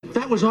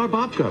That was our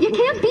babka. You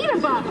can't beat a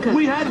babka.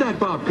 We had that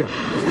babka.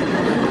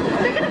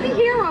 They're gonna be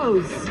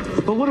heroes.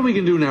 But what are we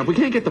gonna do now? If we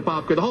can't get the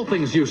babka, the whole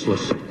thing's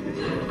useless.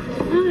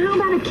 How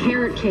about a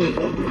carrot cake?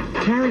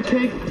 Carrot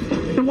cake?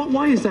 Then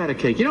why is that a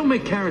cake? You don't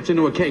make carrots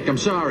into a cake, I'm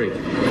sorry.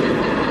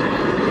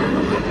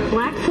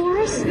 Black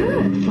Forest?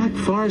 Black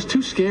Forest?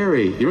 Too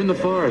scary. You're in the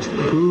forest.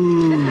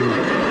 Ooh.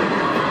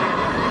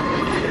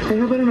 Hey,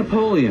 how about a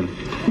Napoleon?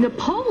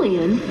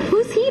 Napoleon?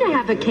 Who's he to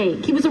have a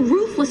cake? He was a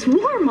ruthless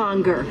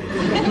warmonger.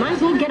 Might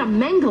as well get a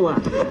Mengele.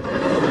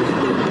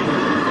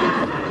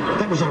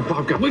 That was our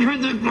babka. We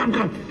had that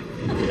babka.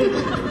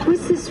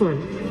 What's this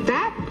one?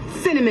 That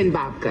cinnamon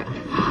babka.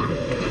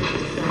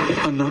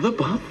 Another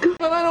babka?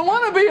 But I don't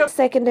want to be a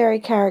secondary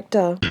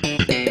character.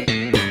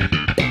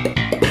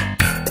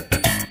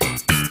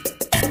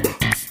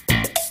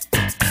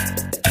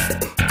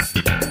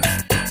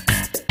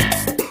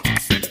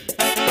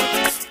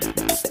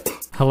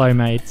 Hello,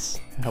 mates.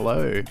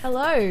 Hello.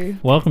 Hello.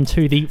 Welcome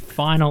to the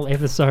final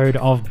episode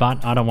of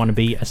But I Don't Want to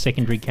Be a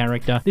Secondary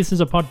Character. This is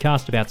a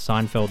podcast about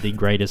Seinfeld, the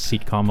greatest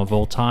sitcom of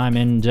all time,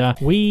 and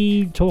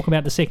we talk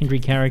about the secondary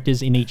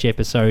characters in each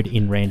episode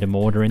in random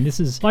order. And this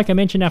is, like I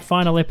mentioned, our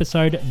final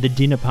episode, the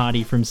dinner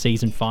party from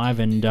season 5,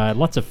 and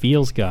lots of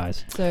feels,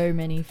 guys. So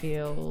many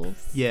feels.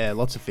 Yeah,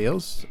 lots of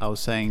feels. I was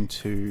saying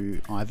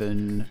to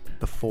Ivan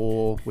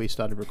before we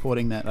started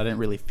recording that I don't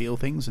really feel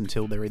things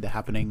until they're either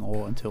happening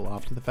or until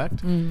after the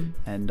fact.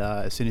 And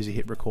as soon as you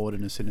hit record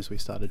and as soon as we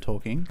started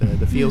talking,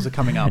 the feels are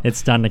coming up. It's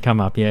starting to come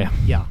up, yeah.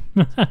 Yeah.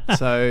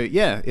 So,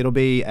 yeah, it'll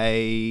be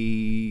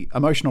a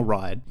emotional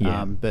ride.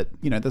 Yeah. But,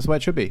 you know, that's the way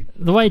it should be.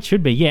 The way it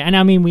should be, yeah. And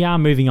I mean, we are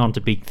moving on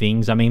to big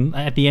things. I mean,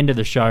 at the end of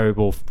the show,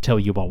 we'll tell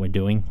you what we're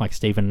doing, like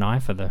Stephen and I,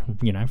 for the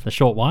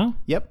short while.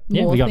 Yep.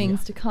 Yeah, More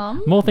things to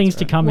come. More things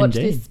to come, Watch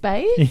indeed. this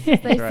space,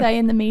 as they say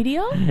in the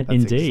media. That's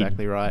Indeed.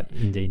 exactly right.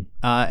 Indeed.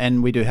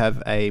 And we do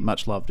have a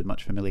much loved and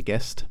much familiar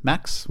guest,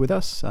 Max, with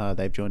us.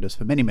 They've joined us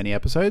for many, many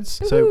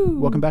episodes. So Woo.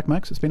 welcome back,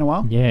 Max. It's been a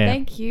while. Yeah.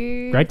 Thank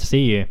you. Great to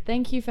see you.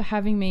 Thank you for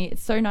having me.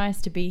 It's so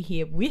nice to be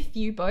here with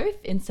you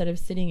both instead of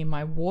sitting in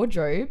my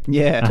wardrobe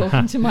Yeah.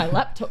 talking to my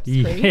laptop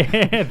screen.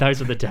 Yeah,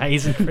 those are the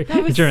days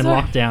was during so-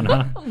 lockdown,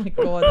 huh? Oh my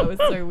God, that was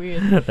so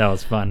weird. That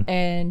was fun.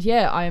 And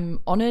yeah, I'm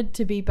honoured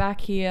to be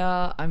back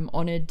here. I'm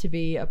honoured to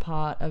be a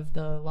part of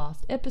the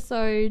last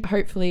episode.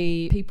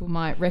 Hopefully people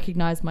might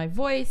recognise my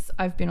voice.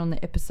 I've been on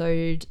the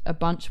episode a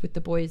bunch with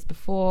the boys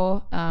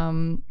before.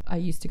 I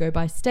used to go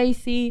by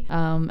Stacey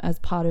as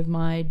part of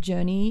my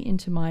journey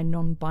into my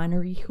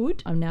non-binary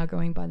hood. I'm now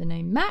going by the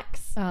name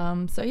Max.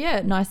 So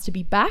yeah, nice to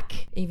be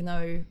back, even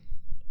though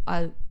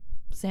I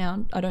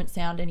don't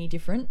sound any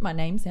different. My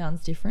name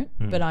sounds different,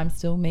 but I'm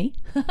still me.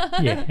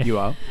 Yeah. You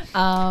are.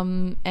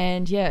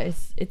 And yeah,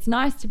 it's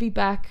nice to be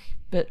back,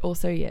 but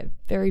also, yeah,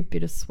 very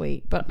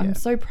bittersweet. But Yeah. I'm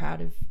so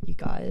proud of you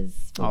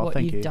guys for what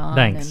thank you've you. done.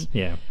 Thanks. And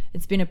Yeah.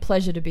 it's been a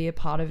pleasure to be a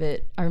part of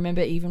it. I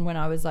remember even when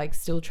I was like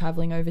still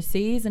traveling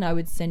overseas and I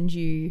would send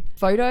you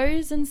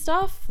photos and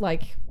stuff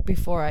like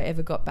before I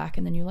ever got back,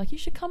 and then you're like, you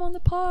should come on the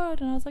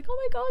pod, and I was like, oh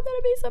my God,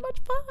 that'd be so much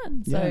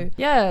fun. So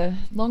yeah,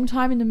 long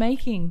time in the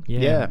making.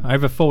 Yeah.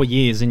 Over 4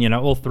 years, and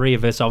all three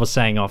of us, I was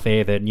saying off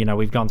air that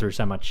we've gone through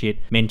so much shit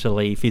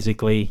mentally,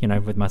 physically,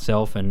 with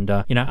myself and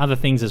other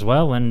things as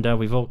well, and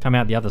we've all come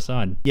out the other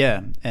side.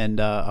 Yeah, and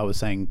I was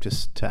saying,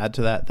 just to add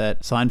to that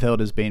Seinfeld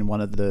has been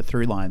one of the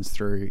through lines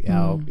through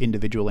our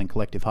individual and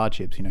collective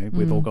hardships.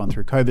 We've all gone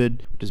through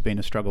COVID, which has been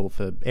a struggle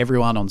for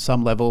everyone on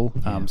some level,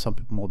 some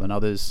people more than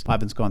others.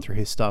 Ivan's gone through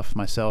his stuff,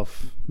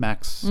 myself,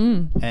 Max,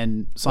 and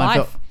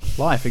Seinfeld.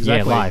 Life,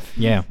 exactly. Yeah, life,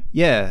 yeah.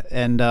 Yeah,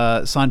 and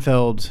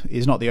Seinfeld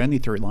is not the only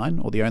through line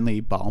or the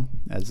only balm,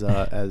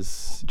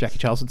 as Jackie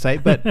Charles would say,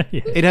 but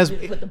it has...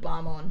 Put the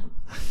balm on.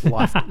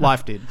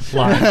 Life did.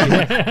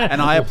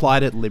 And I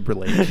applied it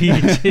liberally.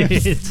 You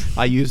did.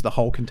 I used the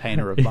whole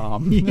container of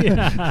balm.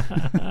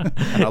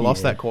 And I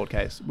lost that court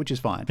case, which is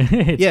fine. But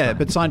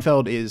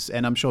Seinfeld is,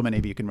 and I'm sure many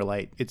of you can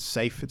relate, it's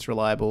safe, it's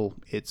reliable,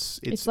 it's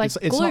like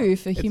glue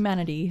for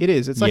humanity. It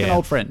is. It's like an Yeah.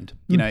 old friend.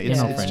 It's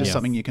friend, just yeah.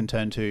 something you can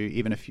turn to,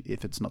 even if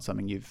it's not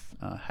something you've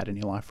had in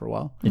your life for a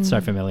while. It's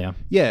so familiar.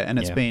 Yeah, and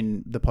it's Yeah.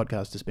 been, the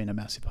podcast has been a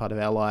massive part of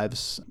our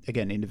lives,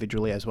 again,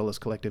 individually as well as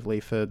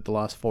collectively, for the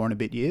last 4 and a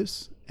bit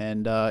years.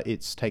 And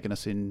it's taken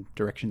us in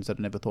directions that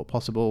I never thought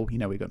possible.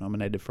 We got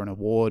nominated for an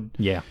award.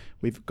 Yeah.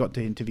 We've got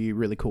to interview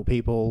really cool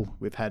people.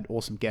 We've had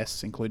awesome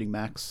guests, including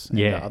Max and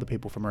Yeah. other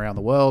people from around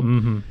the world.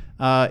 Mm-hmm.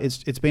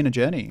 It's been a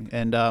journey,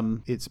 and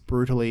it's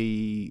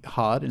brutally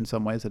hard in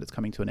some ways that it's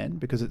coming to an end,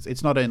 because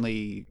it's not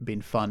only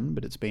been fun,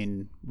 but it's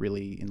been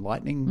really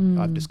enlightening.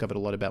 I've discovered a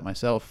lot about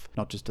myself,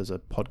 not just as a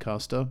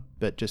podcaster,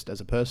 but just as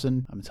a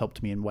person. It's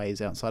helped me in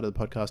ways outside of the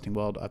podcasting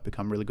world. I've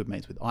become really good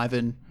mates with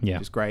Ivan, Yeah.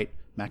 which is great.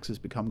 Max has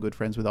become good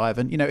friends with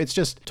Ivan. You know, it's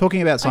just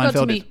talking about I got to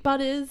Seinfeld. meet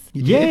Butters.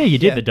 Yeah, you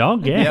did the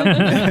dog.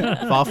 Yeah.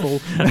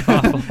 Farfel,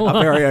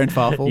 our very own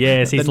Farfel.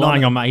 Yes, he's The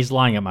lying he's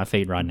lying at my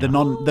feet right now.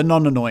 the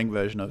non-annoying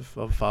version of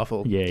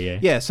Farfel.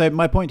 Yeah. So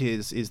my point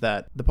is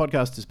that the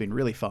podcast has been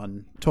really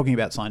fun. Talking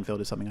about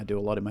Seinfeld is something I do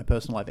a lot in my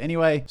personal life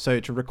anyway. So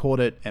to record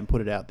it and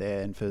put it out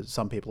there, and for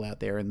some people out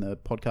there in the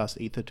podcast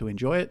ether to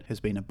enjoy it, has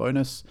been a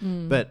bonus.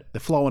 But the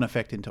flow and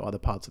effect into other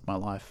parts of my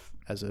life,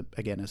 as a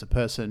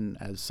person,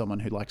 as someone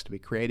who likes to be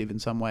creative in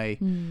some way,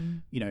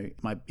 you know,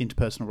 my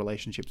interpersonal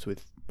relationships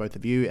with both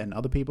of you and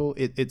other people,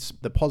 it's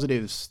the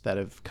positives that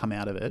have come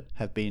out of it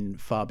have been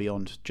far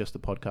beyond just the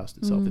podcast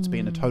itself. It's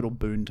been a total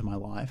boon to my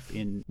life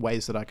in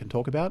ways that I can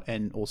talk about,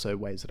 and also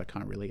ways that I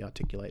can't really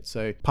articulate.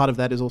 So part of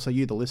that is also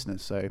you, the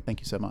listeners. So thank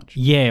you so much.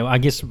 Yeah, I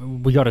guess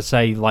we got to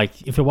say,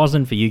 like, if it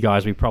wasn't for you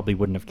guys, we probably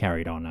wouldn't have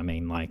carried on. I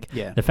mean, like,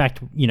 the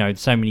fact, you know,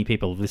 so many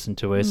people have listened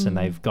to us and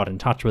they've got in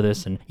touch with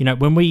us. And, you know,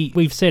 when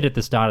we've said at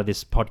the start of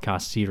this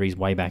podcast series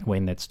way back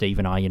when that Steve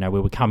and I, you know, we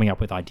were coming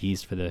up with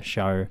ideas for the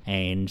show,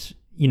 and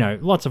you know,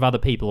 lots of other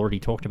people already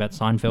talked about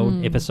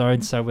Seinfeld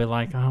episodes, so we're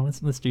like, oh,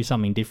 let's do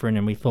something different.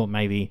 And we thought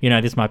maybe, you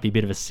know, this might be a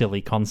bit of a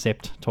silly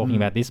concept talking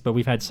about this, but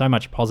we've had so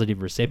much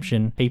positive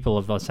reception.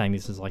 People have saying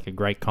this is like a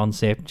great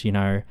concept, you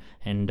know,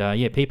 and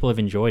people have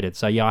enjoyed it.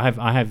 So yeah,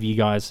 I have you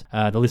guys,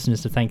 the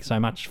listeners, to thank so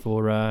much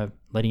for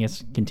letting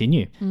us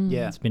continue.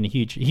 Yeah. It's been a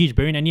huge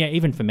boon. And yeah,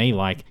 even for me,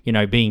 like, you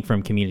know, being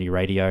from community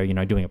radio, you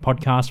know, doing a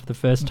podcast for the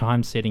first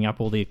time, setting up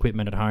all the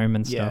equipment at home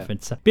and stuff,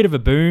 it's a bit of a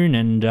boon.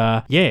 And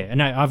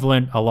and I've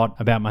learned a lot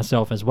about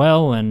myself as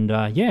well. And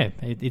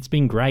it's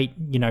been great,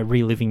 you know,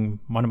 reliving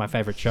one of my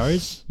favorite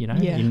shows, you know,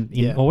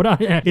 in order.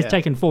 It's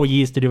taken 4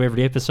 years to do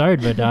every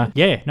episode, but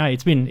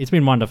it's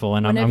been wonderful.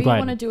 And Whenever I'm glad.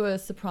 you want to do a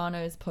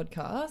Sopranos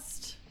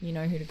podcast, you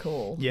know who to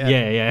call.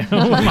 Yeah.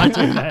 We might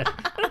do that.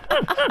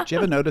 Did you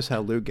ever notice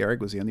how Lou Gehrig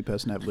was the only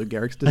person to have Lou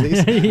Gehrig's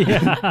disease?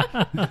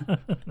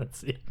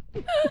 That's it.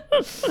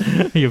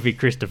 You'll be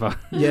Christopher.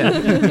 Yeah.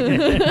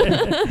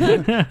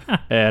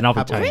 And I'll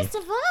be Tony.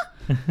 Christopher?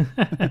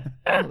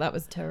 Oh, that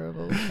was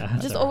terrible. I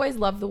just always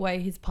love the way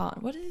his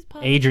partner... What is his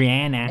partner?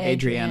 Adriana Yeah,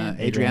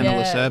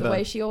 Lacerda. the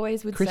way she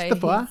always would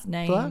Christopher? say his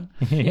name.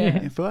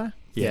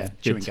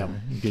 Chewing gum.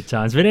 Good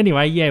times. But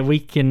anyway, we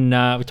can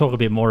we talk a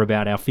bit more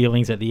about our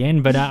feelings at the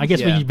end, but I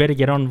guess we better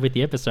get on with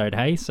the episode,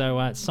 hey? So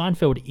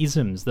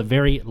Seinfeld-isms, the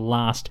very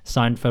last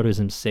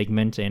Seinfeldism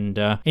segment, and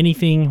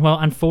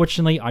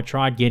unfortunately, I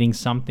tried getting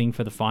something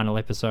for the final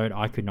episode.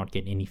 I could not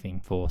get anything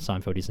for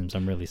Seinfeld-isms.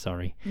 I'm really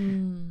sorry.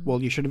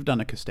 Well, you should have done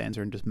a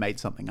Costanza and just made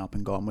something up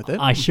and gone with it.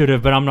 I should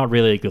have, but I'm not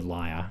really a good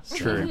liar. So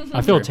True.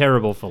 I feel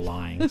terrible for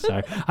lying.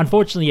 So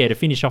unfortunately, to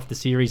finish off the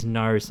series,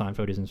 no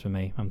Seinfeldisms for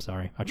me. I'm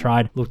sorry. I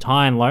tried, looked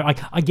high and low.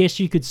 I guess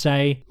you could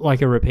say,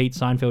 like a repeat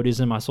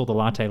Seinfeldism, I saw the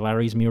Latte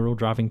Larry's mural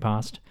driving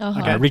past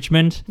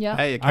Richmond. Yeah.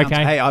 Hey, it counts.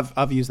 Okay. Hey,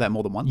 I've used that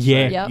more than once.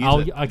 Yeah, so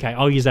use it.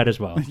 I'll use that as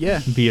well. Yeah.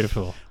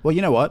 Beautiful. Well,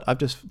 you know what? I've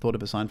just thought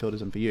of a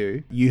Seinfeldism for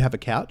you. You have a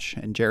couch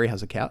and Jerry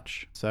has a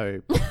couch.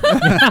 So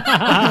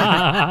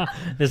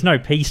There's no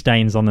pee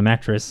stains on the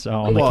mattress,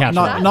 on the couch.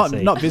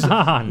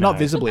 not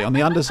visibly. On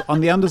the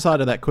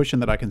underside of that cushion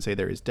that I can see,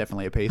 there is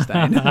definitely a pee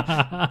stain.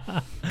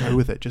 Go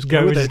with it. Just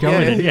go with it.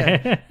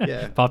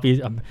 Yeah.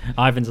 Poppy,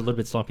 Ivan's a little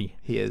bit sloppy.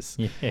 He is.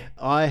 Yeah.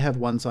 I have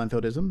one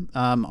Seinfeldism.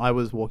 I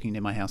was walking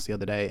near my house the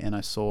other day and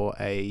I saw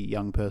a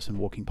young person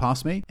walking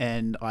past me,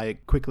 and I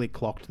quickly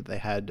clocked that they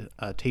had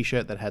a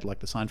t-shirt that had like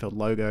the Seinfeld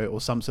logo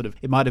or some sort of,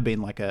 it might have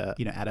been like a,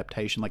 you know,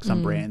 adaptation, like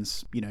some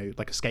brands, you know,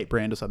 like a skate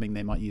brand or something,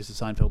 they might use the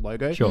Seinfeld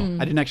logo. Sure.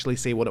 I didn't actually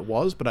see what it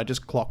was, but I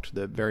just clocked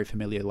the very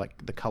familiar,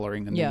 like the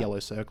coloring and the yellow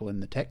circle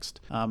and the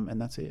text.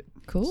 And that's it.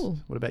 Cool.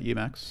 What about you,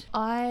 Max?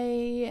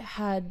 I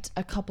had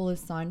a couple of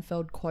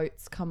Seinfeld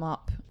quotes come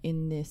up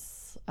in this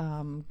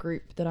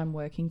group that I'm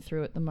working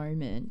through at the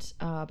moment,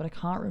 but I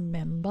can't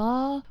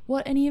remember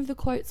what any of the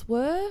quotes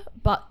were,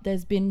 but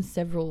there's been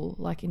several,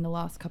 like in the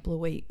last couple of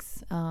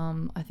weeks.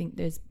 I think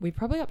we're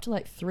probably up to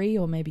like 3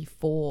 or maybe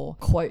 4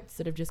 quotes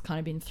that have just kind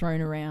of been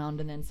thrown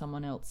around, and then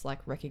someone else like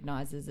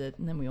recognizes it,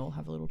 and then we all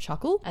have a little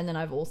chuckle. And then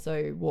I've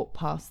also walked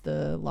past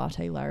the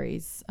Latte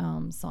Larry's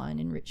sign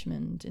in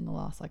Richmond in the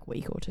last like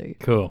week or 2.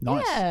 Cool.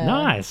 Nice. Yeah.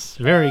 Nice.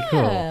 Very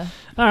cool. Yeah.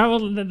 All right,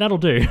 well, that'll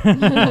do.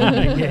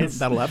 Yes.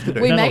 That'll have to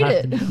do. We made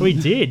it. We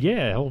did,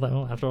 yeah,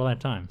 after all that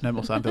time. No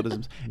more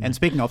Seinfeldisms. And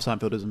speaking of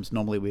Seinfeldisms,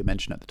 normally we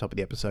mention at the top of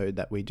the episode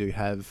that we do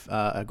have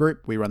a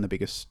group. We run the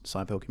biggest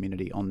Seinfeld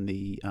community on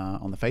the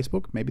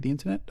Facebook, maybe the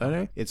internet. I don't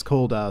know. It's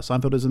called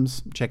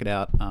Seinfeldisms. Check it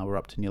out. We're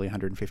up to nearly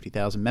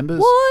 150,000 members.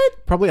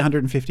 What? Probably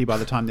 150 by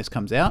the time this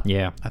comes out.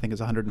 Yeah. I think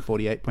it's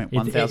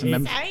 148.1 thousand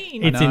members.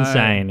 It's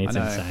insane. It's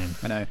insane.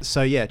 I know.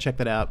 So yeah, check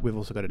that out. We've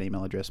also got an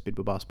email address,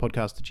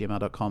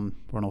 bidwabastpodcast@gmail.com.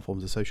 We're on all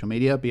forms of social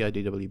media,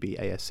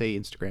 BIDWBASC,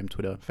 Instagram,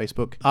 Twitter, Twitter,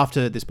 Facebook.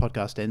 After this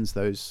podcast ends,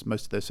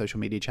 most of those social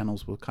media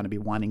channels will kind of be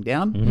winding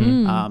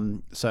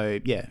down. So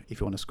yeah, if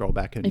you want to scroll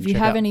back and If you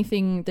check have out,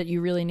 anything that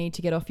you really need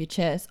to get off your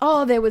chest.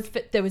 Oh, there was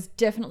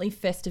definitely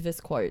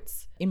Festivus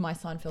quotes in my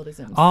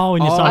Seinfeldisms. Oh,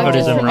 in your I've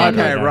just Seinfeldism, right?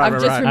 remembered. right.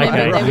 I've just remembered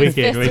Okay, there was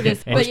wicked.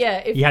 Festivus. But yeah,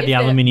 if, you had if the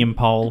there- aluminium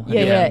pole.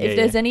 Yeah. If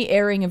there's any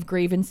airing of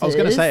grievances was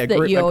gonna say,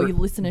 that your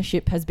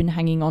listenership has been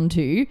hanging on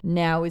to,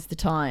 now is the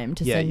time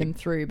to send them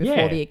through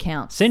before the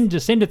accounts. Send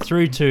it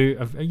through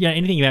to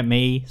anything about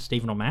me,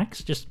 Stephen or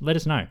Max. Just let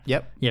us know.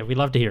 Yep. Yeah, we'd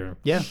love to hear them.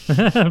 Yeah.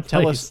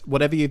 Tell us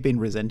whatever you've been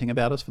resenting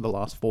about us for the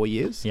last 4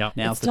 years. Yep.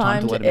 Now's It's the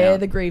time time to let to them air out.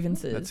 the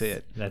grievances. That's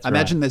it. That's I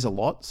imagine right. there's a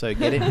lot, so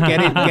get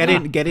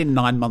in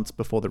 9 months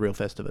before the real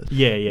Festivus.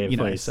 Yeah, You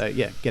know, please. so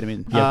yeah, get them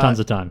in. You have tons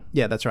of time.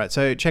 Yeah, that's right.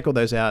 So check all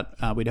those out.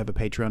 We'd have a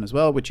Patreon as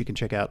well, which you can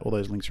check out. All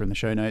those links are in the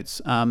show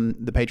notes.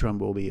 The Patreon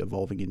will be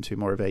evolving into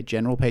more of a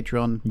general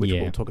Patreon, which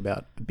Yeah. we'll talk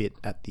about a bit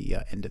at the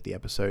end of the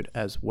episode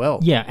as well.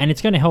 Yeah, and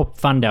it's going to help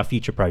fund our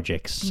future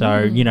projects.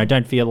 So,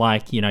 don't feel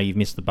like, you've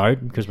missed the boat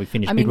because we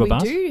finished I mean, Big we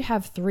Bus. do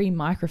have 3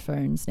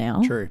 microphones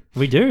now. True.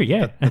 We do,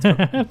 yeah.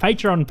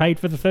 Patreon paid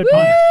for the third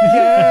one.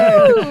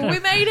 Woo! We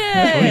made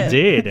it. We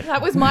did.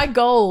 That was my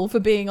goal for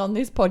being on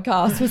this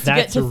podcast, was to get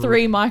That's to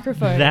 3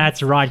 microphones.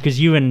 That's right, because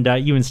you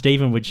and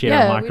Stephen would share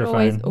a We'd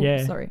microphone.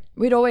 always,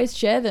 we'd always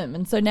share them,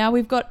 and so now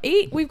we've got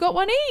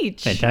one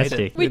each.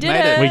 Fantastic. We We've did made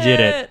it. it. We did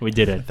it. We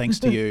did it. Thanks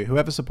to you,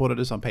 whoever supported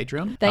us on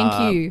Patreon.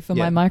 Thank you for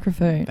yeah. my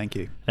microphone. Thank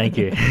you. Thank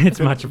you. It's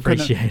much Couldn't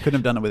appreciated.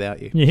 have done it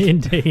without you. Yeah,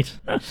 indeed.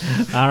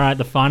 All right,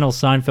 the final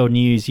Seinfeld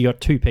news. You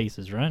got 2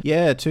 pieces, right?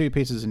 Yeah, 2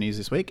 pieces of news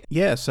this week.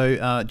 Yeah,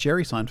 so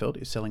Jerry Seinfeld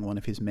is selling one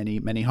of his many,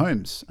 many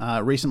homes.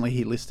 Recently,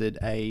 he listed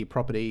a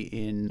property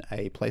in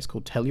a place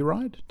called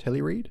Telluride.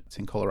 It's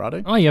in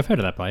Colorado. Oh, yeah, I've heard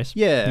of that place.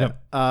 Yeah,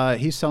 Yep.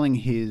 he's selling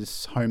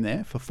his home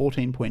there for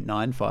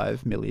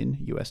 $14.95 million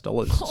US.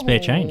 Spare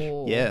change.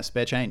 Oh. Yeah,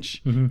 spare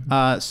change.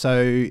 Mm-hmm.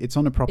 So it's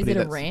on a Is property it a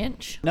that's...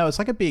 ranch? No, it's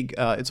like a big.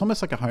 It's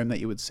almost like a home that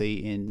you would see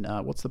in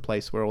what's the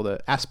place where all the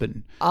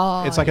Aspen.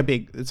 Oh, it's like a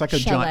big. It's like a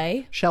chalet?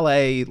 giant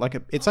chalet.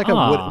 It's like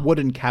Ah. a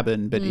wooden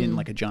cabin, but in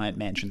like a giant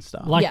mansion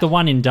style. Like Yeah. the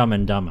one in Dumb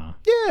and Dumber.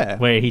 yeah,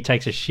 Where he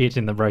takes a shit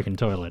in the broken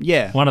toilet.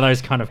 Yeah. One of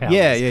those kind of houses.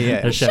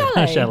 Yeah. A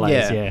chalet.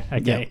 chalets, yeah.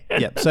 Okay.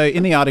 Yeah. So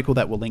in the article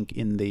that we'll link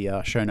in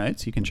the show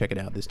notes, you can check it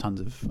out. There's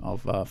tons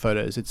of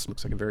photos. It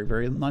looks like a very,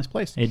 very nice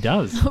place. It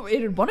does.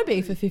 It'd want to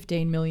be for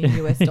 $15 million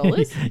US.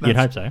 You'd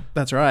hope so.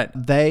 That's right.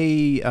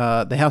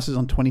 The house is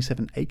on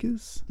 27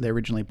 acres. They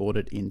originally bought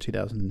it in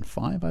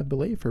 2005, I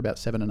believe, for about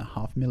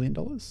 $7.5 million.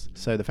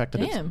 So the fact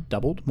that it's Damn.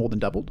 more than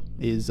doubled,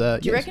 is. Do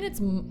you reckon it's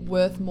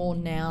worth more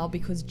now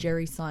because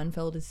Jerry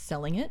Seinfeld is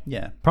selling it?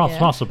 Yeah. Yeah.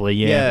 Possibly,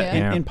 yeah.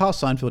 Yeah, in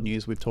past Seinfeld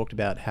news, we've talked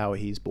about how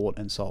he's bought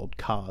and sold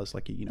cars,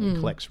 like he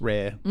collects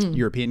rare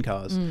European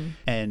cars,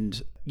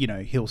 and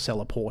he'll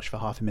sell a Porsche for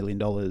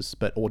 $500,000,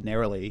 but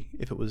ordinarily,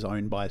 if it was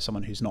owned by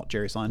someone who's not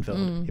Jerry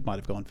Seinfeld, it might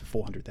have gone for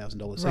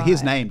 $400,000. So his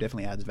Right. name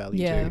definitely adds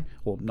value Yeah. to,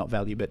 or not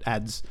value, but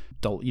adds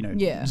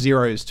Yeah.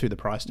 zeros to the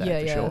price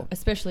tag for sure.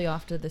 Especially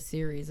after the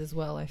series as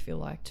well, I feel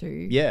like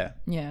too. Yeah,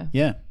 Yeah.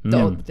 yeah.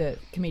 The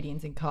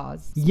comedians in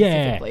cars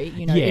Yeah. specifically.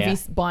 Yeah. If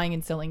he's buying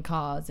and selling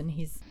cars and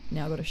he's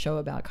now got a show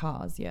about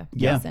cars, Yeah.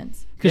 makes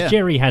sense. Because Yeah.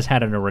 Jerry has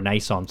had a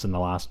renaissance in the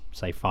last,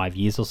 say, 5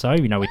 years or so,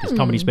 with his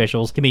comedy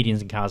specials,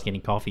 comedians in cars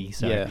getting coffee.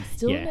 So, Yeah.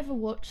 Still yeah. never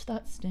watched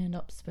that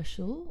stand-up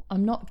special.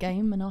 I'm not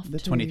game enough The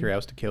to... 23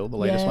 Hours to Kill, the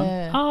latest one.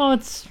 Yeah. Oh,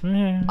 it's all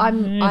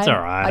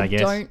right, I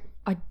guess.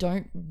 I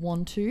don't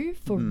want to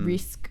for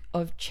risk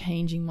of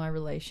changing my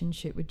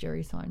relationship with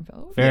Jerry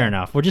Seinfeld. Fair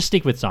enough. We'll just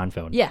stick with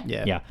Seinfeld. Yeah.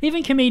 Yeah.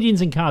 Even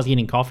comedians in cars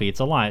getting coffee, it's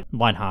a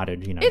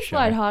lighthearted, It's show.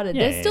 lighthearted.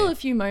 Yeah, There's yeah. still a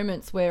few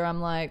moments where I'm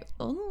like,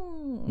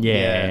 oh.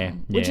 Yeah.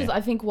 Which yeah. is,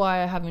 I think,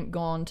 why I haven't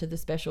gone to the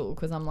special,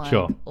 because I'm like,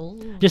 Sure.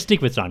 oh. Just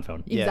stick with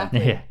Seinfeld.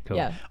 Exactly. Yeah, cool.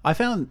 Yeah. I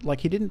found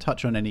he didn't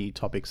touch on any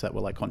topics that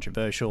were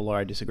controversial or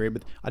I disagreed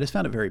with. I just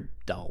found it very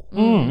dull.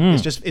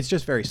 It's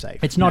just very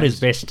safe. It's not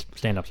his best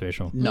stand-up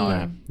special.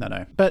 No.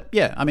 But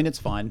yeah, I mean, it's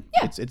fine.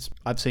 Yeah. It's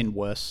I've seen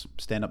worse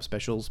stand-up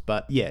specials,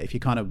 but yeah, if you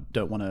kind of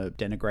don't want to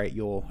denigrate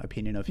your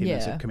opinion of him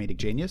as a Yeah. comedic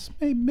genius,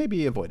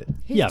 maybe avoid it.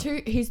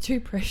 He's too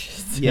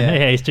precious. Yeah.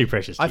 Yeah, he's too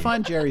precious. I to you.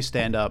 find Jerry's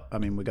stand-up, I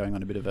mean, we're going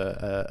on a bit of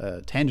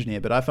a tangent here,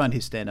 but I find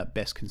his stand-up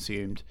best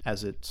consumed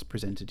as it's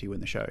presented to you in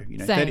the show.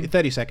 Same.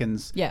 30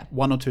 seconds, Yeah.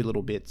 1 or 2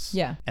 little bits,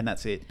 Yeah. and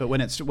that's it. But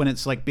when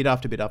it's like bit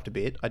after bit after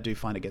bit, I do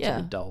find it gets a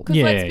bit dull. Because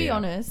Yeah, let's be yeah.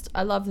 honest,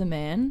 I love the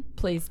man.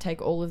 Please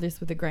take all of this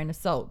with a grain of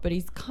salt, but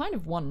he's kind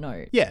of one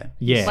note. Yeah.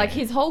 Yeah. Like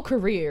his whole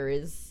career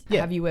is,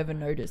 Yeah. have you ever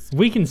noticed?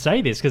 We can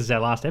say this because it's our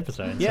last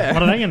episode. So Yeah.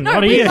 What are they going No,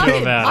 what are we you love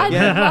going to do him. about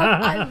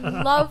it?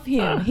 I love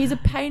him. He's a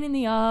pain in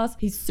the ass.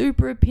 He's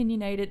super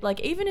opinionated. Like,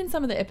 even in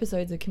some of the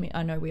episodes of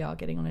I know we are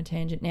getting on a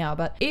tangent now,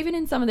 but even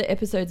in some of the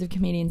episodes of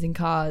Comedians in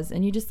Cars,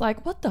 and you're just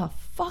like, what the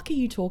fuck are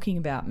you talking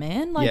about,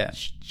 man? Like, Yeah.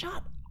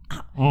 shut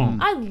up. Mm.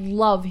 I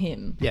love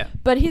him. Yeah.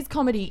 But his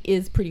comedy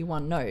is pretty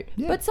one note.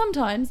 But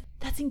sometimes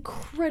that's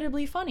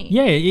incredibly funny.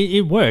 Yeah,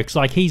 it works.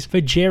 Like for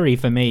Jerry,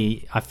 for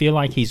me, I feel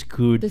like he's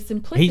good. The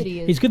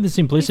simplicity He's good. The It's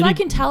simplicity. like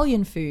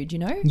Italian food, you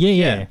know?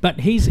 Yeah. But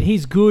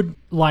he's good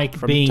like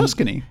From being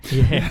Tuscany.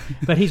 Yeah,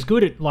 but he's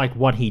good at like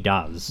what he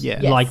does. Yeah.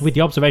 Yes. Like with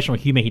the observational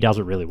humor, he does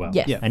it really well.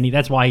 Yes. Yeah. And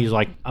that's why he's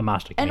like a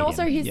master And comedian.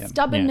 also his Yeah.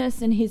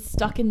 stubbornness and his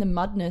stuck in the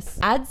mudness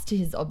adds to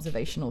his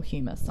observational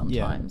humor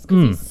sometimes Mm.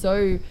 because he's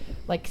so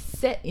like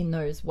set in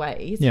those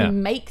ways. Yeah. He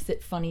makes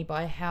it funny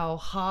by how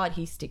hard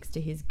he sticks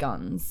to his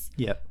guns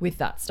Yeah. with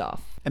that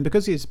stuff. And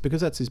because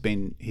that's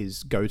been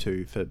his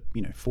go-to for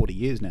 40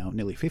 years now,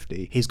 nearly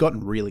 50, he's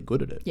gotten really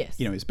good at it. Yes.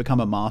 He's become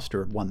a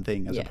master of one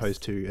thing as Yes.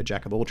 opposed to a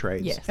jack of all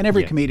trades. Yes. And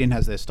every Yeah. comedian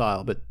has their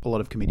style, but a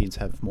lot of comedians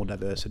have more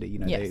diversity.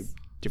 They Yes.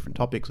 different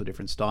topics or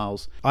different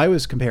styles. I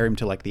always compare him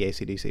to like the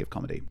AC/DC of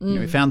comedy.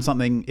 Mm. He found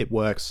something, it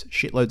works,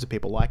 shitloads of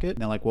people like it, and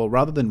they're like, well,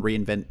 rather than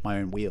reinvent my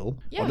own wheel,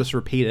 Yeah. I'll just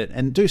repeat it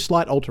and do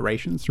slight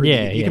alterations through.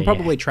 Yeah, You yeah, can yeah.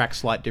 probably track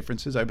slight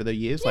differences over the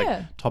years, Yeah.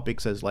 like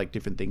topics as like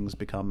different things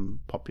become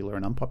popular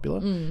and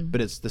unpopular,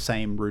 but it's the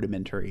same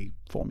rudimentary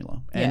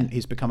formula. And Yeah.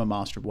 he's become a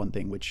master of one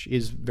thing, which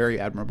is very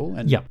admirable.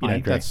 And Yep, I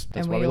agree. that's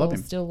And why we we all love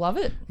him. still love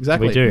it.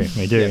 Exactly.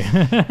 we do.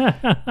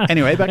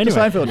 Anyway, back to Anyway.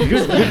 Seinfeld.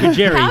 Good for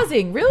Jerry.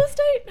 Housing, real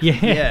estate? Yeah,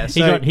 Yeah, he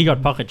so-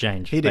 got pocket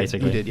change. He did.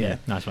 basically. He did. Yeah.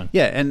 Nice one.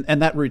 Yeah,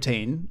 and that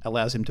routine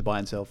allows him to buy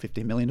and sell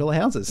 $50 million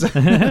houses.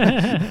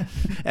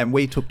 And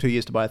we took 2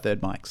 years to buy a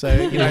third mic. So,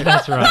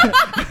 That's right.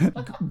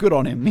 good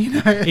on him.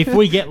 If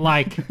we get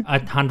like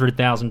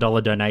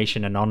 $100,000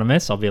 donation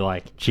anonymous, I'll be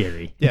like,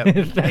 Jerry.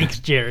 Yep. Thanks,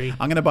 Jerry.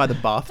 I'm going to buy the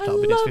bathtub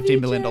in his love you,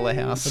 $15 million Jerry.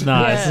 house.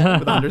 Nice. Yeah.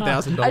 With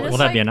 $100,000. I just Will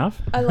that be like-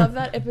 enough? I love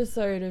that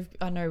episode of.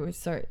 I know,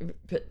 sorry,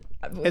 but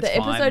It's the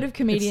episode fine. of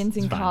Comedians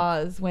in fine.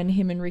 Cars when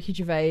him and Ricky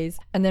Gervais,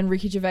 and then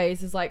Ricky Gervais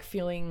is like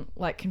feeling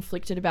like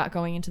conflicted about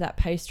going into that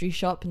pastry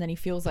shop, and then he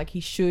feels like he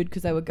should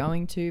because they were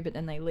going to, but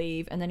then they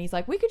leave, and then he's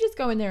like, we could just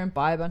go in there and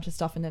buy a bunch of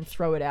stuff and then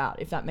throw it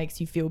out if that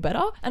makes you feel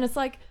better. And it's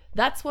like,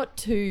 that's what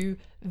two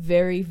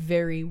very,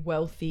 very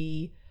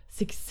wealthy,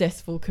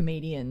 successful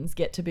comedians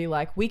get to be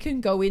like, we can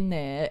go in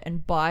there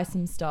and buy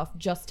some stuff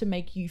just to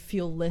make you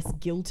feel less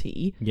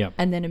guilty, Yep.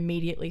 and then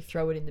immediately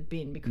throw it in the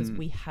bin because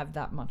we have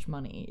that much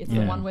money. It's the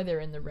Yeah. one where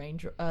they're in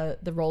the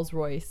the Rolls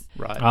Royce,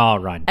 Right. Oh,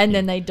 right. and Yeah.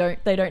 then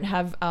they don't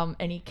have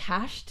any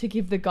cash to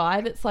give the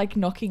guy that's like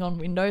knocking on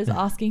windows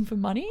asking for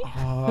money.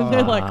 And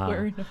they're like,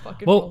 we're in a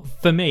fucking Well, Rolls.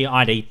 for me,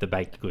 I'd eat the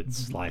baked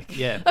goods. Like,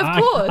 Yeah.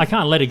 Of course. I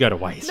can't let it go to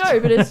waste. No,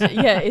 but it's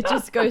it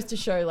just goes to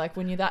show like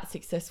when you're that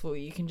successful,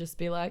 you can just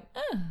be like,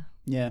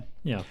 Yeah.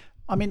 Yeah.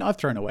 I mean, I've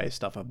thrown away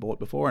stuff I've bought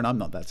before, and I'm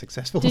not that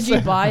successful. did you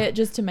so- buy it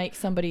just to make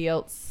somebody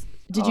else?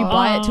 Did you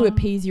buy it to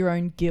appease your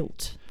own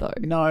guilt though?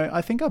 No,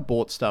 I think I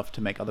bought stuff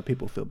to make other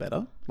people feel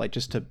better, like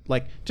just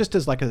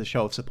as like a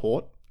show of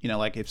support.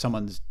 Like if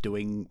someone's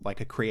doing like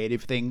a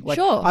creative thing, like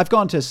Sure. I've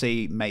gone to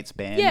see mates'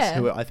 bands Yeah.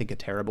 who I think are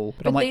terrible,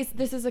 but But I'm like,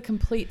 this is a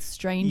complete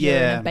stranger in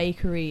Yeah, a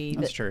bakery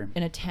that's true.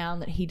 in a town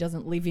that he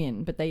doesn't live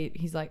in. But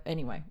he's like,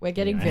 anyway, we're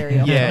getting very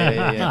off.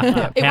 yeah. It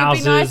would be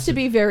Houses. nice to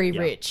be very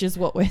rich, is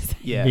what we're saying.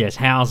 Yeah. Yes,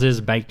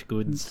 houses, baked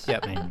goods.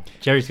 Yep. I mean,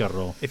 Jerry's got it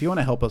all. If you want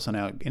to help us in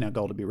our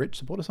goal to be rich,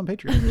 support us on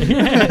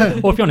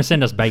Patreon. Or if you want to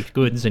send us baked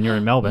goods and you're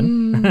in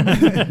Melbourne,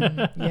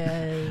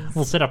 Yes.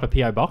 we'll set up a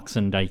PO box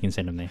and you can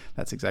send them there.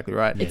 That's exactly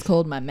right. It's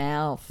called my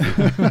mouth.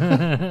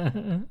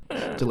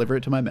 Deliver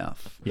it to my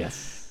mouth.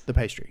 Yes. The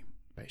pastry.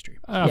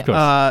 Of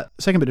Yeah. course.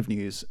 Second bit of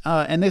news,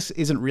 and this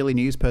isn't really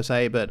news per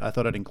se, but I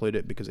thought I'd include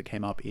it because it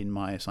came up in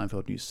my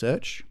Seinfeld news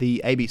search.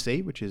 The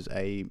ABC, which is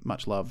a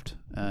much loved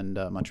and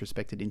much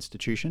respected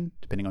institution,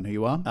 depending on who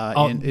you are,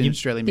 in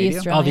Australian the media.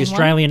 Australian- The one?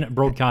 Australian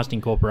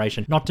Broadcasting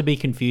Corporation, not to be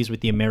confused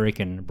with the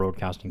American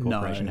Broadcasting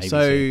Corporation, No.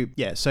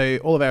 ABC. So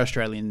all of our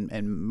Australian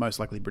and most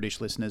likely British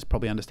listeners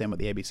probably understand what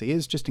the ABC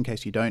is. Just in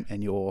case you don't,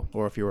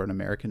 or if you're an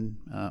American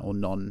or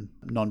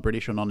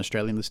non-British or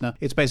non-Australian listener,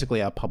 it's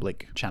basically our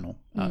public channel,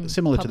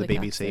 similar to the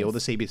public BBC or the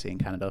access. CBC in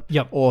Canada.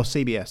 Yep. Or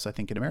CBS, I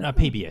think in America.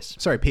 PBS.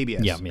 Sorry,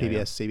 PBS. Yeah,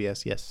 PBS,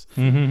 CBS, yes.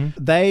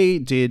 Mm-hmm. They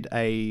did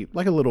a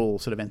little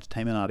sort of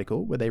entertainment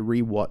article where they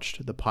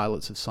rewatched the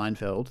pilots of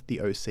Seinfeld,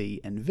 The OC,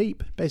 and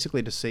Veep,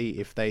 basically to see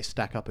if they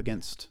stack up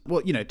against,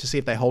 to see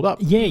if they hold up.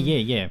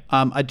 Yeah.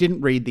 I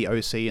didn't read the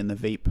OC and the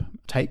Veep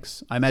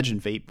takes. I imagine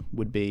Veep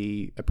would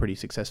be a pretty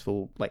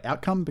successful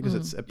outcome because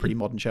it's a pretty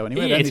modern show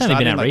anyway. Yeah, It it's only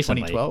started been in out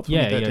recently. 2012,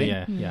 Yeah.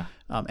 2013.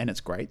 And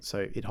it's great,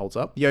 so it holds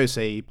up. The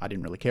OC, I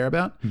didn't really care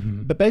about,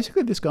 but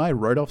basically this guy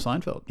wrote off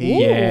Seinfeld.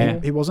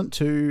 He wasn't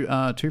too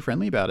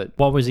friendly about it.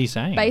 What was he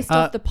saying? Based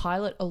off the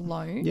pilot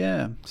alone.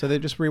 Yeah, so they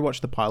just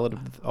rewatched the pilot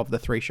of the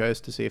three shows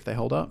to see if they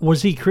hold up.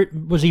 Was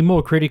he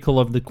more critical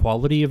of the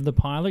quality of the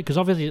pilot? Because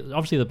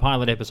obviously the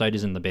pilot episode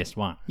isn't the best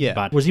one. Yeah.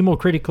 But was he more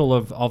critical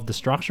of the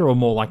structure or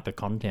more like the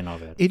content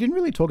of it? He didn't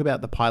really talk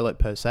about the pilot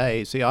per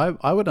se. See,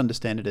 I would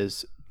understand it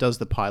as, does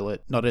the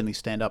pilot not only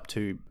stand up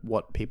to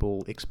what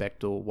people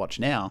expect or watch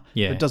now,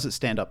 but does it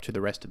stand up to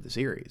the rest of the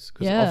series?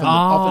 'Cause Yeah.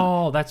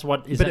 often, That's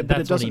what is but that, it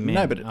that's what he doesn't.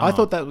 meant. No, but I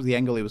thought that was the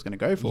angle he was going to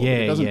go for. Yeah,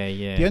 But it doesn't.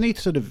 yeah. The only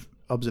sort of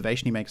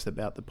observation he makes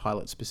about the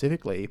pilot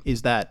specifically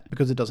is that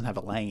because it doesn't have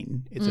a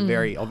lane, it's a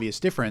very obvious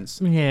difference.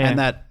 Yeah. And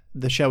that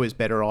the show is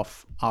better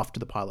off after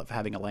the pilot for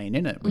having Elaine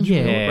in it, which we'll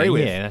agree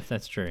with. Yeah,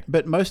 that's true.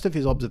 But most of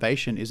his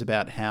observation is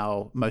about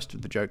how most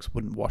of the jokes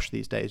wouldn't wash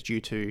these days due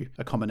to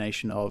a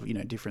combination of,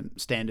 different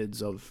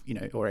standards of,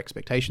 or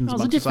expectations It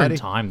was a amongst different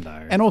society. time,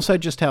 though. And also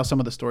just how some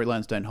of the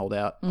storylines don't hold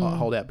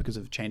out because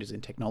of changes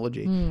in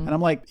technology. And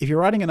I'm like, if you're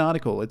writing an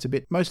article,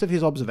 most of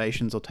his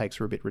observations or takes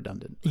are a bit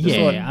redundant.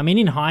 Yeah, I mean,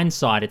 in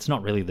hindsight, it's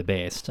not really the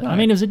best. I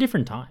mean, it was a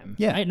different time.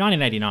 Yeah.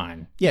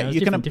 1989. Yeah, It was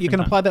you can different time.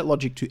 apply that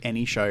logic to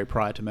any show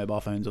prior to mobile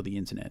phones or the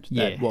internet.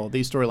 Yeah. Well,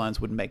 these storylines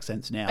wouldn't make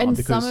sense now And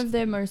because some of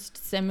their most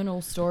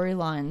seminal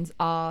storylines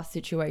are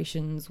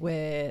situations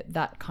where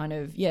that kind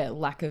of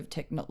lack of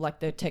like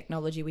the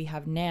technology we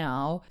have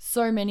now.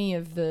 So many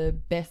of the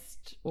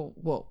best,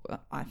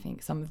 I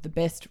think some of the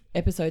best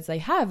episodes they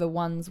have are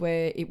ones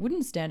where it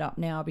wouldn't stand up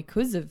now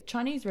because of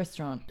Chinese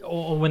restaurant.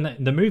 Or when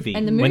the movie,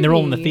 And the when they're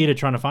all in the movie. theater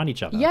trying to find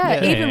each other.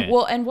 Yeah,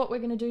 Yeah. and what we're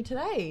gonna do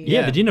today.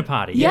 Yeah, the dinner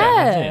party. Yeah,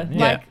 that's it.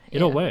 like-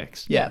 it all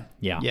works. yeah.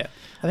 Yeah.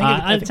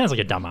 I think It sounds like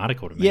a dumb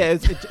article to me. yeah,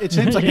 it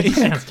seems like It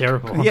sounds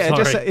terrible.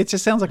 I'm sorry. it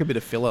just sounds like a bit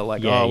of filler.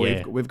 Like, Yeah,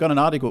 we've got an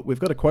article, we've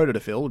got a quota to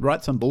fill.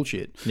 Write some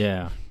bullshit.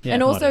 Yeah.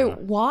 And also,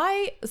 whatever.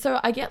 why? So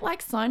I get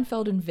like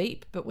Seinfeld and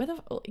Veep, but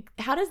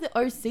how does the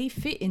OC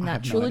fit in I that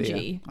have no trilogy?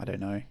 idea. I don't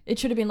know. It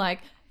should have been like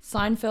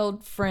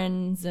Seinfeld,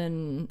 Friends,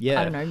 and Yeah.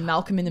 I don't know,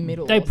 Malcolm in the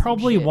Middle. They or some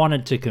probably shit.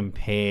 wanted to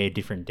compare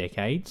different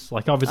decades.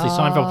 Like, obviously,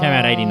 Seinfeld came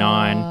out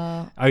 89.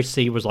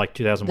 OC was like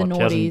 2001, The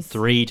noughties.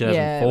 2003,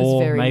 Yeah, it was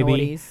 2004, very maybe.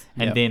 noughties.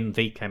 And Yep. then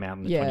Veep came out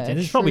in the Yeah, 2010s.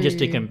 It's probably just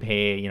to true.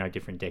 compare,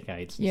 different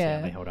decades and see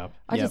how they held up.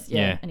 I Yep. just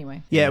Yeah.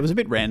 Anyway, Yeah, it was a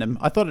bit random.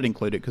 I thought I'd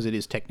include it because it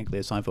is technically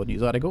a Seinfeld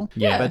news article.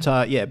 Yeah. But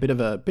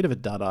a bit of a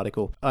dud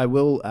article. I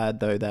will add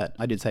though that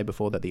I did say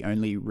before that the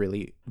only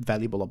really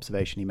valuable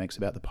observation he makes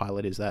about the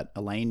pilot is that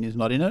Elaine is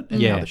not in it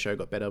and Yeah. how the show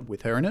got better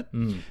with her in it.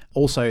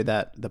 Also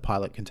that the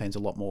pilot contains a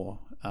lot more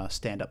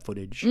stand-up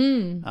footage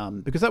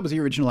because that was the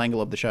original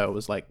angle of the show. It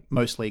was like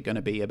mostly going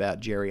to be about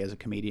Jerry as a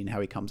comedian, how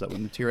he comes up with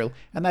material,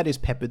 and that is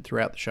peppered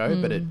throughout the show.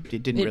 But it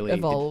didn't it really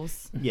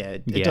evolves.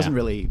 it Yeah. doesn't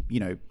really,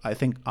 I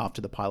think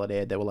after the pilot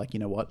aired, they were like, you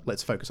know what,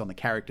 let's focus on the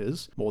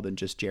characters more than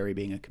just Jerry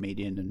being a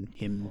comedian and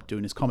him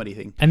doing his comedy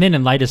thing. And then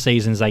in later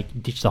seasons, they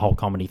ditched the whole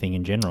comedy thing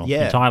in general.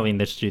 Yeah. Entirely, and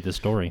let's do the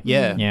story.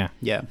 Yeah. Yeah.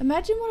 Yeah.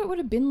 Imagine what it would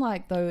have been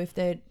like though if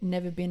there'd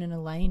never been an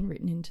Elaine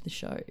written into the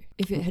show.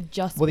 If it had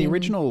just Well, the been...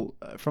 original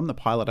from the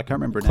pilot, I can't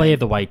remember her Claire name.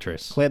 the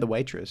waitress. Claire the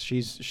waitress.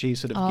 She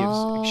sort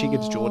of she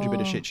gives George a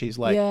bit of shit. She's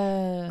like,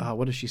 Yeah.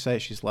 what does she say?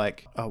 She's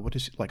like, what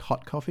is it, like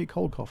hot coffee,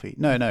 cold coffee?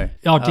 No.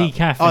 Oh,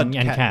 decaf and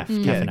caf.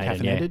 Yeah,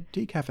 Caffeinated, yeah.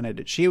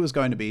 decaffeinated. She was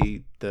going to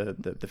be the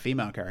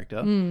female character.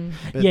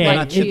 But Yeah, then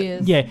Like she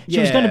is. She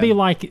was going to Yeah. be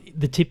like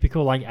the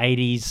typical like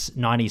 80s,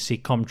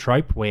 90s sitcom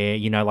trope where,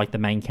 like the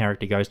main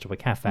character goes to a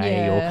cafe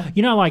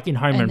Yeah. or, like in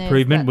Home And there's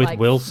Improvement that, with like,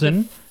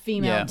 Wilson. the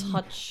female Yeah.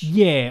 touch.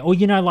 Yeah, or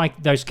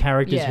like those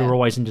characters who Yeah. are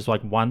always in just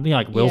like one,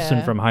 like Wilson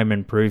Yeah. from Home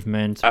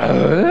Improvement,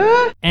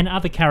 and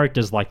other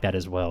characters like that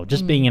as well,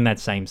 just being in that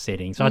same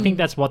setting. So I think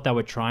that's what they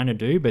were trying to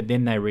do, but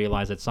then they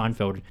realized that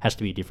Seinfeld has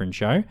to be a different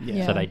show,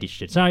 Yeah. so they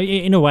ditched it. So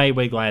in a way,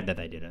 we're glad that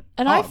they did it.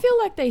 And I feel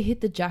like they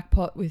hit the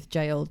jackpot with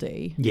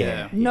JLD.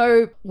 Yeah.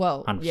 No,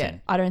 well,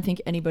 100%. I don't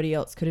think anybody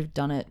else could have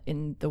done it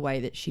in the way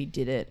that she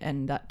did it,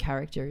 and that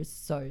character is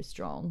so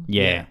strong.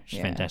 Yeah, she's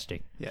Yeah.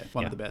 fantastic. Yeah,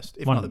 one of the best,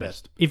 if One not of the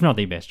best. If not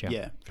the best, yeah.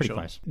 Yeah, for Pretty sure.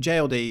 close.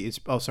 JLD is,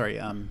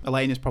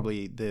 Elaine is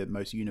probably the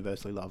most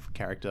universally loved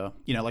character.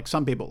 Like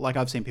some people, like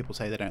I've seen people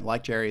say they don't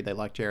like Jerry, they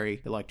like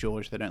Jerry, they like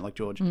George, they don't like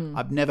George.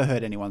 I've never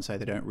heard anyone say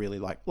they don't really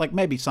like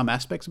maybe some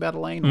aspects about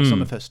Elaine or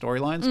some of her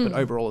storylines, but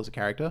overall as a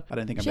character, I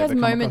don't think She I've has ever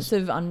come moments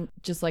across of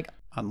just like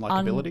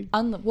unlikability.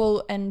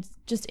 well, and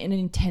just in an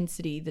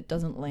intensity that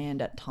doesn't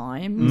land at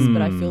times.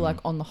 But I feel like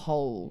on the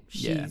whole,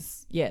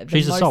 she's the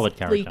She's a solid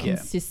mostly character. Yeah.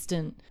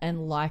 consistent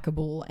and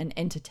likable and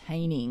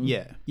entertaining.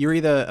 Yeah, you're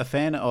either a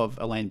fan of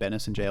Elaine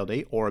Bennis and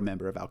JLD or a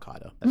member of Al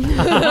Qaeda.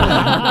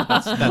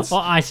 That's Well,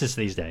 ISIS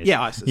these days.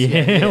 yeah, ISIS.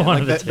 Yeah, one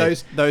Like of the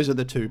two. those are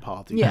the two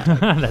paths. you Yeah. can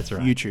take. That's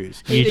right. You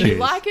choose. You Either you choose.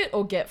 like it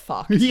or get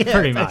fucked. Yeah,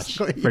 Pretty much.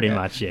 basically, Pretty yeah.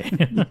 much, yeah.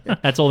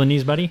 That's all the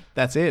news, buddy.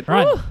 That's it.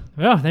 Right.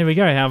 Well, there we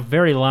go. Our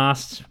very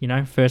last,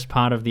 first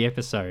part of the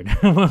episode.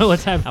 Well,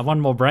 let's have one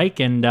more break,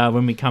 and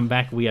when we come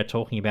back, we are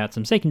talking about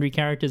some secondary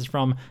characters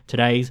from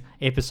today's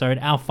episode,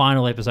 our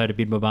final episode of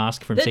Bid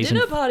Babask from The season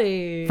dinner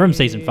party. from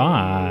season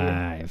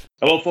 5.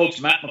 Hello, folks.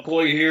 Matt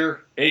McCoy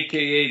here,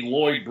 a.k.a.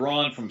 Lloyd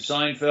Braun from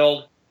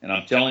Seinfeld. And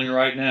I'm telling you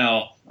right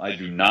now, I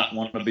do not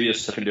want to be a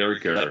secondary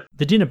character.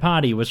 The Dinner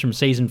Party was from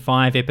Season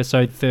 5,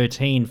 Episode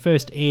 13,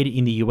 first aired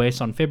in the US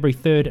on February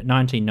 3rd,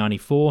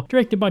 1994,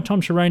 directed by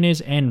Tom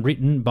Sharones and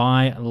written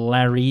by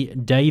Larry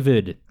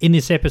David. In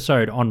this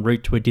episode, en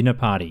route to a dinner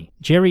party,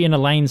 Jerry and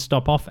Elaine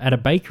stop off at a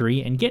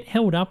bakery and get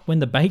held up when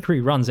the bakery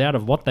runs out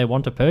of what they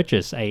want to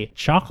purchase, a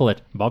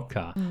chocolate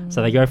babka.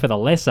 So they go for the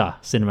lesser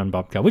cinnamon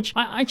babka, which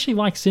I actually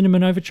like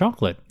cinnamon over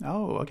chocolate.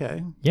 Oh,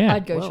 okay. Yeah.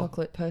 I'd go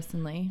chocolate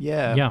personally.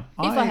 Yeah. Yeah.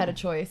 If I had a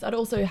choice, I'd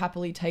also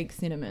happily take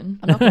cinnamon.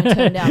 I'm not going to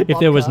turn down if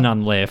there was Bobka.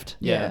 none left.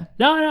 Yeah.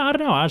 No, I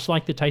don't know. I just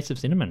like the taste of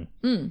cinnamon.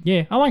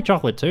 Yeah, I like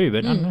chocolate too,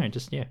 but I don't know.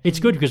 Just yeah, it's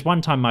good because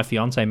one time my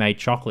fiance made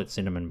chocolate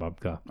cinnamon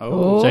babka.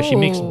 Oh. So she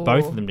mixed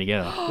both of them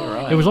together.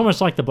 It was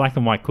almost like the black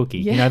and white cookie.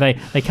 You know,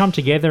 they come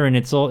together and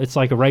it's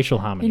like a racial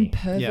harmony. In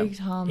perfect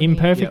harmony. In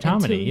perfect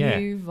harmony, Until yeah.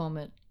 you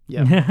vomit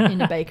Yeah.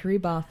 in a bakery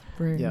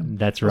bathroom. Yeah.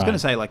 That's I was right. going to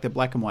say, like, the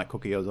black and white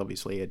cookie was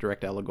obviously a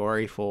direct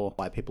allegory for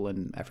white people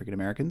and African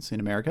Americans in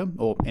America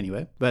or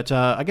anywhere. But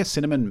I guess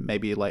cinnamon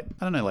maybe like,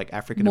 I don't know, like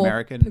African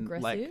American,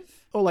 progressive? like,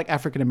 or like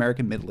African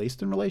American Middle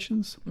Eastern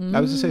relations. I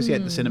would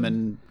associate the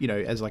cinnamon, you know,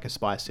 as like a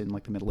spice in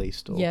like the Middle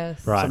East or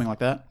Yes. Right. something like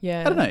that.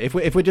 Yeah. I don't know. If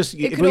we're could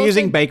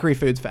using also- bakery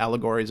foods for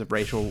allegories of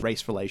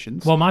race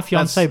relations. Well, my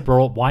fiance that's-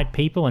 brought white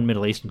people and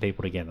Middle Eastern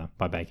people together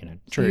by baking it.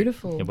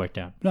 Beautiful. It worked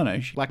out. no,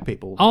 black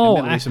people Oh,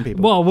 and Middle Eastern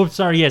people. Well, whoops,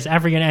 sorry, yes,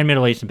 African and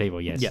Middle Eastern people,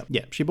 yes.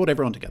 yeah. She brought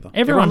everyone together.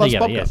 Everyone loves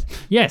together, babka. yes.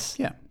 Yes.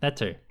 Yeah. That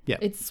too.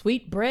 It's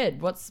sweet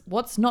bread.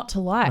 What's not to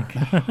like?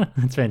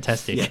 That's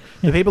fantastic.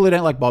 The people who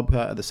don't like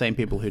babka are the same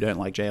people who don't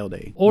like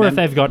JLD. Or if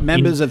they've got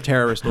members of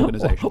terrorist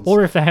organizations.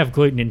 Or if they have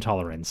gluten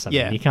intolerance. I mean,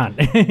 Yeah. you can't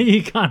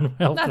you can't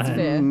help That's that.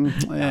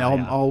 fair. Yeah,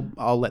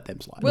 I'll let them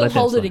slide. We'll Let them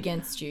hold it slide.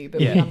 against you, but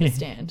we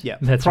understand. Yeah,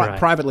 That's right.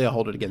 Privately, I'll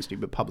hold it against you,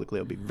 but publicly,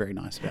 I'll be very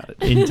nice about it.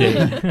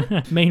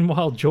 Indeed.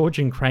 Meanwhile, George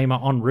and Kramer,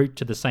 en route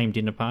to the same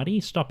dinner party,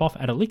 stop off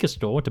at a liquor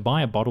store to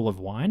buy a bottle of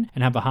wine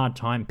and have a hard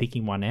time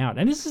picking one out.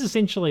 And this is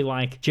essentially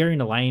like Jerry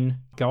and Elaine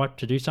go up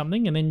to do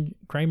something, and then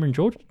Kramer and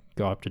George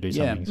go up to do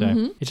Yeah. something.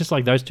 So it's just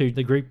like those two,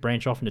 the group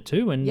branch off into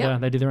two, and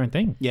Yep. they do their own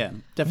thing. Yeah,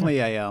 definitely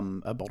a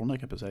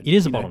bottleneck episode. It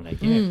is a you know.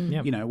 bottleneck. Yeah.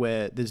 Yep. You know,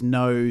 where there's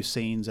no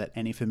scenes at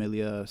any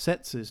familiar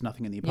sets. There's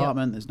nothing in the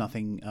apartment. There's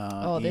nothing.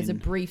 There's a in-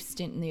 brief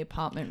stint in the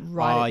apartment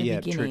right at the yeah,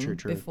 beginning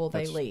true. before they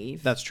That's-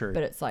 leave. that's true.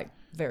 But it's like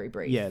very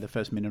brief. Yeah, the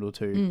first minute or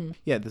two. Mm.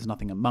 Yeah, there's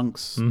nothing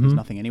amongst. Mm-hmm. There's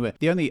nothing anywhere.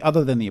 The only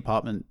other than the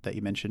apartment that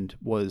you mentioned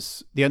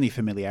was the only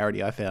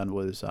familiarity I found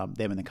was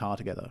them in the car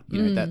together.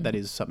 You know, Mm. that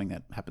is something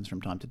that happens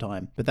from time to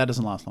time, but that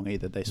doesn't last long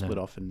either. They split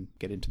off and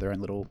get into their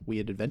own little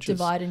weird adventures.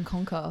 Divide and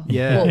conquer.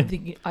 Yeah. Well,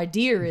 the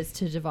idea is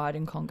to divide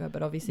and conquer,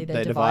 but obviously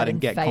they divide and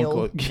get fail.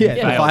 conquered. Yeah,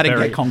 Yeah. divide and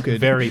very, get conquered.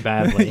 very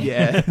badly.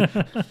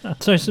 Yeah.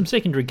 So some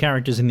secondary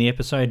characters in the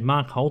episode.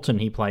 Mark Holton,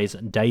 he plays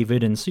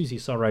David, and Susie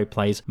Sorrow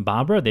plays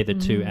Barbara. They're the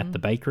two at the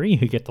bakery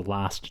who get the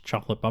last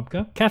chocolate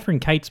babka. Catherine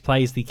Cates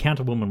plays the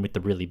counterwoman with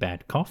the really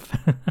bad cough.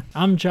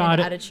 Amjad...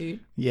 And attitude.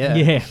 Yeah.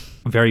 Yeah,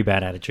 very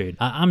bad attitude.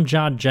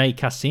 Amjad J.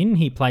 Kassin,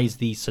 he plays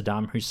the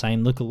Saddam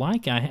Hussein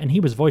lookalike, and he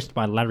was voiced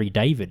by Larry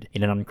David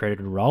in an uncredited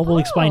role.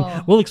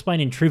 We'll explain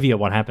in trivia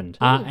what happened.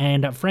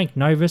 And Frank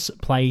Novus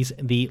plays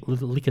the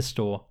liquor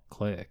store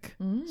clerk.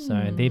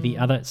 So they're the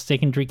other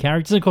secondary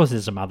characters. Of course,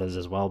 there's some others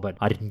as well, but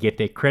I didn't get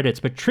their credits.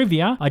 But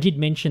trivia, I did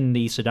mention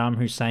the Saddam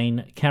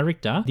Hussein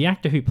character. The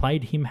actor who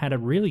played him had a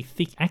really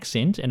thick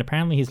accent, and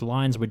apparently his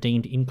lines were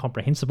deemed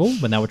incomprehensible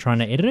when they were trying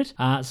to edit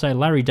it. So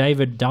Larry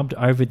David dubbed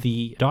over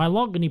the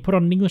dialogue, and he put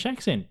on an English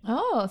accent.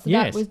 Oh, so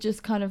Yes. that was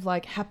just kind of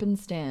like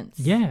happenstance.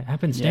 Yeah,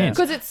 happenstance.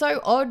 Because it's so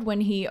odd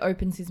when he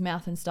opens his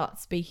mouth and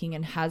starts speaking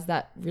and has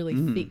that really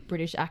thick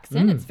British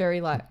accent. It's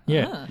very like,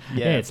 Yeah.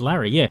 Yeah, it's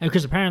Larry, yeah.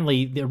 Because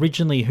apparently,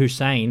 originally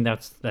Hussein,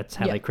 that's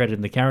how Yeah. they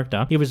credited the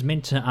character, he was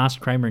meant to ask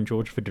Kramer and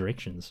George for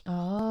directions.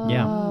 Oh.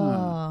 Yeah.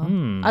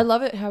 I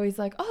love it how he's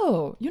like,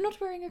 oh, you're not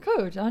wearing a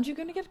coat. Aren't you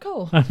going to get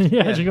cold?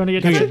 Yeah, you're going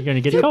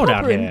to get You're cold out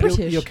proper in here.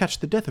 British. You'll catch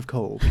the death of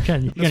cold. You're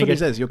That's gonna what he get-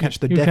 says. You'll catch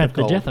the you'll death catch of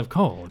cold. the death of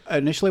cold.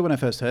 Initially, when I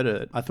first heard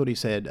it, I thought he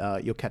said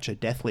you'll catch a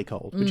deathly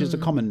cold, which is a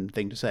common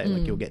thing to say,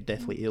 like you'll get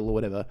deathly ill or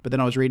whatever. But then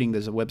I was reading,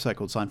 there's a website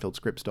called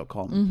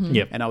SeinfeldScripts.com,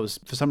 Yep. and I was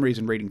for some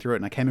reason reading through it,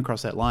 and I came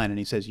across that line, and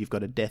he says you'll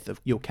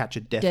catch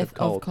a death of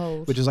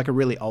cold, which is like a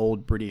really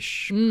old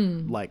British,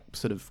 like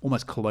sort of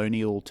almost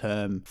colonial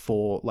term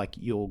for like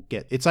you'll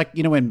get. It's like,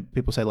 you know, when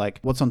people say like,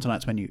 "What's on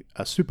tonight's menu?"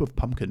 A soup of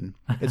pumpkin.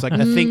 It's like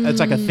a thing. It's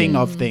like a thing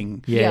of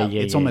thing. Yeah,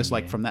 It's yeah, almost yeah.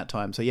 like from that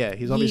time. So yeah,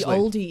 he's Ye obviously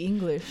oldie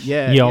English.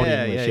 yeah, Ye olde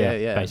yeah, English,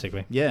 yeah,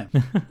 basically. Yeah.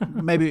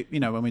 Maybe, you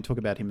know, when we talk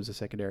about him as a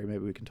secondary, maybe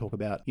we can talk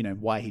about, you know,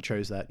 why he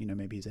chose that, you know,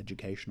 maybe his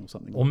education or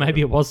something. Or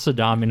maybe it was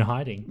Saddam in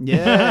hiding.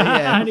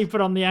 Yeah. And he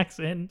put on the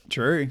accent.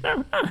 True.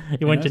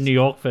 He went to New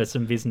York for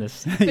some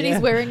business. But he's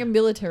wearing a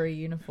military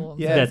uniform.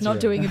 Yeah. so That's he's not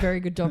right. doing a very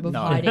good job of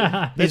No.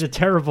 hiding. He's a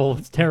terrible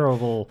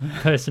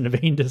person to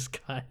be in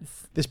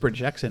disguise. This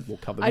British accent will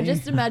cover me. I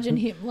just imagine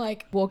him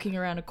like walking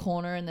around a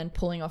corner and then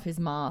pulling off his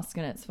mask,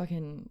 and it's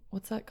fucking,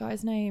 what's that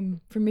guy's name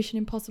from Mission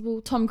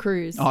Impossible? Tom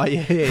Cruise. Oh,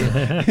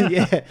 yeah.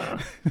 Yeah.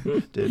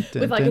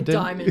 with like a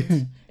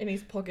diamond in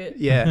his pocket.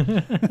 Yeah.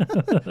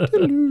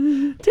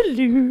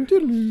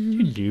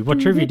 What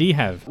trivia do you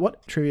have?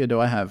 What trivia do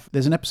I have?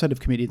 There's an episode of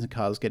Comedians in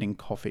Cars Getting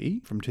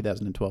Coffee from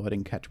 2012. I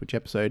didn't catch which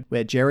episode,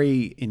 where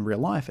Jerry in real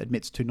life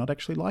admits to not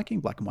actually liking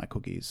black and white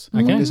cookies.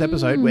 Okay. This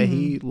episode where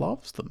he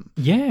loves them.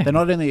 Yeah. They're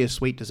not only a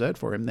sweet dessert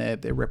for him,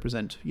 they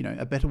represent, you know,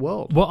 a better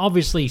world. Well,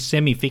 obviously,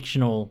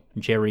 semi-fictional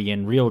Jerry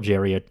and real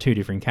Jerry are two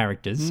different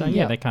characters. So,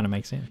 yeah, that kind of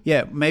makes sense.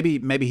 Yeah, maybe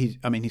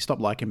he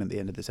stopped liking like him at the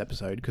end of this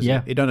episode because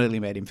Yeah. it not only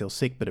made him feel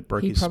sick, but it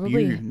broke He his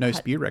probably no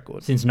spew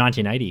record. Since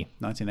 1980.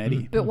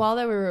 1980. But while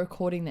they were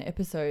recording the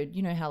episode,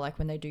 you know how like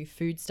when they do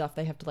food stuff,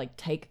 they have to like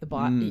take the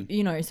bite,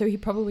 you know, so he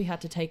probably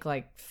had to take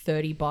like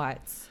 30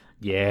 bites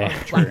Yeah.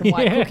 of black and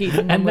white Yeah. cookies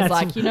and then was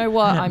that's- like, you know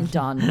what, I'm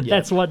done.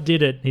 That's what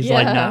did it. He's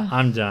like, Yeah. nah,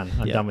 I'm done.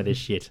 I'm done with this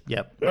shit.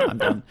 Yep, I'm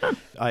done.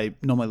 I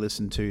normally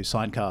listen to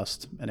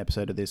Signcast, an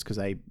episode of this, because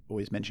they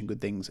always mention good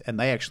things. And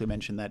they actually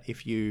mention that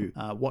if you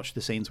watch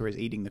the scenes where he's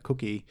eating the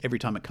cookie, every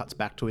time it cuts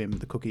back to him,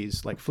 the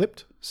cookie's like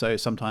flipped. So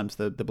sometimes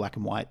the black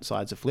and white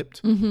sides are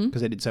flipped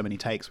because they did so many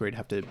takes where he'd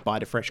have to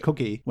bite a fresh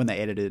cookie. When they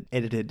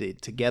edited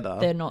it together,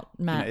 They're not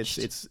you know, matched.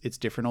 it's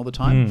different all the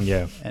time.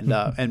 yeah.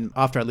 And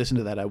after I listened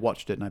to that, I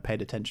watched it and I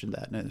paid attention to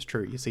that, and it's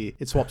true. You see,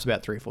 it swaps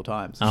about 3 or 4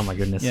 times. Oh my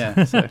goodness.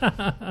 Yeah. So,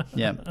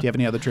 yeah. Do you have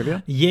any other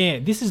trivia? Yeah,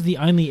 this is the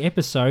only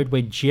episode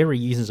where Jerry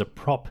uses a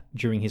prop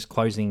during his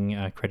closing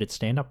credit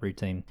stand-up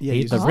routine. Yeah, the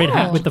uses- red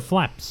hat Oh. with the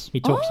flaps. He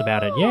talks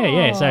about it.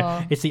 Yeah.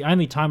 So it's the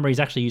only time where he's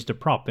actually used a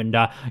prop. And,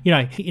 you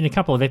know, in a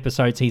couple of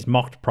episodes, he's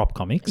mocked prop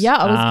comics. Yeah,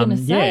 I was gonna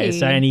Yeah, say.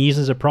 so, and he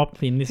uses a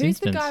prop in this Who's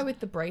instance. the guy with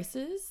the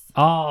braces?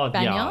 Oh,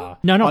 Banya? yeah.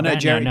 No, not Oh no, Banya,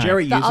 Jerry. no.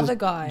 Jerry The uses other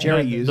guy.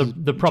 Jerry No, uses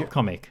the prop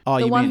comic. Oh,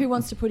 The you one mean, who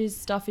wants to put his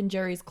stuff in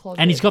Jerry's closet.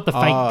 And he's got the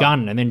fake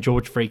gun, and then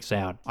George freaks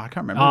out. I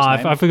can't remember Oh, his I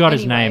name. I forgot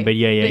his Anyway, name, but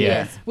yeah. but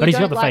yes, we but he's got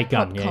don't the like fake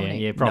gun. prop Yeah,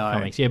 comic. prop No.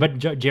 comics. Yeah, but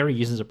Jerry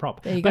uses a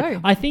prop. There you But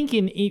go. I think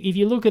if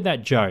you look at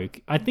that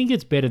joke, I think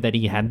it's better that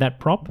he had that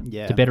prop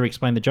Yeah. to better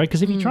explain the joke.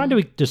 Because if you tried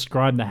to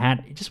describe the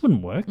hat, it just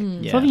wouldn't work.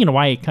 So I think in a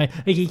way,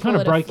 he kind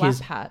of it a broke flap his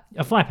hat.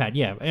 a flap hat.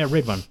 Yeah, a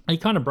red one. He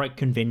kind of broke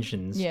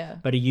conventions. Yeah.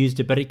 But he used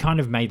it. But it kind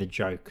of made the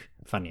joke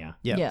funnier.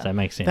 Yeah. Yeah. So it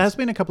makes sense. There has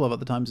been a couple of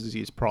other times he's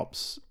used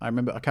props. I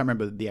can't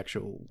remember the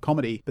actual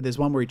comedy, but there's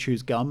one where he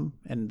chews gum,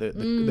 and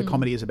the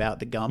comedy is about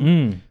the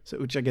gum, so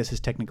which I guess is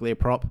technically a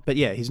prop. But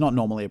yeah, he's not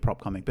normally a prop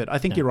comic. But I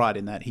think you're right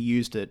in that he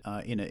used it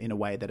in a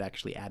way that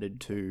actually added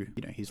to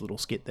his little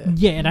skit there.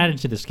 Yeah, it added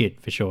to the skit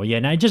for sure. Yeah,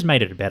 no, it just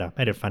made it better,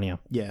 made it funnier.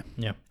 Yeah.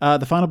 Yeah.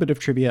 The final bit of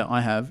trivia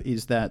I have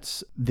is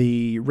that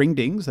the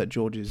ringdings that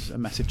George is a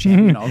massive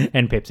champion of,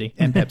 And Pepsi.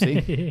 and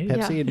Pepsi,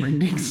 Pepsi and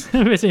ringdings.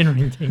 Pepsi and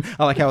ring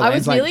I like how it I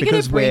lands was really like going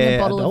because to bring we're a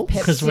bottle of adults.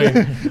 Because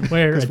Pepsi.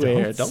 we're Because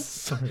we're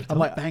adults. adults. I'm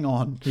like, hang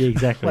on. Yeah,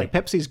 exactly. Like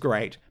Pepsi's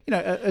great.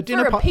 A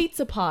dinner For a party.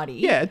 pizza party.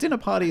 Yeah, a dinner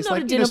party is Not a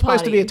like dinner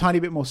supposed to be a party. tiny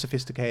bit more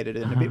sophisticated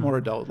and a bit more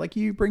adult. Like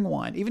you bring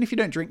wine, even if you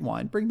don't drink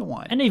wine, bring the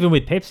wine. And even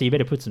with Pepsi, you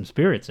better put some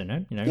spirits in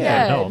it. For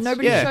Yeah, adults.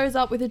 nobody Yeah. shows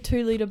up with a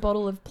 2-liter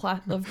bottle of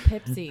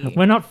Pepsi.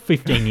 We're not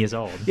 15 years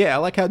old. Yeah, I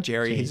like how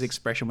Jerry, his Jeez.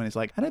 expression when he's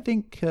like, I don't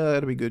think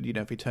it'll be good,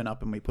 if we turn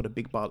up and we put a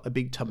big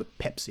tub of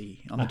Pepsi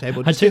on the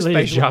table. A Just his 2-liter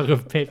facial- jug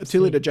of Pepsi. A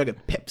 2-liter jug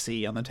of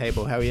Pepsi on the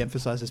table. How he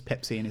emphasizes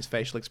Pepsi in his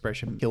facial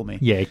expression. Kill me.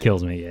 Yeah, it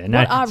kills me. Yeah, no,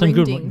 What are some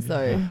good ringdings,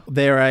 though?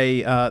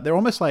 They're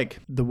almost like,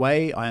 the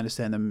way I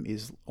understand them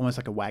is almost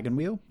like a wagon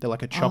wheel. They're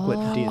like a chocolate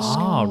disc.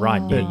 Oh,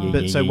 right. Yeah,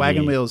 But so yeah,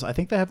 wagon yeah. wheels, I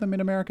think they have them in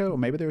America, or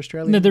maybe they're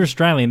Australian. No, they're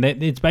Australian.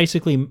 It's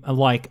basically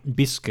like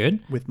biscuit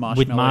With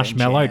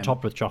marshmallow and jam.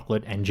 topped with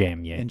chocolate and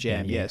jam. Yeah, And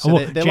jam, yeah. So So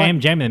well, they're jam,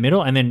 like- jam in the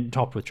middle, and then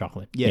topped with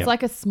chocolate. Yeah. It's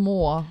like a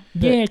s'more.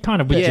 yeah,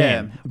 kind of with Yeah,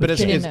 jam. but With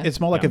it's, jam. it's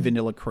more like a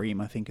vanilla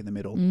cream, I think, in the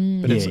middle.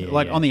 But it's Yeah,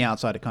 like yeah. on the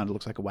outside, it kind of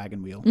looks like a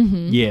wagon wheel.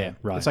 yeah,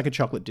 right. It's like a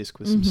chocolate disc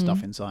with some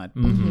stuff inside.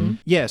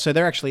 Yeah, so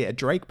they're actually a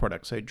Drake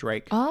product. So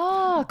Drake,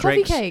 Ah,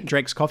 coffee cake.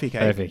 Drake's coffee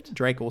cake. Perfect.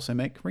 Drake also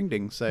make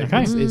ringdings. So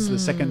Okay. it's the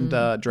second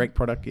Drake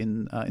product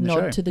in the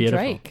show. Nod to the Beautiful.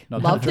 Drake. Nod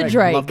to Love the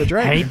Drake. Love the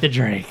Drake. Hate the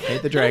Drake.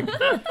 Hate the Drake.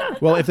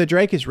 Well, if the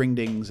Drake is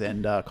ringdings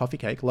and coffee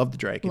cake, love the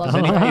Drake. If Love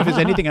there's, it. if there's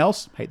anything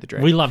else, hate the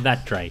Drake. We love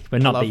that Drake,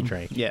 but not Love- the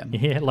Drake. yeah.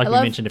 like we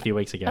love- mentioned a few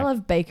weeks ago. I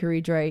love bakery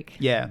Drake.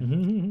 Yeah,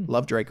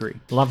 love Drakery.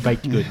 Love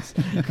baked goods.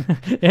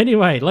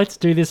 Anyway, let's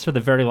do this for the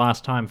very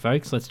last time,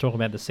 folks. Let's talk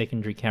about the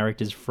secondary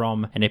characters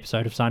from an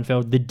episode of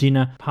Seinfeld, The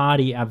Dinner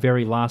Party, our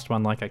very last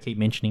one, like I keep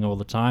mentioning all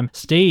the time.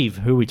 Steve,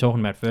 who are we talking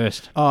about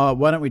first?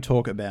 Why don't we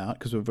talk about,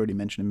 because we've already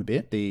mentioned him a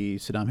bit, the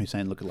Saddam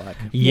Hussein lookalike.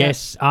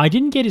 Yes, I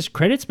didn't get his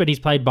credits, but he's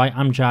played by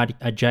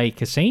Amjad J.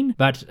 Kassim.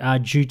 But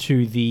due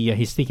to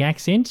his thick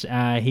accent,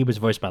 he was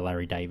voiced by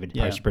Larry David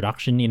Yeah.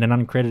 post-production in an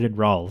uncredited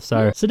role.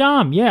 So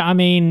Saddam, yeah, I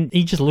mean,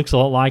 he just looks a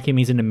lot like him.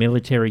 He's in a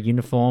military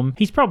uniform.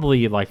 He's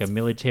probably like a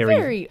military.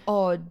 Very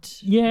odd.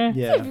 Yeah.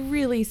 Yeah. It's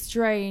really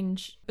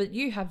strange, but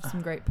you have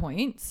some great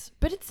points.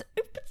 But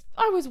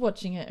I was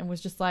watching it and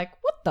was just like,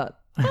 what the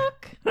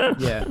fuck?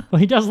 Yeah. Well,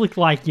 he does look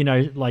like,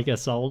 like a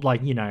soul,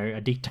 like,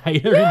 a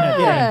dictator. In that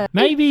Yeah. thing.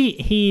 Maybe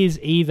he is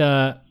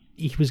either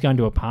he was going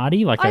to a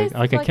party, like a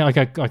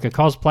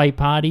cosplay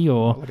party,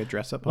 or Like a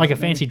dress-up like a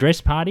party, fancy dress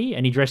party,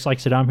 and he dressed like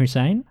Saddam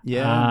Hussein.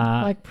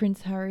 Yeah. Like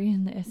Prince Harry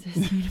in the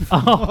SS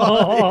uniform.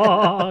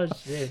 Oh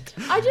shit!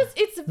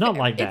 It's Not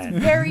like that. It's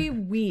very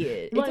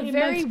weird. It's Well, a it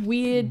very makes-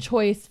 weird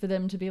choice for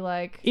them to be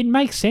like, It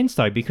makes sense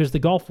though, because the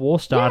Gulf War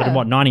started in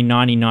Yeah.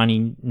 1990,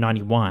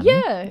 1991.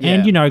 Yeah.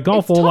 And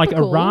Gulf It's War, like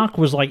topical. Iraq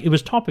was like, it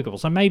was topical.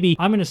 So maybe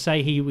I'm going to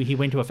say he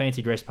went to a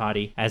fancy dress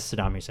party as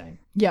Saddam Hussein.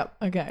 yep,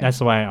 okay. That's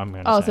the way I'm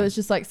going to say. so it's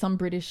just like some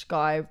British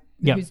guy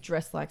Yep. who's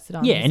dressed like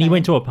Saddam Yeah, Hussein. and he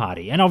went to a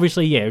party. And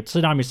obviously,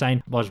 Saddam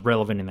Hussein was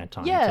relevant in that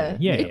time. Yeah,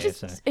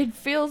 too. it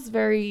feels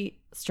very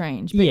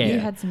strange, but Yeah. you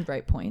had some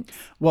great points.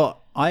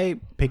 Well, I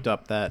picked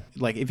up that,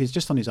 like, if he's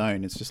just on his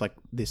own, it's just like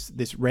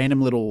this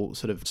random little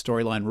sort of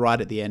storyline right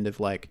at the end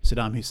of like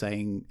Saddam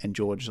Hussein and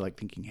George like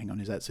thinking, hang on,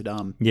 is that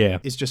Saddam? Yeah.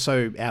 It's just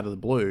so out of the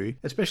blue,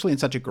 especially in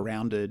such a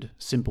grounded,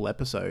 simple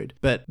episode.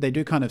 But they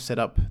do kind of set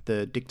up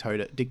the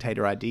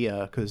dictator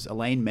idea, because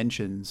Elaine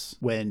mentions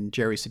when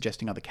Jerry's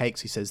suggesting other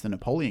cakes, he says the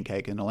Napoleon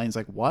cake, and Elaine's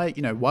like, why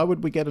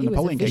would we get a He was a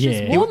Napoleon cake?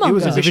 vicious Yeah. warmonger. He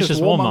was a Vicious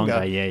vicious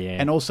warmonger, warmonger. yeah.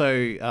 And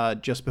also,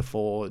 just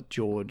before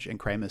George and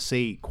Kramer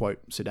see, quote,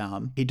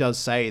 Saddam, he does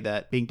say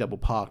that being double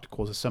parked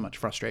causes so much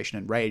frustration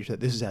and rage that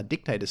this is how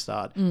dictators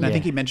start. And I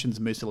think he mentions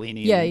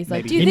Mussolini. Yeah, and he's like,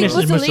 maybe- do you He think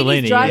mentions Mussolini's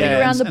Mussolini, driving yeah.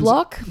 around the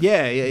block?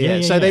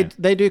 Yeah. So yeah.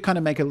 they do kind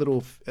of make a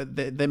little,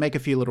 they make a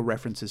few little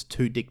references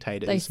to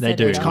dictators. They They set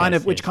do. it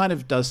up. Which kind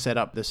of does set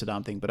up the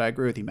Saddam thing, but I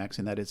agree with you, Max,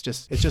 in that it's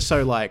just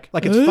so like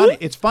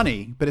it's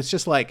funny, but it's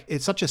just like,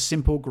 it's such a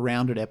simple,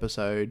 grounded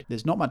episode.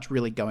 There's not much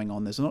really going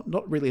on. There's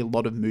not really a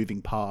lot of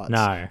moving parts.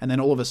 No. And then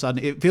all of a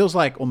sudden, it feels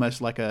like almost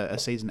like a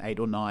season 8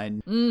 or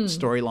 9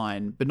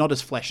 storyline, but not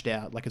as fleshed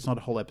out. Like, it's not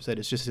a whole episode.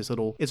 It's just this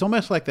little. It's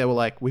almost like they were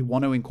like, we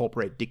want to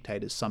incorporate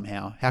dictators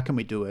somehow. How can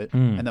we do it?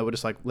 And they were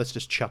just like, let's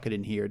just chuck it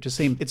in here. It just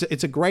seemed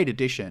it's a great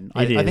addition.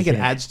 I think it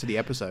adds to the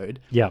episode.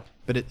 Yeah.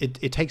 But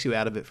it takes you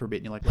out of it for a bit,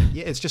 and you're like,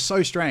 yeah, it's just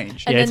so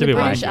strange. And Yeah, then it's a the bit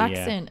British wacky, yeah.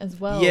 accent as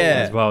well. Yeah.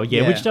 As well,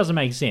 Yeah. which doesn't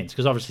make sense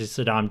because obviously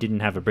Saddam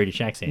didn't have a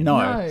British accent.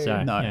 No.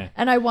 So, No. yeah.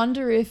 And I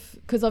wonder if,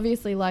 because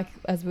obviously, like,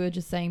 as we were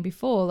just saying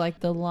before, like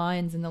the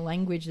lines and the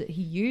language that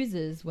he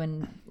uses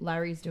when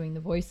Larry's doing the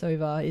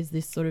voiceover is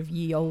this sort of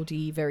ye olde,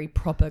 very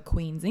proper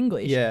Queen's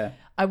English. Yeah.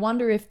 I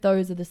wonder if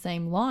those are the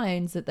same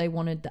lines that they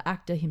wanted the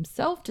actor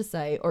himself to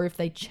say, or if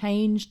they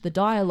changed the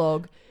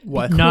dialogue.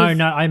 What? No,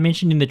 I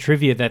mentioned in the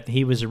trivia that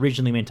he was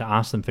originally meant to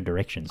ask them for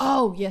directions.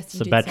 Oh, yes, you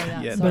So did but- say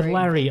that. Yeah. But Sorry.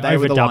 Larry They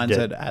were the overdubbed lines it.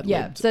 that ad-libbed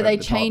Yeah, so over they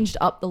the top. changed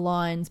up the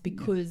lines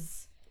because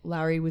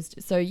Larry was.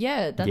 So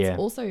yeah, that's Yeah.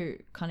 also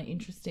kind of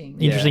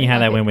interesting. Interesting how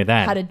they Like, went with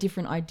that. Had a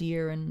different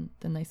idea and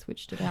then they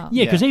switched it out.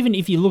 Yeah, because Yeah. even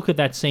if you look at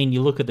that scene,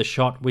 you look at the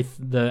shot with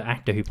the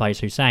actor who plays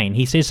Hussein,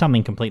 he says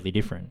something completely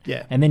different.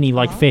 Yeah. And then he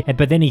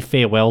but then he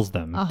farewells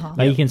them. Uh-huh.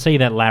 But you can see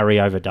that Larry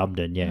overdubbed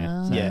it,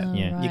 yeah. So, Yeah.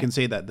 yeah. right. You can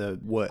see that the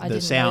I the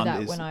didn't sound know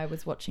that is when I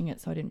was watching it,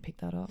 so I didn't pick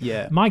that up.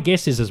 yeah. My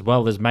guess is as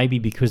well as maybe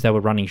because they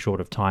were running short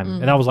of time.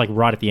 That was like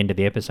right at the end of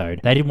the episode.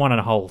 They didn't want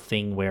a whole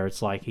thing where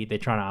it's like they're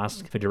trying to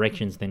ask for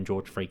directions, then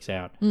George freaks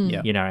out.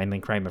 Yeah. You know, and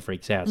then Kramer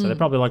freaks out. So they're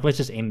probably like, let's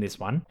just end this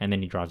one, and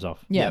then he drives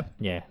off. Yeah.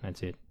 Yeah,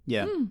 that's it.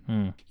 Yeah.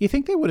 Hmm. You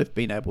think they would have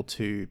been able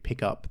to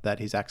pick up that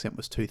his accent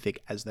was too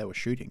thick as they were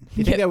shooting?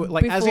 You think Yeah, they were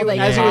like as he before they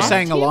was cast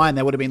saying a him? line,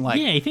 they would have been like,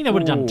 Yeah, you think they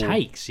would have done "Ooh."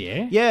 takes,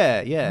 yeah?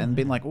 Yeah, and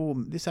been like, oh,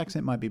 this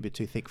accent might be a bit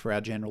too thick for our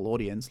general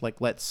audience.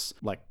 Like, let's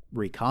like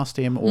recast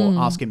him or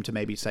ask him to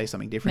maybe say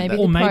something different. Maybe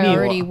that- the maybe-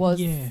 priority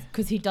was yeah.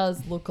 because he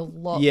does look a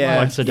lot Yeah. like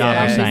Like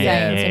Saddam Hussein.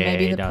 Yeah, so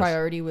maybe he the does.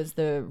 priority was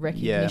the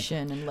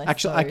recognition and less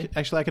Actually,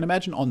 so. I can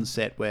imagine on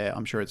set where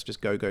I'm sure it's just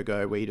go,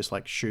 where you just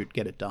like shoot,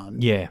 get it done.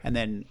 Yeah. And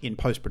then in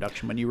post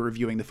production, when you're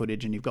reviewing the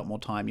footage and you've got more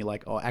time, you're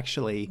like, oh,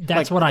 actually,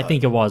 That's like, what I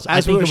think it was. I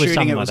As think we were it was shooting,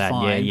 something it like was that.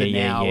 fine. Yeah, but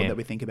now yeah. that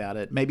we think about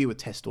it, maybe with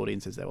test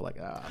audiences, they were like,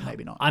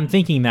 maybe not. I'm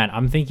thinking that.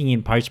 I'm thinking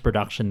in post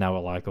production they were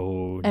like,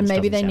 oh, And this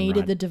maybe doesn't they sound needed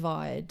right. the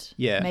divide.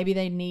 Yeah. Maybe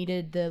they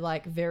needed the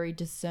like very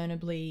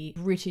discernibly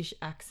British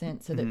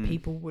accent so that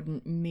people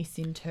wouldn't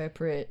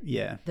misinterpret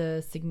Yeah.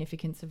 the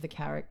significance of the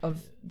character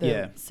of the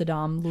Yeah.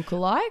 Saddam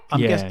lookalike. I'm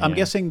Yeah.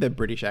 guessing the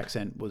British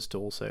accent was to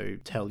also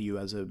tell you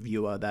as a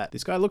viewer that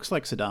this guy looks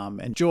like Saddam,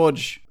 and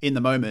George in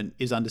the moment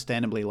is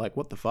understandably like,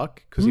 what the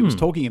fuck? Because he was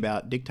talking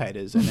about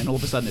dictators, and then all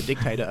of a sudden a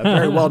dictator, a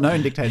very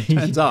well-known dictator,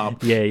 turns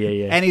up. Yeah.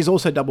 And he's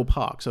also double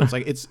parked. So it's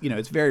like,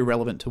 it's very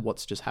relevant to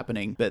what's just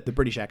happening. But the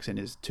British accent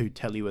is to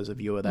tell you as a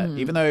viewer that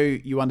even though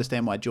you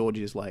understand why George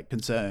is like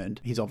concerned,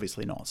 he's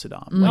obviously not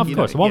Saddam. Like, Of you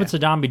course. know, What yeah.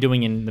 would Saddam be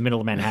doing in the middle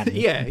of Manhattan?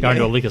 Yeah, Going yeah.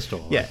 to a liquor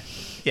store. Yeah.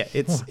 Yeah,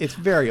 it's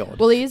very odd.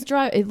 Well, he is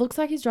it looks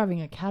like he's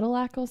driving a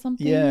Cadillac or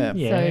something. Yeah.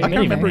 Yeah. So, I can't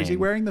Anyway. remember. Is he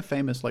wearing the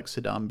famous like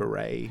Saddam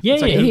beret? Yeah,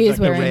 It's like yeah, the- he it's is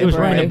like the wearing red He was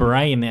wearing the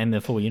beret. beret and the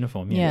full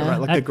uniform. Yeah.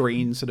 Right, like the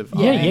green sort of.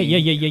 Yeah, army.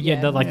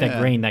 yeah. Like that Yeah.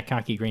 green, that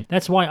khaki green.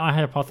 That's why I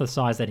had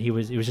hypothesized that it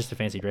was just a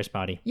fancy dress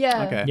party.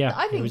 Yeah. Okay. Yeah,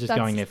 I think he was just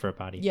that's- going there for a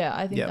party. Yeah,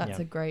 I think Yeah. that's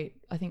a great.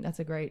 I think that's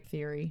a great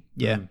theory.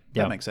 Yeah,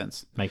 Yeah. that makes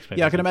sense. Makes perfect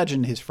Yeah, I can sense.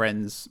 imagine his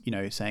friends,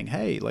 saying,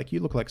 "Hey, like you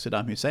look like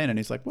Saddam Hussein," and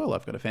he's like, "Well,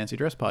 I've got a fancy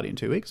dress party in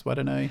 2 weeks. Why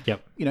don't I?"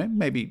 Yep.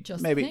 Maybe,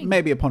 Just think.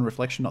 maybe upon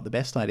reflection, not the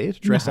best idea to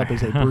dress up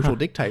as a brutal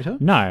dictator.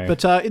 No.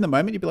 but in the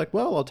moment, you'd be like,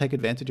 "Well, I'll take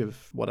advantage of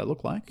what I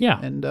look like." Yeah.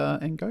 and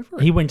go for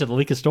it. He went to the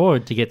liquor store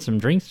to get some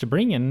drinks to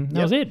bring, and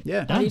that was it.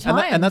 Yeah, Done.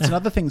 and that's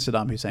another thing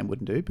Saddam Hussein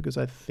wouldn't do, because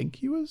I think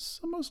he was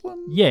a Muslim.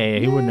 Yeah,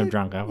 he wouldn't have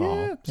drunk alcohol.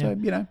 Yeah, so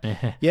you know,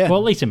 yeah. Well,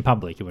 at least in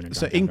public, he wouldn't have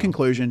So drunk in alcohol.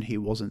 conclusion, he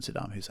wasn't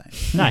Saddam Hussein.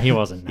 No, he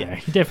wasn't. No,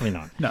 definitely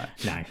not. No.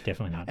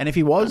 Definitely not. And if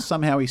he was,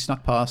 somehow he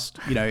snuck past,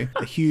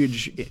 a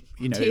huge,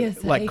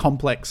 TSA. like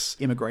complex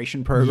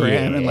immigration program,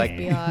 Yeah. and like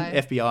FBI.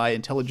 FBI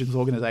intelligence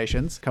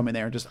organizations come in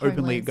there and just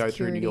openly Homeland go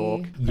through New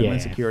York, Security.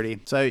 Homeland Yeah. Security.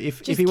 So if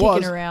Just he kicking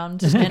was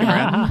around.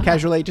 around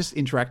casually, just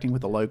interacting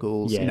with the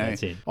locals, Yeah,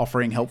 that's it.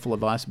 offering helpful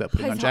advice about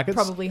putting on He's jackets.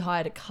 probably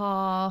hired a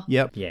car.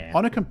 Yep. Yeah.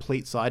 On a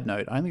complete side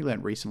note, I only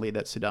learned recently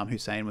that Saddam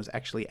Hussein was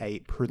actually a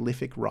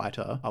prolific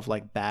writer of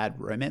like bad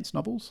romance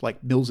novels,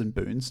 like Mills and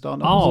Boon style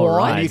novels. Oh, What?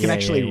 right. And you can Yeah,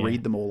 actually yeah.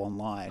 read them all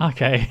online.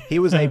 Okay. He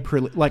was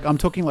I'm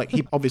talking like,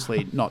 he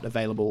obviously not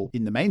available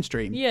in the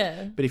mainstream.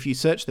 Yeah. But if you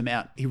search them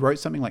out, he wrote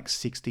something like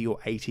 60 or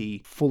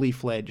 80 fully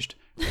fledged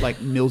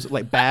like Mills,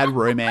 like bad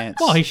romance.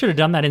 Well, he should have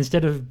done that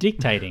instead of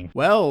dictating.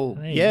 Well,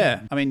 you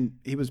yeah. I mean,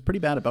 he was pretty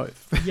bad at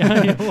both.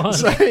 Yeah, it was.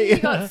 So, He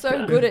got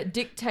so good at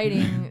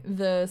dictating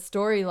the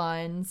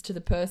storylines to the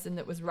person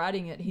that was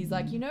writing it. He's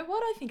like, you know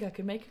what? I think I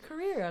could make a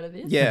career out of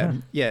this. yeah.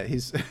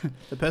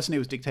 The person he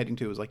was dictating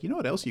to was like, you know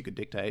what else you could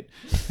dictate?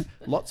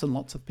 Lots and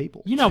lots of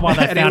people. You know why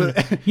they And he found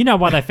was- you know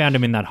why they found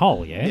him in that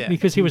hole, yeah? Yeah.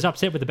 Because he was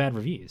upset with the bad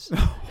reviews.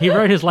 He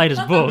wrote his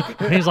latest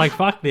book and he's like,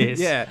 fuck this.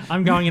 Yeah.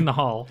 I'm going in the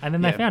hole. And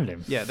then Yeah. they found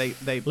him. Yeah, they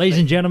Ladies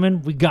and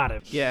gentlemen, we got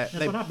him. yeah,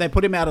 what happened. they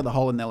put him out of the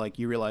hole, and they're like,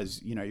 you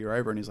realize, you're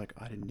over, and he's like,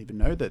 I didn't even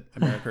know that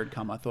America had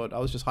come. I thought I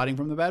was just hiding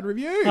from the bad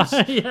reviews.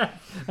 Yeah,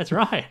 that's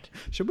right.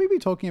 Should we be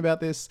talking about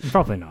this?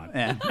 Probably not.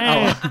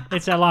 Yeah.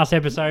 It's our last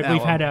episode.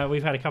 Oh,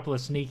 We've had a couple of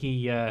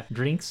sneaky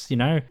drinks,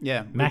 Yeah.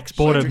 Yeah. Max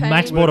bought a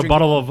Champagne.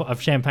 bottle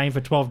of champagne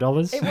for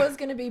 $12. It was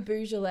going to be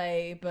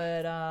Beaujolais,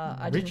 but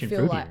I Rich didn't and feel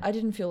fruity.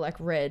 like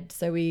red,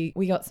 so we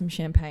got some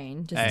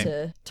champagne just Hey.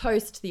 to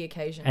toast the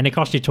occasion. And it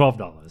cost you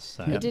 $12.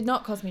 So. it did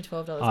not cost me $12.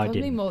 It Oh, it cost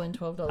me didn't. more than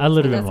 $12. A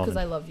little bit That's more because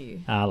than- I love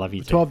you. I love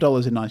you too.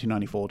 $12 in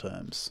 1994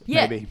 terms.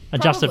 Yeah, Maybe.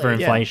 Adjusted for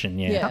probably. inflation,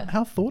 yeah. Yeah.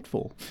 How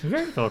thoughtful.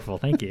 Very thoughtful,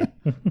 thank you.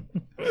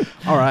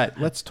 All right,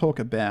 let's talk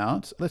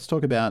about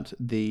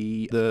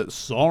the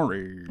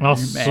sorry. Oh, Man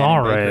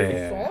sorry.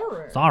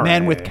 Sorry. Sorry.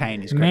 Man with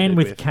Cane is Man credited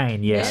with with.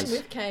 Cane, yes. Man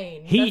with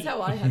Cane. He- That's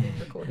how I have him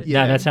recorded.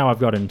 Yeah, that's how I've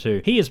got him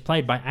too. He is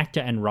played by actor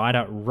and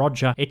writer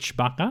Roger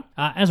Etchbacher.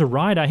 As a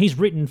writer, he's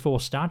written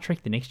for Star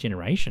Trek The Next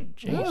Generation.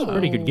 Jeez,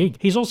 pretty good gig.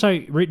 He's also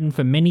written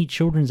for many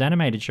children's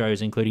animated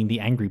shows, including The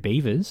Angry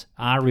Beavers,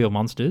 Are Real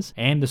Monsters,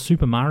 and the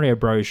Super Mario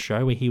Bros.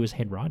 Show where he was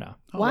head writer.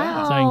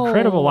 Wow. So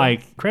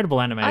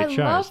incredible animated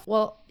I shows.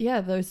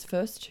 those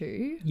first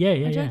two. Yeah, I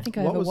yeah. don't think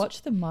I What ever was-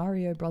 watched the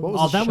Mario Brothers. what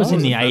was Oh, the that was show?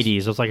 in the What was the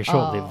 80s. It was like a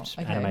short-lived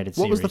okay. animated What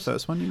series. was the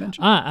first one you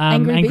mentioned?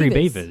 Angry Angry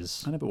Beavers.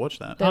 Beavers. I never watched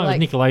that. They're Oh, it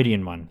was like-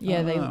 Nickelodeon one.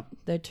 Yeah, Ah.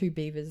 they're two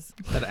beavers.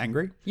 That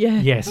angry? Yeah.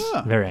 Yes,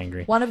 Ah. very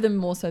angry. One of them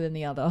more so than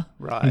the other.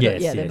 Right.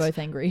 Yes, Yeah, they're yes. both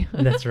angry.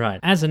 That's right.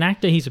 As an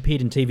actor, he's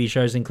appeared in TV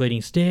shows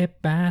including Step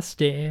by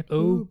Step,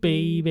 Oh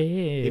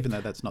Baby. Even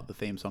though that's not the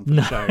theme song for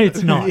No, the show.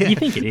 it's not. Yeah. You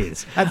think it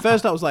is. At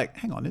first, I was like,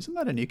 "Hang on, isn't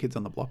that a New Kids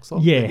on the Block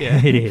song?" Yeah, But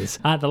yeah. it is.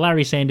 The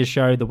Larry Sanders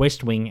Show, The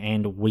West Wing,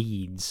 and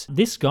Weeds.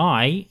 This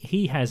guy,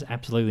 he has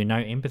absolutely no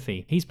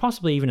empathy. He's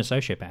possibly even a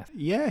sociopath.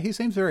 Yeah, he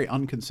seems very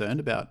unconcerned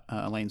about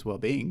Elaine's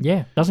well-being.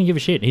 Yeah, doesn't give a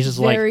shit. He's just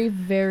Very,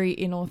 very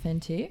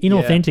inauthentic.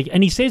 inauthentic.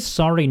 And he says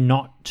sorry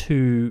not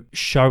to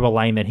show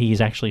Elaine that he is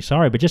actually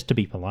sorry, but just to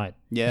be polite.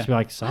 Yeah. Just be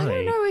like, I sorry.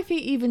 don't know if he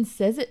even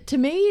says it. To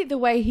me, the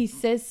way he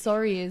says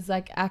sorry is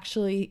like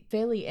actually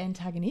fairly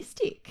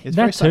antagonistic. It's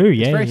That very too, It's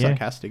yeah, very yeah.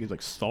 sarcastic. He's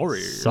like,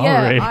 "Sorry."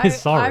 Sorry. Yeah,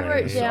 Sorry. I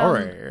wrote down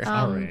Sorry.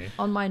 Sorry.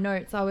 on my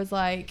notes. I was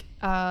like,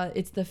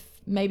 it's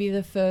maybe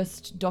the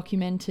first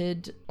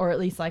documented, or at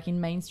least like in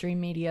mainstream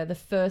media, the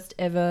first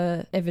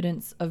ever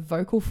evidence of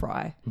vocal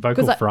fry.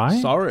 Vocal 'Cause I-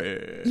 fry?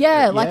 Sorry.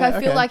 Yeah, like I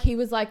feel okay. like he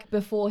was like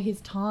before his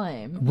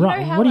time. You Right.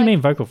 know how, What do you like-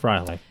 mean vocal fry?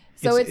 Like,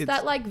 So It's- it's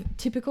that like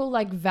typical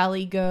like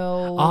Valley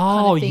Girl.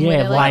 Oh, kind of thing yeah, where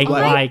they're like- oh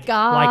my like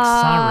God,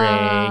 sorry.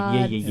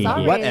 Yeah, yeah, yeah,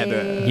 sorry. yeah.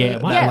 Whatever. yeah,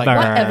 whatever.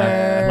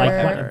 whatever.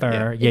 Like,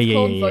 whatever. Yeah, It's yeah,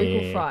 called yeah, vocal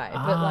yeah. fry. But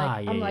Ah,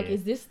 like, yeah, I'm like, yeah.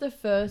 is this the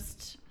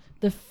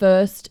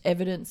first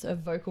evidence of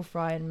vocal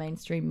fry in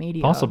mainstream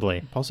media?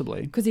 Possibly.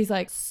 Possibly. Because he's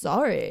like,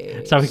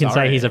 sorry. So we can say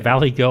Sorry. he's a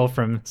Valley girl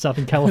from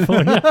Southern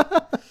California.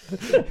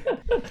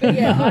 But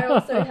yeah, I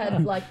also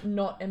had like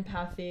not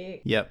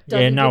empathic. Yep. Yeah,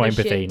 Doesn't no give a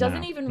empathy, shit,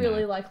 doesn't no, even no.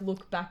 really like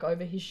look back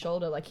over his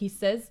shoulder. Like he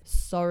says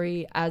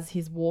sorry as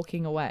he's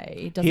walking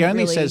away. Doesn't He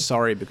only really says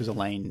sorry because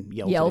Elaine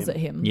yells at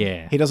him.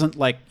 yeah. He doesn't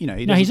like, he No,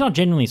 doesn't, he's not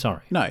genuinely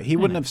sorry. No, he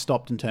wouldn't have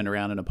stopped and turned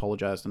around and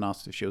apologized and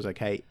asked if she was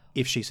okay.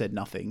 If she said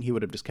nothing, he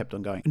would have just kept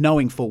on going,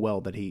 knowing full well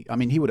that he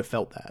would have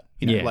felt that,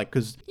 Yeah. like,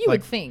 because You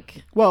would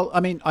think. Well, I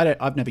mean,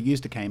 I've never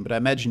used a cane, but I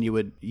imagine you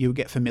would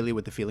get familiar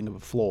with the feeling of a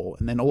floor,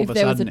 and then all If of a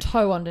there was sudden, a toe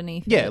toe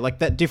underneath. Yeah, it. like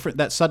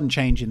that sudden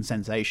change in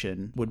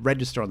sensation would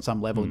register on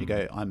some level, and you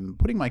go, "I'm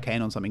putting my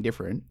cane on something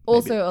different."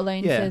 Also, Maybe.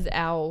 Elaine Yeah. says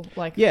 "ow,"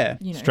 like Yeah.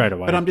 you know. Straight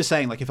away. But I'm just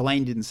saying, like, if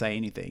Elaine didn't say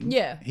anything,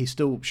 Yeah. he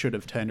still should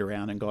have turned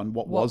around and gone,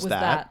 "What was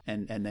that?"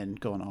 And then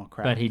gone, "Oh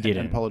crap!" But he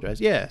didn't. and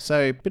apologized. Yeah,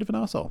 so bit of an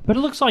arsehole. But it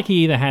looks like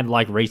he either had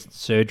like recent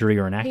surgery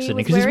or an accident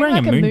was because he's wearing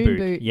wearing, a like, moon a moon boot.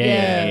 boot.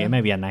 Yeah, Yeah.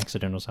 maybe he had an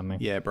accident or something.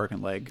 Yeah,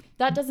 broken leg.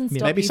 That doesn't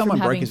stop Maybe you someone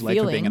from broke having his leg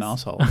for being an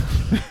feelings. asshole.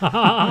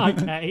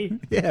 Okay.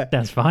 Yeah.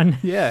 That's fun.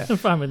 Yeah.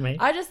 That's fun with me.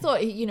 I just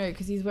thought, you know,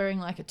 because he's wearing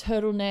like a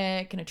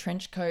turtleneck and a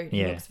trench coat.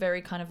 He Yeah. looks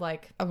very kind of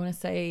like, I want to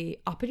say,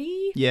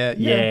 uppity. Yeah,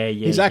 Yeah,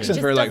 His yeah. accent's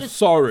Just very like doesn't-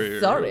 sorry.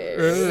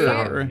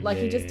 Sorry. Like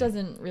he Yeah. just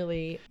doesn't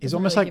really. He's doesn't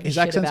almost really like give a his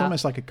shit accent's about-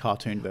 almost like a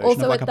cartoon version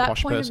Also, of like at a that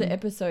posh point person. of the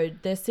episode,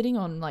 they're sitting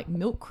on like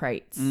milk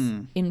crates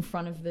Mm. in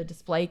front of the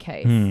display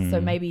case. So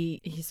maybe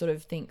he sort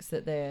of thinks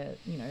that they're,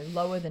 you know,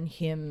 lower than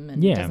him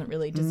and Yeah. doesn't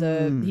really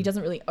deserve. Mm. He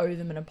doesn't really owe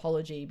them an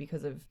apology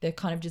because of they're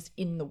kind of just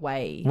in the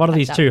way. What are at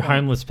these that two point.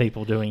 homeless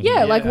people doing? Yeah,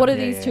 here? like what are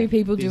Yeah, these yeah. two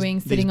people doing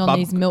sitting on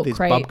these milk these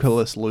crates?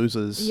 bubkaless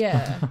losers.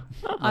 Yeah,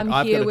 I'm I've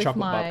got here a with chocolate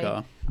my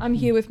babka. I'm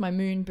here with my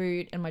moon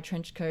boot and my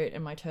trench coat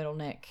and my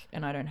turtleneck,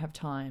 and I don't have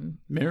time.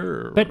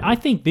 Mirror. But I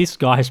think this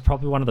guy is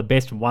probably one of the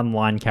best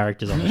one-line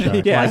characters on the show.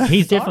 Yeah. Like,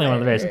 he's definitely one of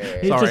the best.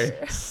 He's Sorry.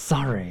 just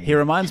sorry. He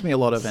reminds me a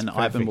lot of, and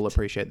Ivan perfect. will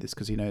appreciate this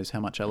because he knows how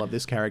much I love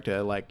this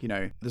character. Like, you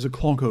know, there's a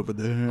clonk over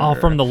there. Oh,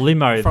 from the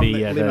limo, From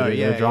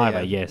the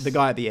driver, yes. The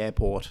guy at the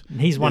airport.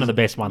 He's one of the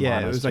best Yeah,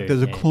 one-liners it was like, too,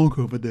 there's a yeah. clonk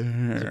over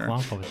there.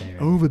 Clonk over there.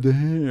 Over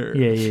there.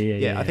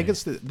 Yeah. I think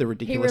it's the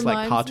ridiculous, like,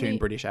 reminds cartoon me-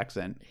 British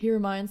accent. He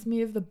reminds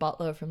me of the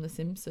butler from The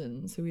Simpsons,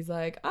 who he's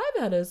like, I've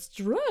had a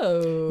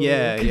stroke.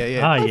 Yeah. Oh,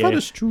 I've yeah. had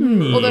a stroke.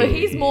 Although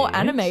he's more Yes.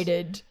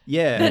 animated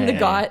Yeah. than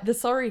the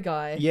sorry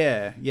guy.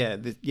 Yeah.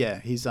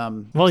 He's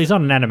Well, he's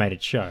on an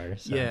animated show.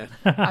 So. Yeah.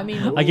 I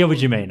mean, I get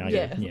what you mean.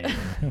 Yeah. Yeah.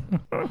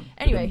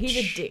 anyway, he's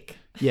a dick.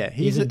 Yeah,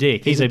 He's a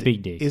dick. He's a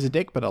big dick. He's a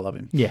dick, but I love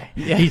him. Yeah.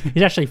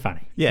 He's actually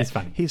funny. Yeah, He's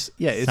funny.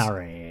 It's,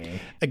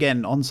 Sorry.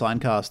 again on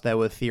Signcast they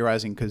were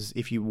theorizing because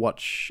if you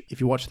watch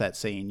that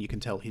scene you can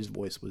tell his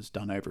voice was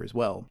done over as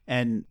well,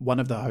 and one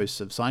of the hosts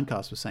of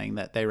Signcast was saying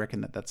that they reckon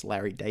that that's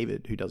Larry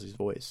David who does his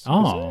voice.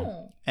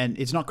 Oh. And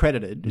it's not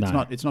credited,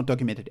 No. it's not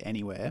documented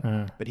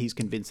anywhere, but he's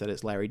convinced that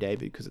it's Larry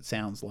David because it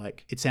sounds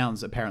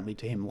apparently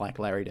to him like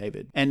Larry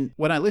David. And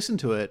when I listened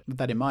to it with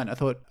that in mind, I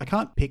thought I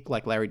can't pick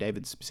like Larry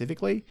David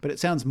specifically, but it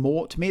sounds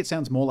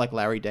more like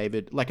Larry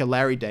David, like a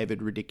Larry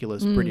David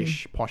ridiculous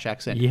British posh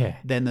accent Yeah.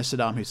 than the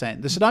Saddam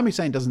Hussein. The Saddam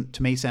Hussein doesn't,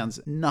 to me, sounds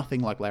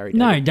nothing like Larry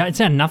David. No, it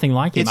sounds nothing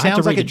like him. It I have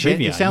sounds to like read the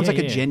trivia. it sounds Yeah,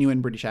 like a yeah. genuine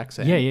British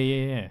accent.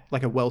 Yeah.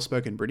 Like a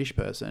well-spoken British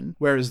person,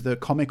 whereas the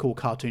comical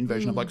cartoon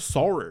version of like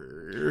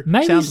sorry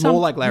Maybe sounds some- more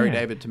like Larry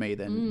yeah. David to me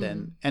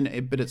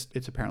but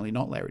it's apparently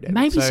not Larry David.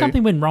 Maybe So-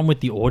 something went wrong with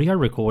the audio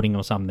recording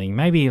or something.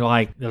 Maybe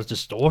like there was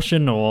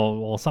distortion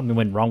or something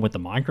went wrong with the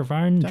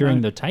microphone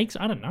during the takes.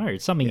 I don't know.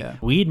 Something Yeah.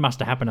 weird must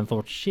have happened and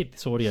thought, shit,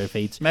 this audio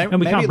feeds. Maybe- and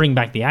we can't maybe- bring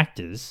back the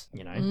actors, to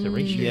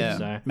reshoot. Yeah,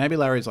 So. maybe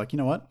Larry's like, you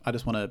know what? I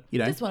just want to,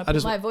 Just want to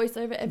put my voice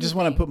over everything. just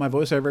want to put my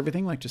voice over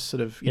everything, like just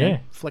sort of, you know, Yeah.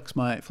 flex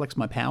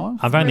my power.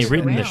 I've only Spread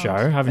it written the around. show.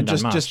 I haven't and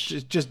done just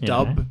much. just you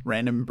dub know.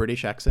 random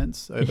British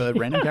accents over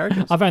random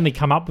characters. I've only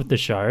come up with the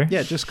show.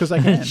 Yeah, just because I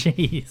can.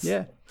 Jeez.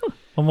 Yeah.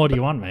 What more do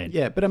you want, mate?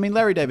 Yeah, but I mean,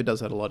 Larry David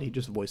does that a lot. He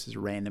just voices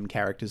random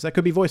characters that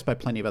could be voiced by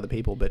plenty of other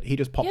people, but he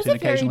just He pops has in a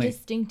very occasionally.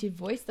 distinctive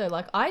voice, though.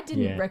 Like, I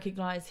didn't Yeah.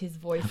 recognize his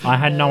voice. I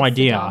had in no the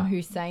idea. Saddam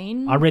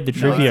Hussein. I read the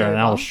trivia and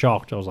I voiceover. was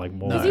shocked. I was like,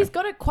 whoa. Because he's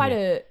got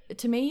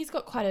to me, he's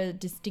got quite a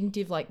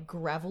distinctive, like,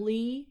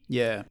 gravelly,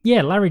 Yeah.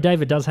 Yeah, Larry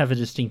David does have a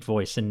distinct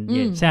voice and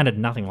it sounded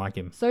nothing like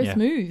him. so Yeah.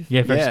 smooth.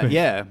 Yeah, very Yeah, smooth.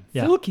 yeah.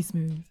 Yeah. Silky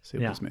smooth.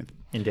 Super Yeah. smooth.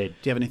 Indeed.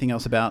 Do you have anything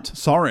else about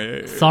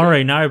Sorry?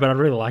 Sorry, no, but I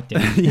really liked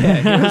him. Yeah,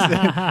 he was,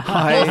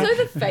 hi. Also,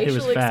 the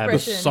facial fab.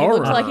 expression. He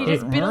looked like he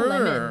just bit a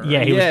lemon.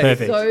 Yeah, he was Yeah.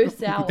 perfect. So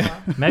sour.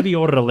 Maybe he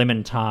ordered a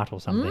lemon tart or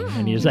something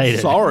and he just ate it.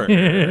 Sorry.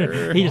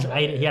 He just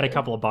ate it. He had a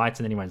couple of bites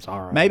and then he went,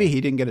 sorry. Maybe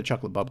he didn't get a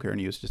chocolate babka and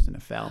he was just in a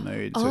foul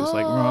mood. So it's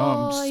like,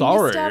 I'm He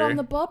sorry. missed out on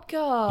the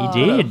babka.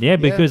 He did, yeah,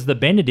 because the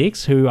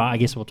Benedicts, who I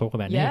guess we'll talk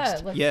about Yeah,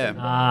 next. let's Yeah. talk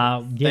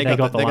about They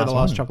got the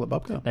last one. chocolate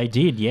babka. They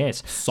did,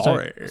 yes.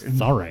 Sorry.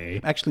 Sorry.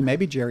 Actually,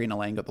 maybe Jerry and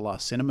Elaine got the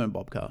last cinnamon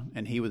babka,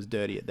 and he was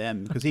dirty at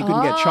them because he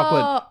couldn't get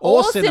chocolate or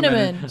or cinnamon.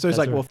 cinnamon. So he's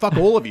like, "Well, fuck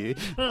all of you.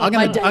 I'm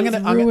My gonna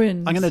day's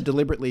ruined." I'm gonna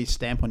deliberately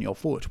stamp on your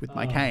foot with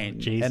my cane,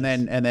 Jesus.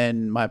 and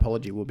then my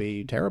apology will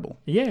be terrible.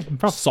 Yeah,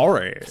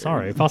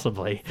 sorry,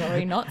 possibly.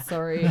 Sorry, not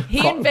sorry.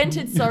 He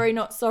invented sorry,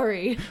 not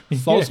sorry.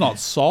 Soul's not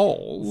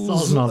souls.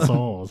 Souls, not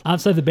souls.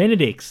 So the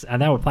Benedicts,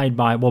 they were played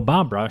by,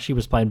 Barbara, she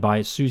was played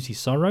by Susie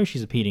Sorrow.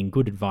 She's appeared in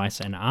Good Advice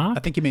and Art.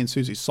 I think you mean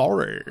Susie.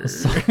 Sorry.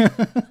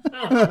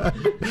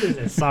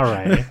 Sorry.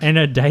 Right.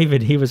 And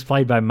David, he was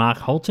played by Mark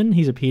Holton.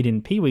 He's appeared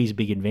in Pee-wee's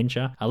Big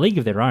Adventure, A League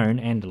of Their Own,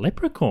 and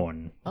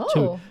Leprechaun.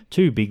 Oh.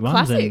 Two big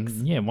ones. Classics.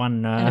 And, yeah,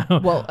 one a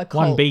one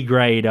cult.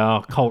 B-grade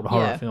cult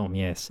horror Yeah. film,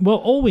 yes. Well,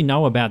 all we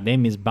know about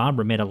them is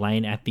Barbara met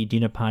Elaine at the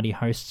dinner party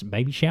host's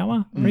baby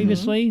shower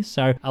previously.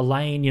 So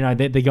Elaine,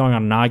 they're going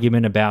on an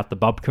argument about the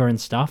Bobka and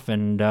stuff,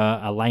 and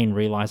Elaine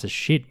realizes,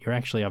 shit,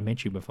 I've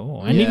met you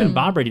before. And even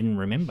Barbara didn't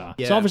remember.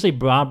 Yeah. So obviously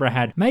Barbara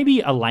had, maybe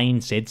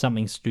Elaine said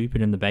something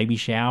stupid in the baby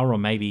shower, or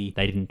maybe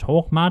they didn't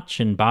talk much,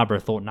 and Barbara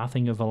thought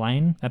nothing of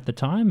Elaine at the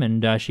time,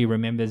 and she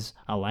remembers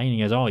Elaine, and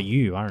he goes, oh,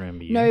 I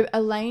remember you. No,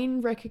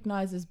 Elaine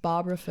recognizes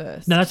Barbara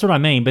first. No, that's what I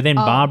mean. But then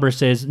Barbara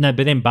says, no,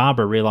 but then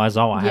Barbara realised,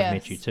 I have Yes.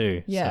 met you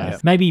too. Yeah. So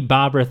maybe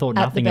Barbara thought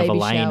At nothing the of baby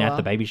Elaine shower. at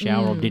the baby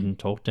shower or didn't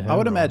talk to her. I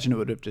would or- imagine it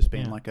would have just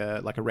been like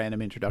a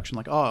random introduction,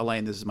 like, oh,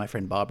 Elaine, this is my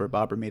friend Barbara.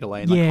 Barbara, meet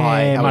Elaine. Like, Yeah,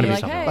 hi, how might are have you? been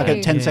something Like hey.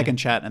 a 10-second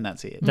chat, and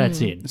that's it.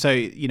 That's it. So,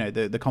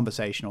 the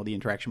conversation or the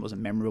interaction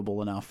wasn't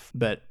memorable enough,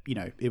 but,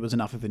 it was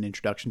enough of an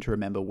introduction to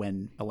remember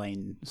when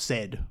Elaine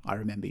said, I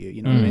remember you.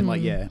 You know what I mean?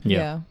 Like, yeah.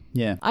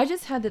 Yeah. I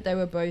just had that they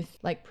were both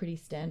like pretty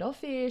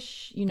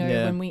standoffish.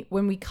 Yeah.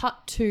 When we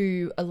cut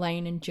to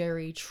Elaine and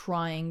Jerry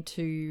trying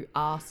to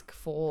ask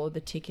for the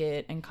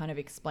ticket and kind of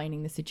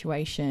explaining the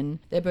situation,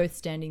 they're both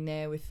standing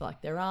there with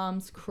like their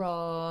arms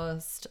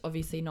crossed,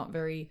 obviously not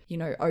very,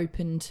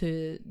 open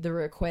to the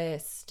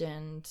request.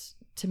 And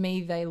to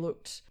me, they were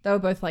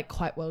both like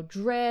quite well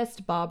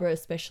dressed. Barbara,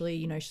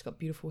 especially, she's got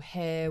beautiful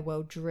hair,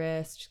 well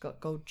dressed, she's got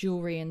gold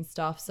jewelry and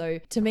stuff. So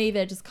to me,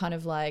 they're just kind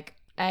of like,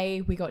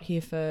 A, we got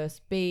here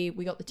first. B,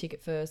 we got the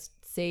ticket first.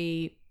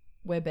 C,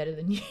 we're better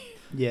than you.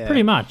 Yeah.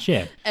 Pretty much,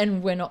 yeah.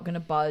 And we're not going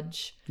to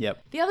budge.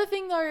 Yep. The other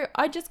thing, though,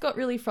 I just got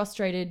really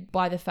frustrated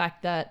by the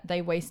fact that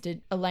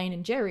Elaine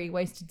and Jerry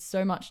wasted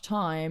so much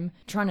time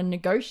trying to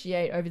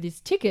negotiate over this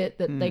ticket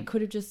that they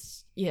could have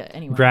just,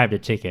 anyway. Grabbed a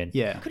ticket.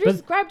 Yeah. Could have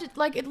just grabbed it.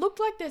 Like, it looked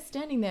like they're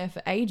standing there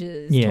for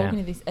ages Yeah. talking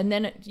to this. And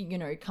then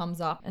it, comes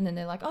up and then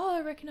they're like, oh,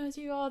 I recognize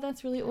you. Oh,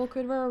 that's really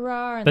awkward. Rah,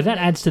 rah. And But then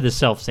that adds to the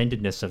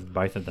self-centeredness of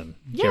both of them,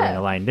 Jerry and Yeah.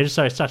 Elaine. They're just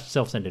such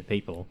self-centered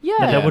people Yeah.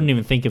 that they wouldn't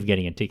even think of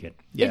getting a ticket.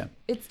 Yeah.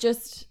 It's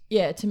just,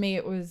 to me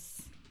it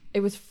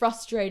was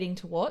frustrating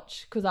to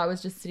watch because I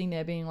was just sitting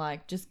there being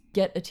like, just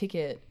get a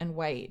ticket and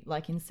wait,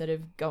 like instead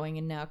of going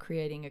and now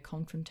creating a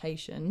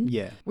confrontation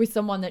with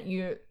someone that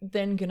you're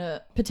then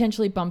gonna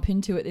potentially bump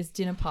into at this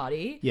dinner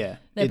party. Yeah.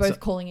 They're It's- both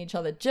calling each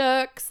other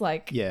jerks.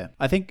 Like, Yeah,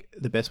 I think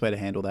the best way to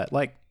handle that,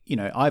 like,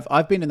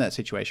 I've been in that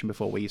situation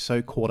before where you're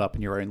so caught up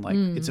in your own, like,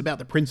 it's about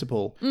the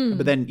principle,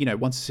 but then,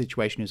 once the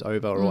situation is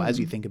over or as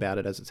you think about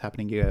it as it's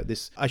happening, you go,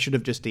 I should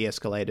have just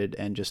de-escalated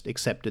and just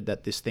accepted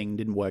that this thing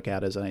didn't work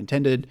out as I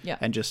intended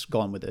and just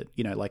gone with it.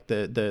 Like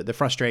the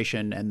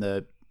frustration and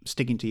the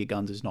sticking to your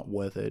guns is not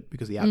worth it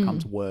because the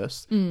outcome's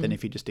worse than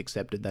if you just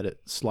accepted that it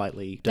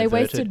slightly they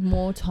diverted. wasted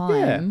more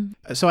time.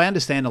 Yeah. So I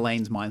understand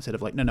Elaine's mindset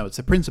of like, no, it's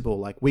the principle.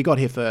 Like, we got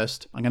here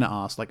first. I'm going to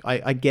ask. Like,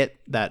 I get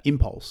that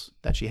impulse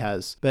that she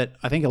has, but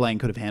I think Elaine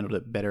could have handled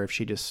it better if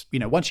she just,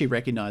 once she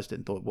recognized it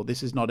and thought, well,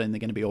 this is not only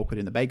going to be awkward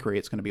in the bakery,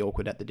 it's going to be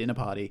awkward at the dinner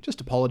party, just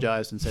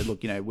apologized and said,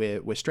 look,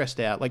 we're stressed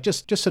out. Like,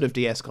 just sort of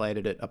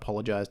de-escalated it,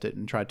 apologized it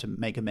and tried to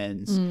make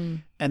amends.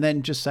 And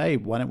then just say,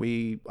 why don't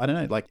we, I don't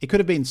know, like, it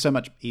could have been so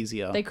much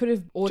easier. They could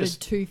have ordered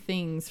Just- two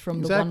things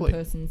from the Exactly. one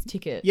person's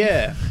ticket.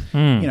 Yeah.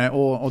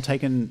 Or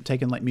taken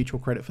like mutual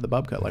credit for the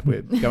bubka. Like,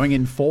 we're going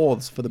in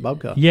fourths for the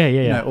bubka.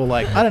 Yeah. Or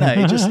like, I don't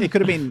know. It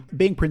could have been,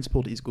 being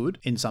principled is good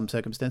in some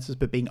circumstances,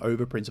 but being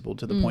over principled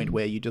to the point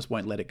where you just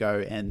won't let it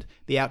go. And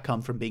the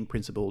outcome from being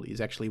principled is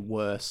actually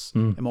worse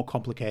and more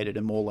complicated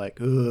and more like,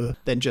 ugh,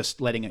 than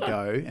just letting it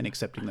go and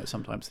accepting that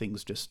sometimes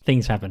things just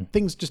happen.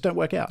 don't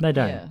work out. They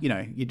don't.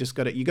 Yeah.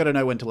 You got to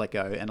know when to let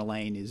go. And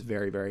Elaine is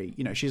very, very,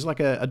 she's like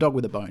a dog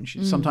with a bone.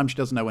 Sometimes she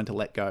doesn't know when to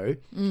let go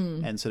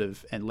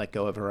and let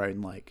go of her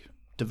own like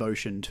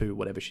devotion to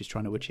whatever she's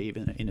trying to achieve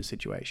in a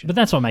situation. But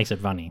that's what makes it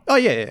funny. Oh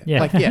yeah.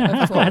 Like,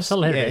 yeah, of course. That's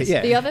hilarious.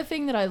 Yeah. The other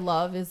thing that I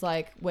love is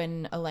like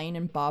when Elaine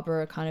and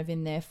Barbara are kind of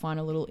in their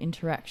final little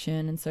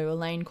interaction. And so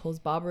Elaine calls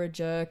Barbara a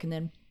jerk and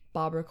then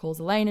Barbara calls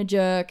Elaine a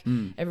jerk.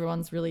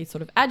 Everyone's really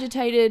sort of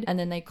agitated. And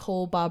then they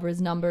call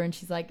Barbara's number and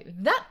she's like,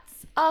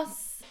 that's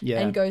us. Yeah.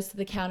 And goes to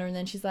the counter and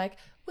then she's like,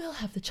 we'll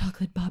have the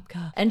chocolate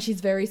babka. And she's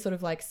very sort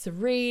of like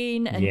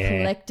serene and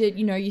collected.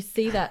 You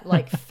see that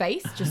like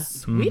face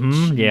just switch.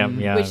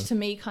 Yeah. Which to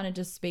me kind of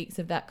just speaks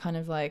of that kind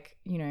of like,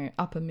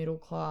 upper middle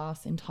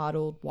class,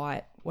 entitled,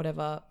 white,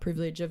 whatever,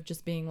 privilege of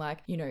just being like,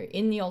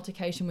 in the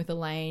altercation with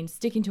Elaine,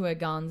 sticking to her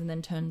guns and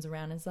then turns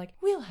around and is like,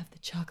 we'll have the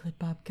chocolate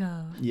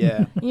babka.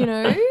 Yeah.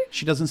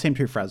 She doesn't seem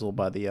too frazzled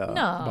by the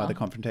by the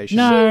confrontation.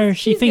 No,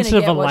 she she's thinks gonna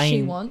of get what she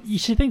Elaine.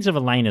 wants. She thinks of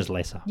Elaine as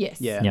lesser. Yes.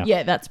 Yeah.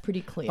 Yeah, that's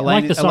pretty clear.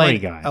 Like the sorry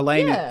guy.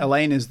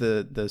 Elaine is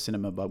the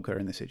cinema bubka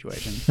in this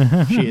situation.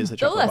 She is the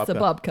chocolate lesser babka.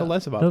 babka. The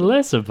lesser The babka.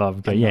 lesser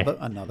Bubka, yeah.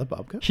 Another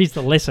babka. She's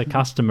the lesser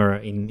customer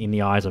in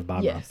the eyes of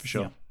Barbara. Yes. For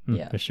sure.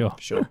 Yeah. For sure.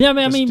 Sure. Yeah,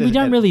 I mean, Just, we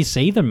don't really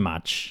see them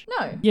much.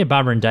 No. Yeah,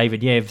 Barbara and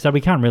David, yeah, so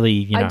we can't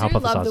really, I do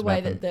hypothesize love the way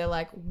about them. that they're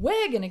like,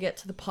 we're going to get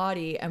to the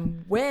party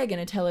and we're going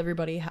to tell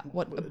everybody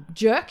what a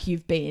jerk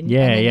you've been. Yeah,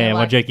 And then yeah, they're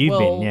what jerk you've been,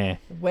 well, yeah.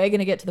 We're going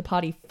to get to the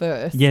party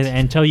first. Yeah,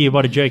 and tell you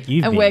what a jerk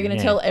you've And been. we're going to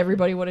yeah. tell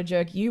everybody what a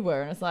jerk you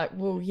were. And it's like,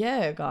 well,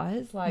 yeah,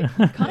 guys, like,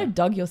 you kind of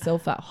dug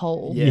yourself that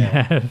hole.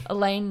 Yeah.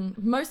 Elaine,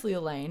 mostly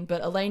Elaine,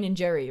 but Elaine and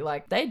Jerry,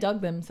 like, they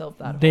dug themselves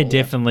that They're hole.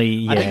 definitely,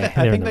 yeah. I they're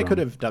think in they the could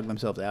wrong. have dug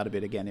themselves out a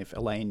bit again if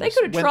Elaine. They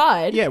could have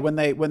tried. Yeah,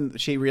 when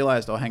she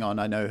realized, oh, hang on,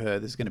 I know her.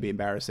 This is going to be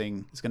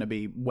embarrassing. It's going to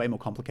be way more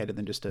complicated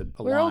than just a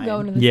We're all line.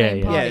 going to the Yeah, same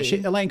yeah. party.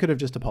 Yeah, Elaine could have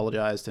just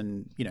apologized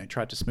and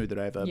tried to smooth it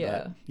over.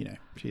 Yeah. But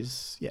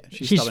she's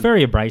She's stubborn.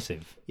 very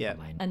abrasive. Yeah.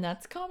 Elaine. And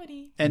that's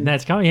comedy. And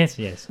that's coming,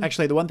 yes.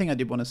 Actually, the one thing I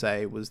did want to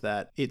say was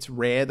that it's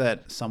rare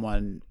that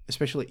someone,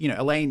 especially,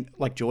 Elaine,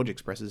 like George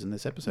expresses in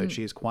this episode,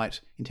 she is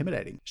quite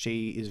intimidating.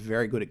 She is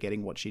very good at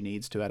getting what she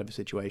needs to out of a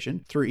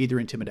situation through either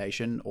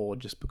intimidation or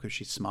just because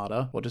she's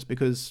smarter or just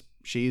because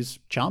she's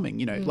charming.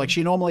 Like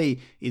she normally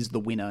is the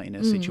winner in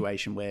a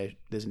situation where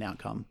there's an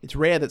outcome. It's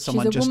rare that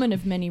someone She's a just... woman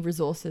of many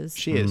resources.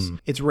 She is.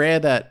 It's rare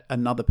that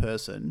another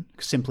person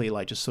simply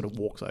like just sort of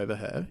walks over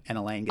her and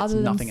Elaine gets Other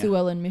than nothing out. Sue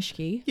Ellen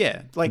Mishke.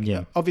 Yeah, like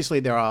Yeah. obviously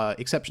there are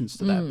exceptions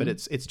to that, but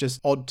it's just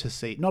odd to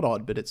see. Not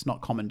odd, but it's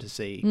not common to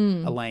see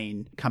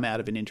Elaine come out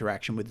of an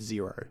interaction with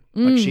zero.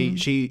 Like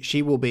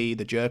she will be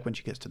the jerk when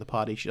she gets to the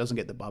party. She doesn't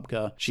get the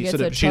bubka. She gets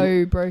her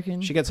toe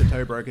broken. She gets her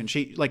toe broken.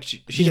 She's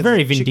She's a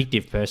very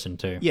vindictive person,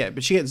 too. Yeah,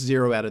 but she gets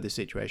zero out of this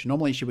situation.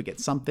 Normally she would get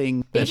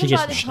something. But she Even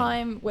just- by the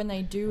time when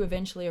they do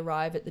eventually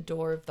arrive at the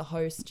door of the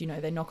host,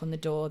 they knock on the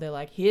door, they're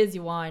like, here's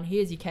your wine,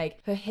 here's your cake.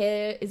 Her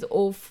hair is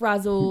all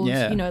frazzled,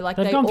 Yeah. like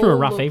They've they gone through a all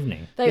rough look-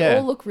 evening. They Yeah.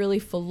 all look really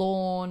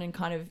forlorn and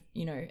kind of,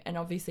 and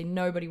obviously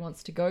nobody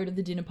wants to go to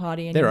the dinner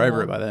party anymore. they're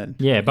over it by then.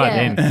 Yeah, by Yeah.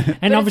 then. But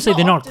And it's obviously not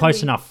they're not often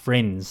close we- enough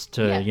friends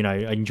to,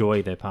 Yeah.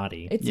 enjoy their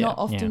party. It's Yeah. not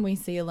often Yeah. we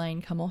see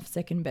Elaine come off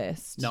second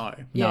best. No.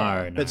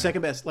 Yeah. No. But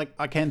second best, like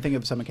I can think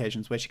of some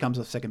occasions where she comes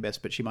off second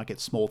best, but she might get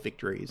small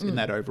victories in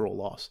that overall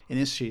loss. In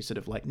this, she's sort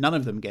of like none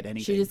of them get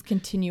anything. She just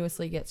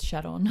continuously gets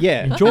shat on.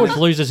 yeah, George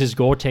loses his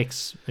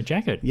Gore-Tex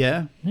jacket.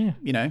 yeah,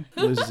 Yeah.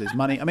 loses his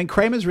money. I mean,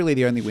 Kramer's really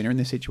the only winner in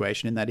this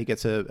situation in that he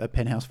gets a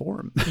penthouse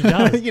forum. He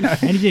does. And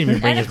And he didn't even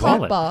bring And a his Clark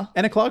wallet. bar.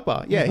 and a Clark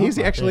bar. Yeah, he's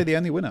bar, actually yeah. the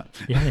only winner.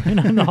 Yeah,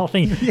 the whole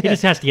thing. He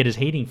just has to get his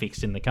heating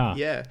fixed in the car.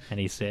 Yeah. And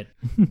he's set.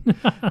 Do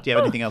you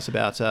have anything else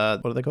about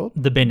what are they called?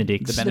 The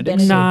Benedicts. The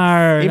Benedicts.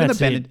 No, Even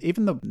that's it.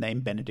 even the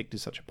name Benedict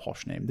is such a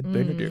posh name. The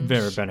Benedict.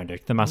 Vera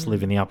Benedict. They must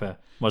live in the upper.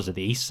 Was it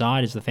the east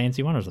side? Is the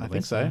fancy one, or is it the I think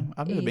west so. side?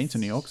 I've never been to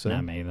New York, so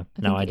No, me either.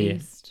 I No think idea.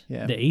 East.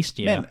 yeah. The east,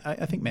 yeah.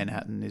 I think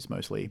Manhattan is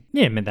mostly.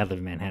 Yeah, man, they live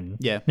in Manhattan.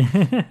 Yeah.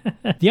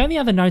 The only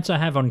other notes I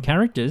have on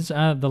characters,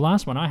 the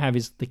last one I have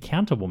is the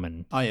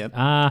counterwoman. Oh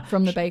yeah.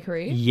 From the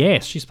bakery.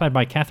 Yes, she's played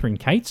by Catherine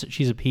Cates.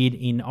 She's appeared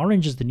in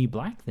Orange is the New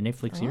Black, the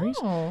Netflix series,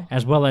 Oh.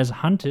 as well as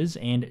Hunters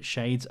and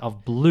Shades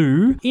of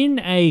Blue. In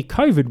a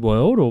COVID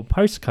world or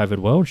post-COVID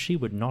world, she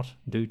would not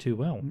do too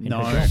well in No.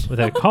 her job. With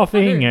her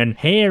coughing and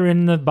hair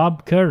in the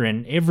bubka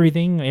and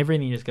everything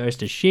just goes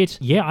to shit.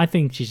 Yeah, I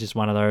think she's just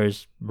one of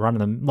those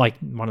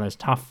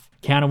tough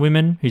counter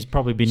women who's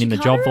probably been in the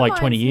job for like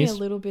 20 reminds me years. a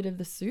little bit of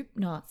the soup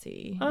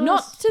Nazi.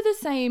 Not to the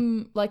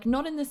same,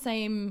 not in the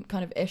same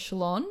kind of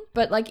echelon,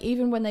 but like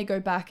even when they go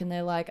back and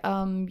they're like,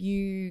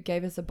 you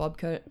gave us a bob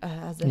coat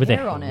has a With a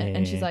hair on it. hair,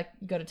 And yeah. she's like,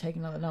 you got to take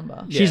another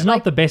number. She's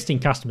not the best in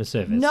customer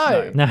service.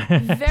 No. No.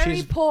 Very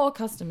She's- poor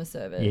customer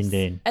service.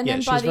 Indeed. And Yeah,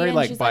 then she's by the very, end,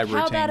 like, she's by like,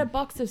 how about routine. a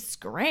box of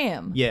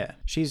Scram? Yeah,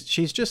 she's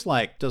just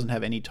like doesn't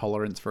have any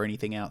tolerance for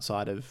anything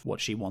outside of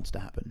what she wants to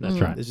happen. That's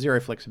right. There's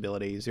zero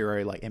flexibility,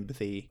 zero like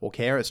empathy or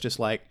care. It's just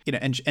like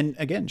and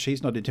again,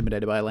 she's not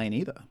intimidated by Elaine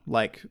either.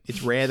 Like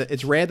it's rare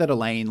that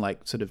Elaine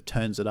like sort of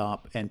turns it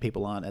up and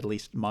people aren't at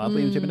least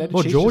mildly intimidated.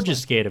 Well, She's George just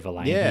is scared of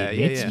Elaine, Yeah, he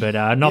yeah, admits, yeah.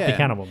 but not the Yeah.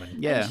 counterwoman.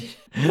 yeah. Says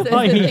Oh,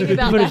 the he thing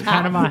about put the his hat.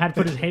 Panama hat,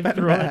 put his head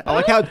through it.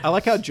 I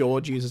like how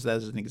George uses that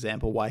as an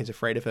example why he's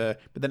afraid of her,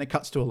 but then it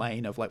cuts to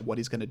Elaine of like what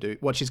she's going to do.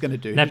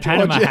 That to George.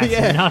 Panama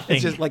hat's nothing.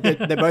 It's just like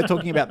they're both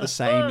talking about the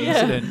same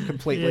incident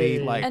completely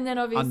like And then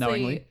obviously,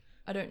 unknowingly.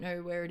 I don't know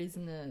where it is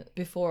in the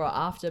before or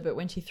after, but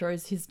when she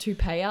throws his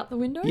toupee out the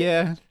window.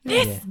 Yeah.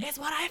 This is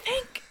what I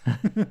think.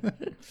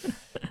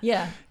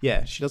 Yeah.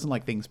 Yeah, she doesn't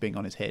like things being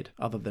on his head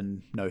other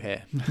than no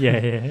hair.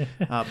 Yeah.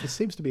 This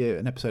seems to be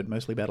an episode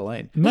mostly about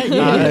Elaine. Mate,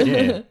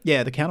 yeah.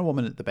 Yeah, the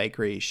counterwoman at the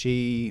bakery,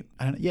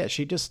 I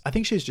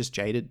think she's just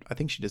jaded. I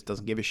think she just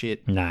doesn't give a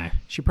shit. No.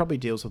 She probably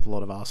deals with a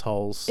lot of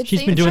assholes. It She's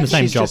been seems doing the like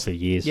same she's job just- for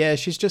years. Yeah,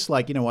 she's just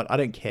like, you know what? I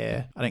don't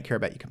care. I don't care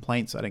about your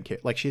complaints. I don't care.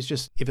 Like she's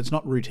just, if it's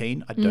not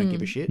routine, I don't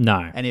give a shit.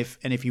 No. And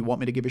if you want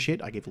me to give a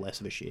shit, I give less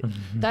of a shit.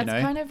 That's you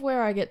know? kind of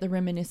where I get the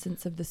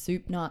reminiscence of the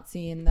soup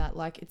Nazi in that,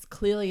 like, it's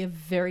clearly a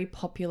very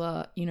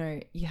popular,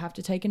 you have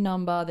to take a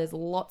number. There's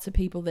lots of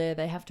people there.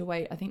 They have to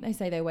wait. I think they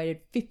say they waited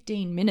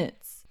 15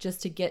 minutes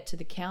just to get to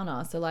the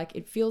counter. So like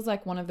it feels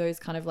like one of those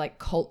kind of like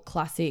cult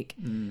classic,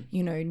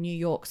 New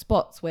York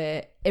spots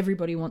where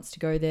everybody wants to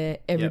go there.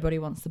 Everybody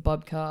wants the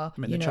Bobka.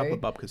 I mean, the chocolate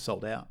Bobka's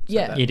sold out. So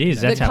Yeah. that, It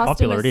is. That's The how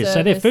popular it is.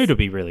 So their customer food will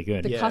be really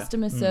good. the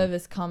customer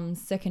service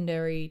comes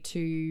secondary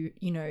to,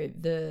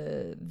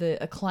 the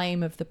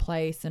acclaim of the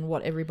place and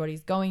what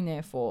everybody's going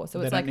there for. So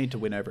They it's don't like need to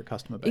win over a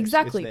customer base.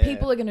 exactly. It's there.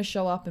 People are going to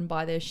show up and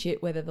buy their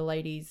shit, whether the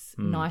lady's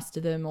nice to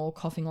them or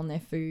coughing on their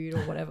food or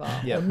whatever,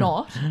 or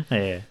not.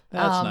 Yeah.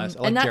 That's nice. I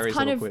like and that's Jerry's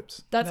kind little of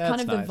quips. that's kind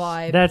of nice. the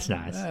vibe. That's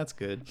nice. That's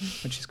good.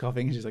 When she's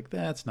coughing, she's like,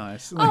 "That's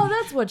nice." Oh,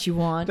 that's what you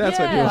want. That's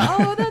what you yeah.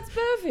 want. Oh, that's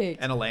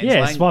perfect. And Elaine's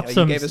Yeah, like, swap you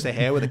some- gave us a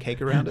hair with a cake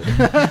around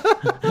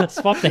it.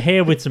 Swap the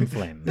hair with some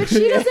phlegm. But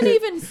she doesn't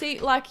even see,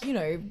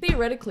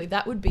 theoretically,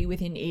 that would be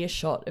within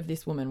earshot of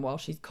this woman while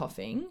she's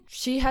coughing.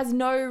 She has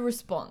no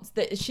response.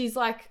 That she's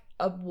like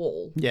a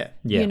wall. Yeah.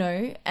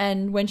 Yeah.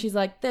 And when she's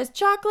like, there's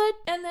chocolate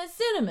and there's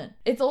cinnamon.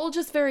 It's all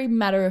just very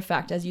matter of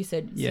fact, as you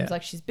said. It Yeah. seems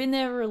like she's been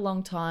there for a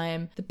long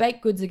time. The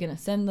baked goods are going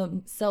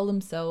to sell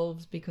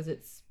themselves because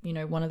it's,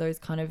 one of those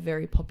kind of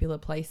very popular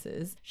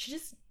places. She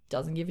just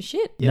doesn't give a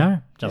shit.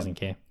 No, doesn't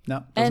care.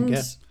 No, doesn't And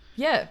care.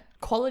 yeah,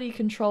 quality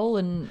control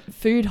and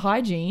food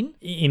hygiene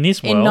In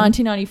this world, in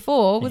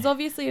 1994 was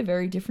obviously a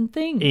very different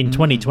thing. in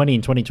 2020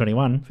 and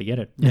 2021, forget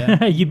it.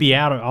 Yeah. You'd be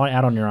out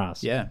on your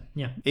ass. Yeah.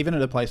 Yeah. Even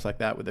at a place like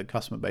that with a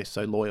customer base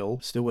so loyal,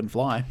 still wouldn't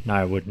fly. No,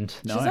 I wouldn't.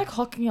 No. She's like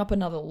hocking up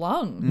another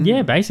lung.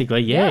 Yeah,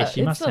 basically, yeah.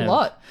 She it's must a have.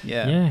 lot.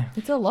 Yeah. Yeah.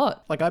 It's a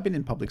lot. Like I've been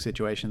in public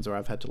situations where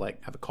I've had to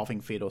have a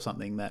coughing fit or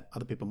something that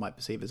other people might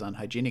perceive as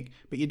unhygienic,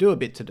 but you do a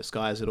bit to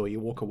disguise it, or you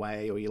walk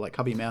away, or you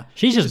cover your mouth.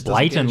 She's She just doesn't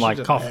get it. blatant, She's like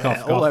just, cough, cough,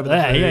 all cough. over the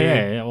yeah, food.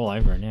 yeah, all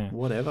over it. Yeah.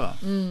 Whatever.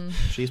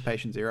 She's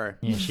patient zero.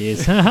 Yeah, she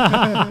is.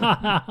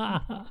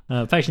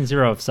 Patient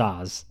zero of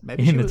SARS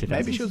Maybe in the 2000s.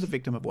 maybe she was a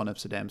victim of one of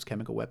Saddam's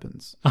chemical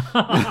weapons.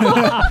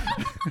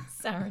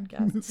 Sarin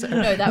gas.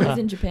 No, that was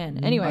in Japan.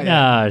 Anyway,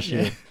 Ah,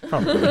 shit.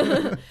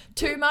 Probably.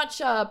 too much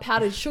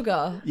powdered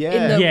sugar Yeah.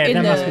 in the, Yeah, in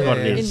that the, must be what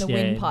it in is. the Yeah.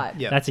 windpipe.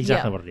 Yeah. That's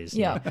exactly Yeah. what it is.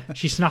 Yeah.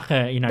 She snuck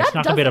a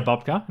That bit of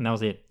babka, and that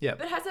was it. Yeah.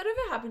 But has that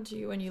ever happened to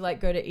you when you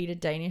go to eat a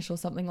Danish or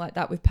something like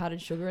that with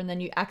powdered sugar and then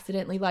you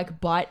accidentally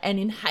bite and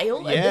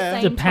inhale at Yeah. the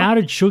same The time?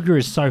 powdered sugar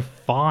is so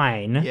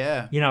fine.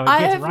 Yeah. You know, it I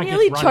gets have right,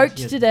 nearly gets right,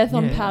 choked to death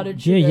on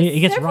powdered sugar. Yeah, it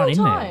gets several right in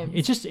times. there.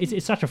 It's just,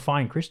 it's such a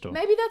fine crystal.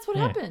 Maybe that's what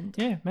Yeah. happened.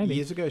 Yeah, maybe.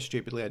 Years ago,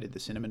 stupidly, I did the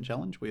cinnamon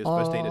challenge. We were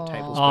supposed to eat a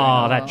tablespoon.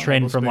 Oh, of- that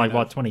trend from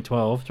tablespoon of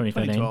 2012,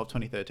 2013. 2012,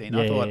 2013. Yeah,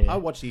 I thought, yeah, yeah. I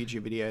watched the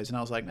YouTube videos and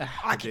I was like,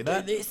 I can do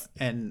that.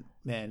 And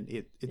man,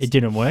 it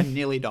didn't work?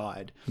 Nearly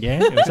died.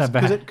 Yeah, it was that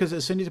bad. Because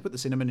as soon as you put the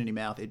cinnamon in your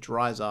mouth, it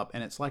dries up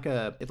and it's like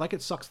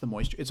it sucks the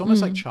moisture. It's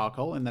almost like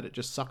charcoal in that it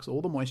just sucks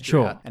all the moisture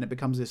Sure. out and it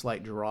becomes this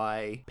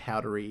dry,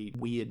 powdery,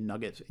 weird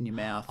nugget in your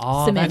mouth.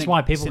 Oh, Cement. that's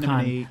why people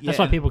Cinnamony, can't. That's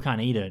yeah. why people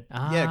can't eat it.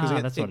 Ah, Yeah,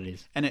 because that's what it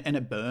is. and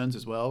it burns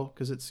as well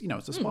because it's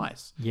it's a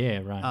spice. Yeah,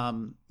 right.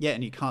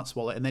 And you can't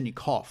swallow it, and then you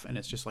cough, and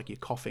it's just like you're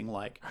coughing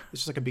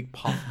it's just like a big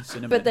puff of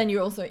cinnamon. But then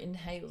you're also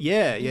inhaling.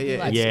 yeah.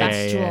 Like Yeah, back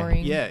yeah.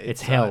 drawing. Yeah,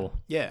 It's hell.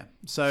 Yeah,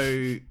 so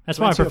That's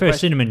to why I answer your prefer question-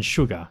 cinnamon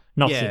sugar,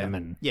 not yeah,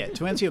 cinnamon. Yeah,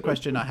 to answer your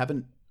question, I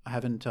haven't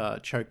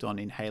choked on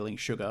inhaling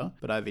sugar,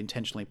 but I've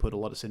intentionally put a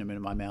lot of cinnamon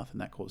in my mouth, and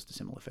that caused a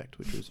similar effect,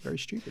 which was very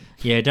stupid.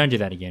 Yeah, don't do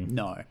that again.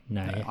 No.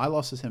 Yeah. I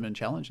lost the cinnamon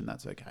challenge, and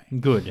that's okay.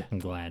 Good. I'm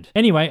glad.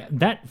 Anyway,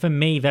 for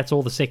me, that's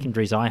all the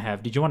secondaries I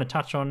have. Did you want to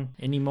touch on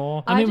any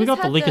more? I mean, we just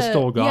got the had liquor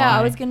store guy. Yeah,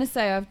 I was going to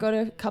say I've got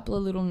a couple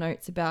of little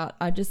notes about.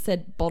 I just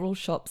said bottle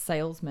shop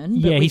salesman.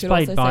 But Yeah, we he's could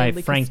played also by say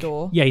liquor Frank.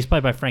 Store. Yeah, he's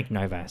played by Frank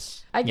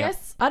Novas. I Yeah.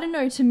 guess I don't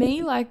know. To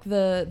me, like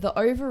the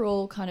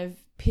overall kind of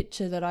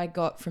picture that I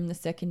got from the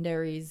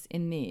secondaries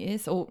in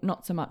this, or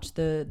not so much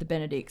the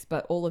Benedicts,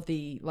 but all of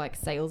the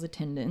sales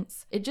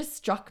attendants, it just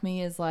struck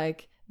me as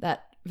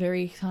that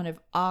very kind of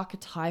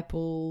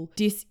archetypal,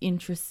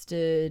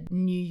 disinterested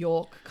New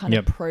York kind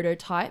Yep. of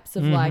prototypes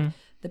of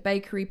the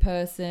bakery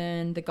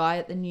person, the guy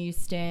at the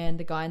newsstand,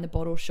 the guy in the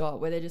bottle shop,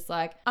 where they're just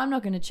like, I'm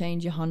not going to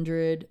change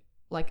 100.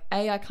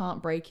 I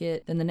can't break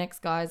it. Then the next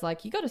guy's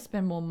like, you got to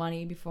spend more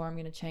money before I'm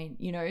going to change.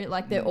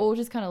 They're all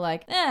just kind of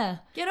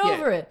get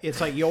over it. It's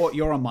like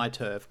you're on my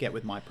turf. Get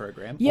with my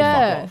program. Or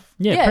Yeah. fuck off.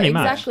 Yeah, pretty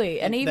much. Exactly.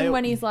 And even They-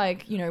 when he's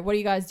like, what are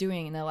you guys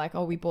doing? And they're like,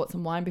 oh, we bought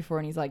some wine before.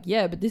 And he's like,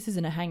 yeah, but this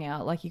isn't a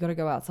hangout. You got to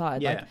go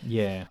outside. Yeah.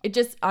 Yeah.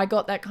 I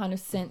got that kind of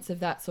sense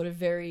of that sort of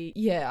very,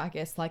 I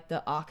guess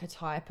the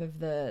archetype of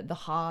the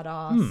hard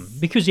ass,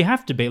 Because you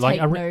have to be take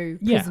a no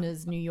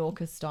prisoners New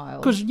Yorker style.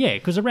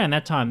 Because around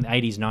that time,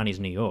 80s, 90s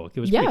New York,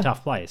 it was a pretty Yeah.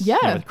 tough place.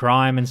 Yeah. With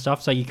crime and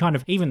stuff. So you kind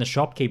of, even the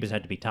shopkeepers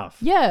had to be tough.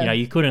 Yeah.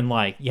 You couldn't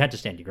you had to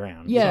stand your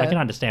ground. So Yeah. I can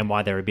understand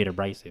why they're a bit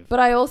abrasive. But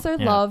I also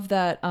love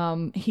that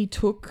he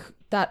took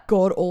that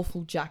god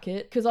awful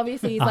jacket, because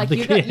obviously he's like, the-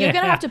 you're gonna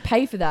yeah. have to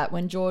pay for that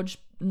when George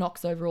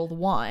knocks over all the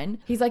wine.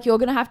 He's like, you're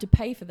going to have to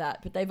pay for that.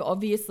 But they've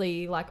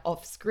obviously, like,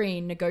 off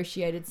screen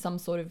negotiated some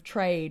sort of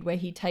trade where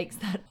he takes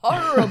that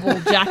horrible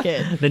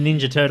jacket. The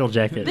Ninja Turtle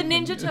jacket. The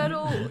Ninja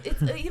Turtle,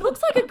 he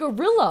looks like a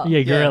gorilla.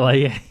 Yeah, gorilla,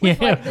 yeah.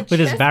 With, like, the with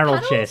his chest barrel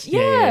panels? chest.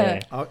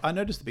 Yeah. I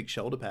noticed the big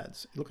shoulder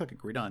pads. He looked like a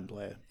gridiron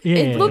player.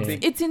 Yeah.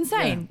 It's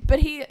insane. But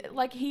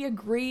he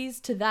agrees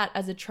to that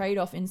as a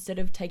trade-off instead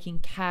of taking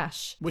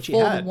cash Which he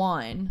for had. the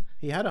wine.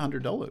 He had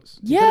 $100.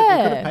 Yeah.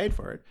 He could have paid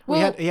for it.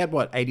 Well- he had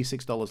what,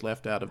 $86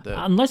 left out of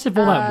the. Unless of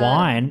all that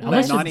wine.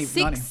 Unless no, of- 90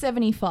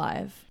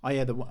 $6.75. Oh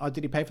yeah,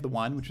 did he pay for the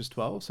wine, which was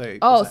 12? So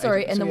Oh, was it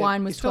sorry, 80? and So the he had-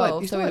 wine was he still had-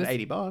 12, He so still it had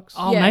was- $80.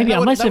 Oh, Yeah. maybe. They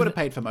would Unless have of-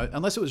 paid for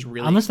unless it was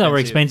really Unless they were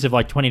expensive,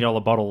 like $20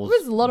 bottles. It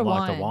was a lot of like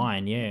wine. the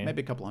wine, yeah.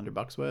 Maybe a couple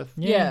 $100 worth.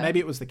 Yeah. Maybe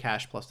it was the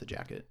cash plus the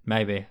jacket.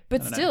 Maybe.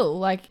 But still,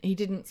 like, he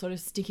didn't sort of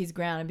stick his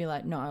ground and be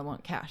like, no, I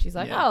want cash. He's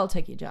like, Yeah. oh, I'll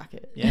take your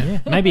jacket. Yeah.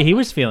 Maybe he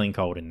was feeling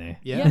cold in there.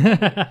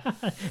 Yeah.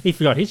 He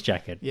forgot his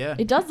jacket. Yeah.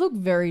 It does look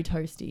very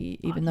toasty,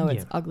 even though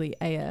it's ugly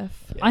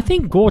AF. I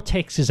think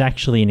Gore-Tex is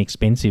actually an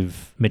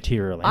expensive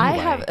material anyway.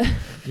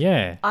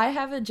 I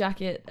have a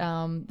jacket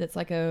that's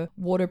like a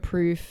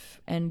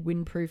waterproof and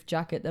windproof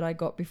jacket that I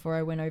got before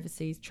I went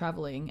overseas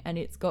traveling, and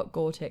it's got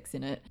Gore-Tex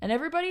in it. And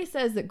everybody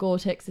says that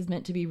Gore-Tex is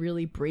meant to be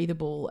really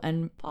breathable,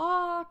 and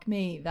fuck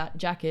me, that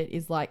jacket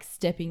is like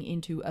stepping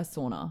into a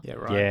sauna. Yeah,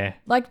 right. Yeah.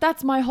 Like,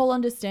 that's my whole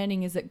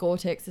understanding, is that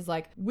Gore-Tex is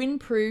like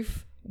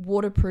windproof,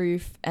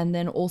 waterproof, and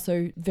then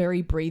also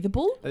very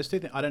breathable. Those two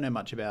things, I don't know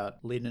much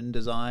about linen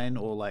design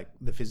or like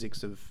the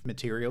physics of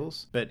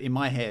materials, but in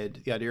my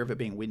head, the idea of it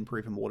being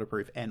windproof and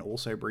waterproof and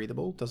also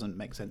breathable doesn't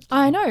make sense to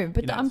me. I know,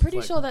 but You know, I'm it's pretty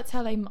like- sure that's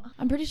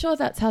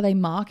how they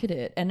market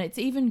it, and it's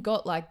even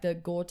got like the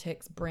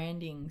Gore-Tex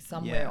branding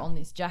somewhere Yeah. on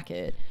this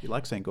jacket. You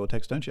like saying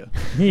Gore-Tex, don't you?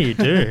 Yeah, you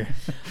do.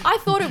 I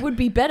thought it would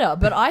be better,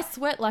 but I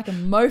sweat like a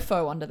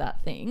mofo under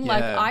that thing.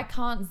 Like, Yeah. I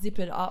can't zip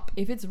it up.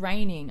 If it's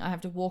raining, I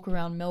have to walk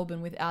around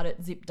Melbourne without it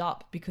zipped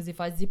up, because if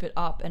I zip it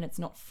up and it's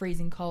not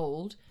freezing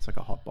cold, It's like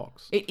a hot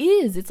box. it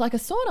is. It's like a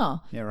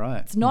sauna. Yeah,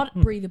 right. It's not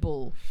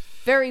breathable.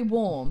 Very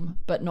warm,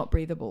 but not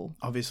breathable.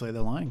 Obviously,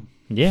 they're lying.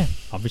 Yeah,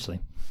 obviously.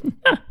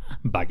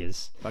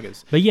 Buggers.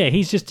 Buggers. But yeah,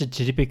 he's just a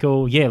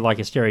typical, like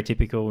a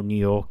stereotypical New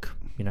York,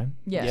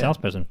 Yeah.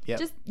 salesperson. Yep.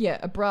 Just,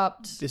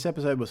 abrupt. This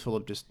episode was full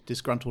of just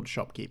disgruntled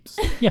shopkeepers.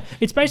 Yeah,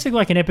 it's basically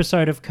like an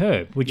episode of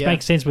Curb, which Yeah.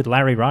 makes sense with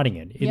Larry writing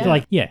it.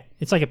 It's Yeah.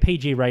 it's like a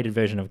PG-rated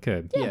version of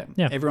Curb. Yeah.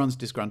 Everyone's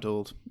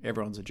disgruntled.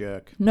 Everyone's a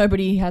jerk.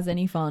 Nobody has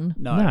any fun.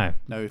 No.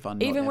 No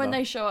fun. Even not when ever.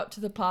 they show up to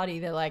the party,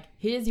 they're like,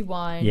 here's your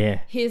wine, Yeah.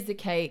 here's the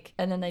cake,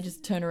 and then they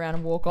just turn around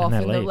and walk off, they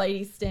and the leave.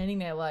 lady's standing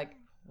there like,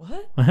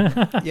 what?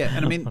 Yeah,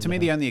 and I mean, to me,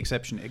 the only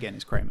exception again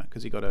is Kramer,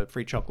 because he got a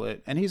free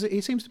chocolate, and he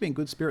seems to be in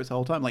good spirits the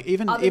whole time. Like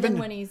even Other than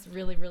when he's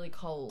really, really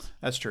cold.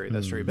 that's true.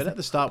 But at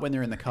the start, when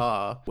they're in the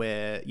car,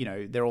 where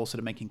they're all sort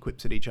of making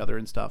quips at each other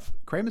and stuff,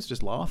 Kramer's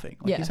just laughing.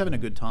 Like Yeah. he's having a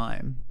good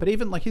time. But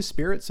even like his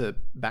spirits are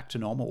back to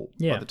normal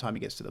Yeah. by the time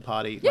he gets to the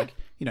party. Like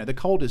the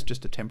cold is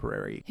just a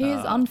temporary. He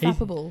is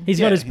unflappable. He's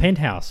Yeah. got his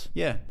penthouse.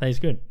 Yeah, That is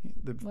good.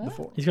 the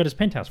four. He's got his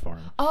penthouse for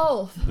him.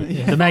 Oh,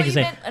 The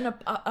magazine. I was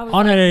Oh,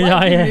 like, no,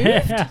 what, he moved?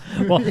 yeah.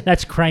 Well,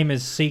 that's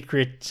Kramer's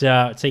secret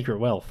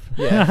wealth.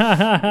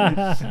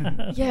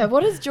 Yeah,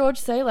 what does George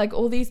say? Like,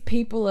 all these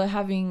people are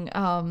having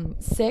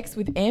sex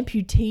with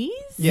amputees?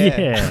 Yeah.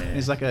 Yeah.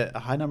 There's like a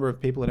high number of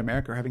people in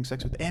America are having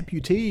sex with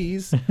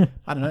amputees.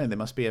 I don't know. There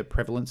must be a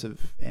prevalence of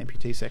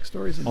amputee sex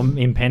stories.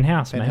 In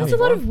Penthouse, maybe. There's a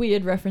lot of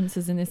weird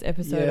references in this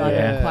episode I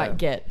Yeah. don't quite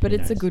get, but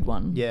it's a good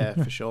one. Yeah,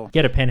 for sure.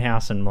 Get a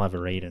Penthouse and we'll have a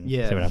read and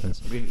Yeah, see what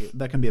happens.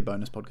 That can be a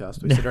bonus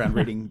podcast. We sit around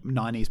reading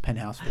 90s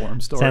Penthouse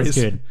forum stories.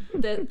 Sounds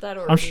good. That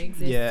already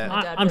exists. yeah.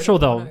 My dad I'm wrote sure a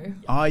they'll- porno.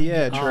 Oh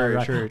yeah, true, Oh,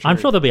 right. true. I'm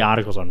sure there'll be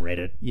articles on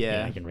Reddit.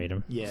 Yeah. You can read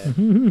them. Yeah,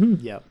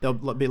 yeah.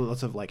 There'll be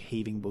lots of like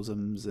heaving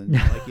bosoms and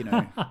like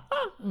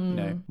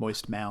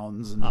moist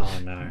mounds and Oh,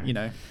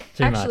 no.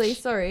 Too Actually,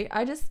 much. sorry,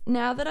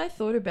 now that I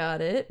thought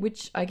about it,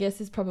 which I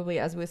guess is probably,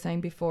 as we were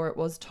saying before, it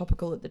was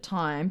topical at the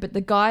time, but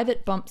the guy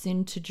that bumps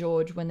into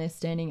George when they're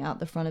standing out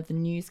the front of the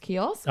news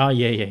kiosk Oh,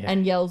 yeah.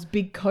 and yells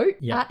big coat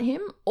Yeah. at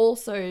him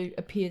also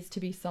appears to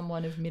be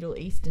someone of Middle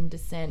Eastern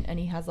descent, and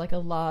he has like a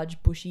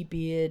large bushy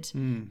beard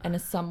and a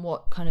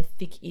somewhat kind of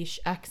thick-ish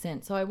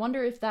accent. So I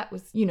wonder if that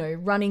was,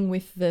 running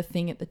with the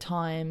thing at the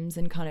times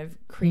and kind of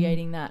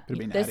creating that. Could have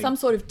been There's adding- some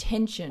sort of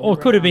tension. Or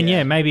it could have been,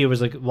 around- maybe it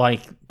was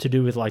like to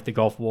do with like the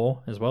Gulf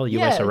War as well,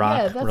 Yeah, US-Iraq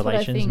that's what I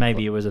relations. think.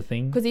 Maybe it was a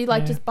thing. Because he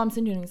just bumps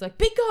into him and he's like,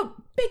 big goat,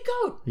 big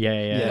goat.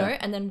 Yeah.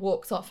 And then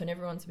walks off and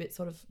everyone's a bit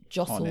sort of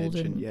jostled edge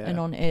and, and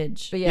on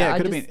edge. But Yeah, yeah,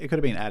 it could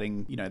have been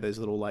adding, those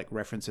little like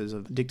references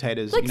of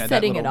dictators, Like that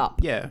setting it little- up.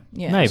 Yeah,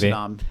 Yeah. Maybe.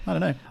 I don't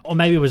know. Or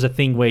maybe it was a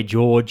thing where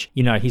George,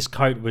 his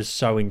coat was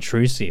so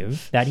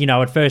intrusive that,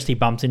 at first he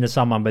bumps into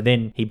someone, but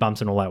then he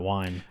bumps in all that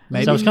wine.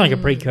 Maybe, So it's kind of like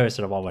a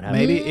precursor to what would happen.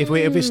 maybe if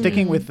we're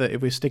sticking with the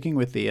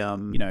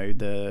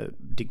the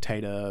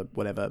dictator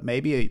whatever,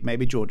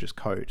 maybe George's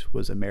coat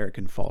was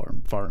American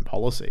foreign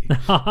policy,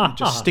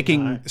 just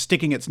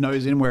sticking its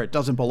nose in where it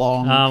doesn't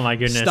belong. Oh my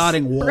goodness.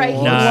 Starting wars,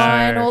 Breaking No.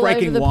 wine all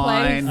breaking over the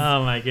wine. place.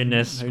 Oh my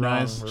goodness. Who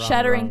knows?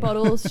 Shattering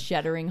bottles,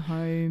 shattering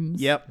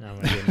homes. Yep. Oh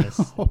my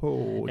goodness.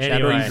 Oh, Anyway.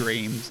 shattering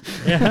dreams.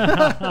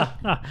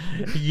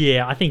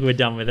 Yeah, I think we're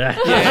done with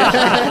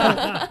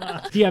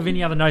that. Do you have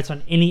any other notes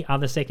on any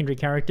other secondary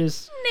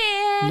characters?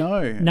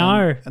 No.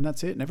 No. And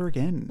that's it. Never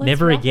again.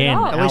 Never wrap it again.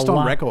 up. At least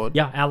on record.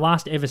 Yeah, our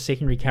last ever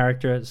secondary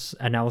character's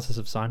analysis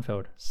of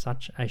Seinfeld.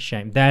 Such a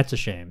shame. That's a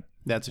shame.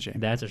 That's a shame.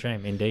 That's a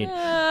shame indeed.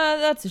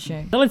 That's a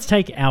shame. So let's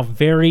take our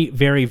very,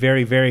 very,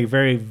 very, very,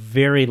 very,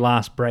 very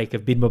last break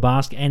of Bid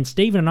Babask, and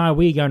Stephen and I,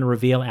 we're going to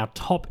reveal our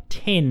top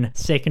 10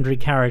 secondary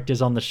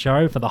characters on the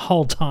show for the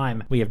whole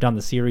time we have done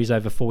the series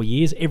over 4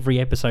 years, every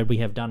episode we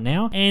have done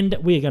now, and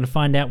we are going to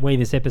find out where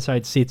this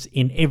episode sits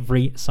in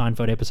every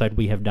Seinfeld episode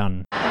we have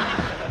done.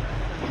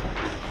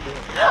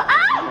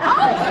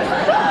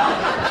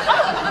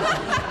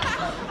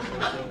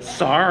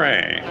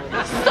 Sorry.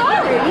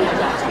 Sorry?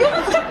 You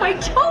almost took my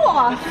toe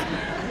off.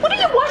 What do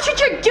you watch what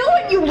you're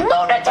doing, you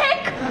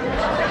lunatic?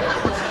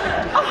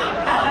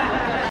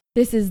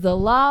 This is the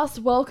last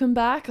welcome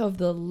back of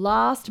the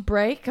last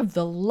break of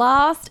the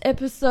last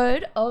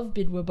episode of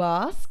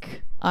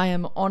Bidwabask. I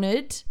am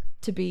honoured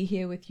to be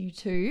here with you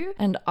two,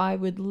 and I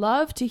would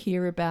love to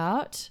hear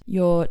about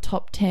your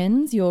top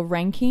 10s, your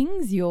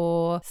rankings,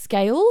 your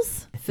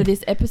scales for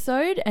this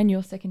episode, and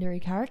your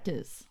secondary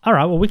characters. All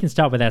right, well, we can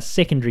start with our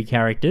secondary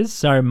characters.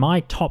 So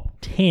my top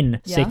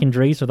 10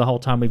 secondaries for the whole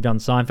time we've done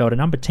Seinfeld are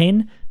number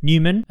 10,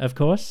 Newman, of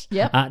course.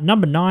 Yep.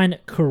 Number 9,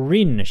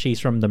 Corinne. She's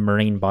from The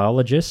Marine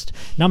Biologist.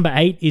 Number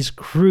 8 is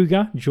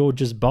Kruger,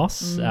 George's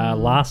boss,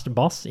 last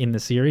boss in the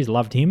series.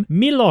 Loved him.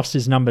 Milos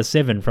is number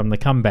 7 from The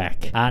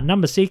Comeback.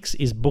 Number 6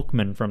 is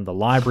Bookman from The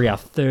Library, our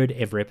third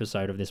ever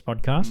episode of this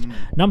podcast.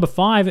 Number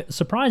 5,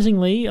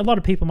 surprisingly, a lot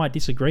of people might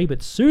disagree,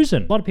 but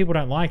Susan. A lot of people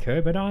don't like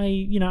her, but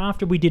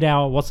after we did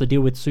our What's the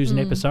Deal with Susan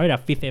episode, our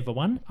 5th ever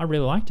one, I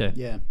really liked her.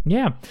 Yeah.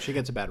 Yeah. She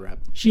gets a bad rap.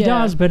 She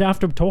does, but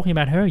after talking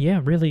about her,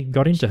 really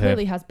got into her.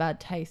 Clearly has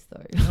bad taste,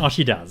 though. Oh,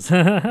 she does.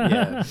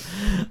 Yeah.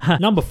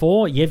 Number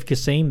 4, Yev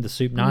Kasim, the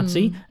soup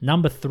Nazi.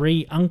 Number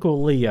 3,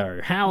 Uncle Leo.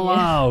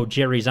 Hello,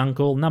 Jerry's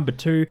uncle. Number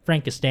 2,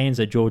 Frank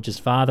Costanza, George's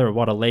father.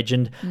 What a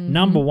legend.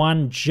 Number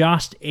 1,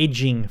 just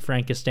edging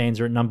Frank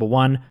Costanza at number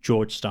 1,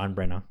 George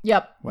Steinbrenner.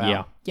 Yep. Wow.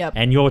 Yeah. Yep.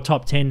 And your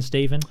top 10,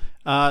 Stephen?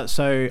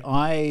 So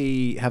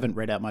I haven't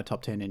read out my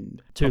top 10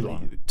 in Too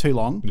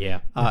long. Yeah.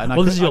 And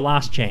Well, this is your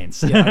last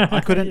chance. Yeah,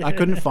 I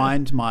couldn't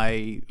find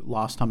my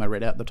last time I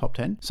read out the top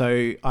 10.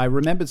 So I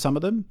remembered some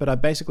of them, but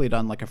I've basically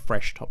done like a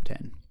fresh top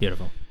 10.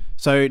 Beautiful.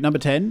 So number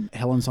 10,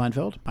 Helen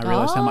Seinfeld. I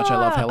realized how much I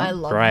love Helen. I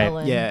love Great.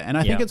 Helen. Yeah, and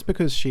I think Yeah. it's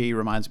because she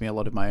reminds me a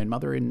lot of my own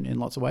mother in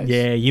lots of ways.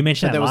 Yeah, you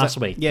mentioned that there was last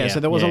week. Yeah, so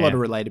there was a lot yeah.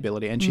 of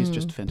relatability, and she's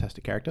just a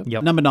fantastic character.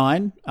 Yep. Number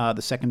 9,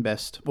 the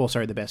best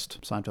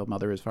Seinfeld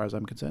mother, as far as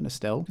I'm concerned,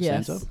 Estelle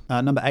Yes.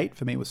 Sansa. Number 8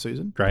 for me was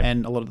Susan. Great.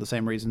 And a lot of the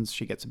same reasons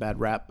she gets a bad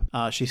rap.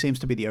 She seems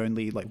to be the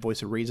only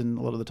voice of reason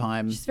a lot of the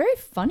time. She's very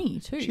funny,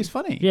 too. She's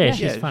funny. Yeah,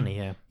 she's funny,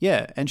 yeah.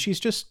 Yeah, and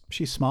she's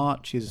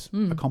smart. She's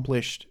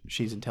accomplished.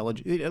 She's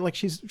intelligent.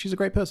 She's a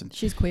great person.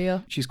 She's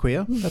queer. She's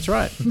queer. That's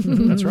right.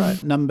 That's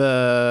right.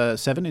 Number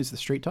 7 is the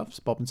Street Toughs,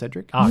 Bob and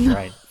Cedric. Oh,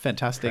 great.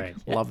 Fantastic.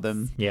 Great. Love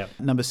them. Yeah.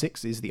 Number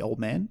 6 is the old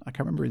man. I can't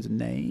remember his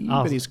name,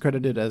 Oh. but he's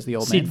credited as the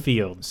old Sid man.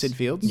 Fields. Sid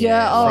Fields.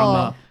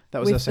 Yeah, From, that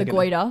was with our the second.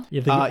 goiter.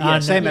 Yeah,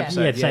 Same no,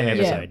 episode. Yeah, same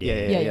episode.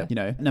 Yeah. Yeah. You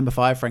know, number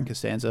 5, Frank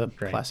Costanza.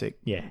 Great. Classic.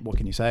 Yeah. What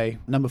can you say?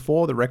 Number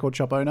 4, the record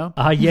shop owner.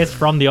 Yes,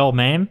 from the old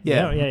man.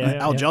 Yeah. Al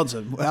yeah.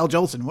 Johnson. Al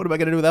Jolson. What am I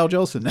going to do with Al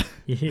Jolson?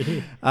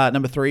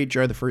 Number 3,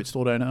 Joe the fruit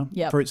store owner.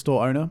 Yep. Fruit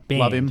store owner. Banned.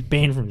 Love him.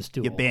 Banned from the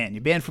store. You're banned.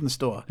 You're banned from the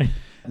store.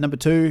 Number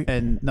 2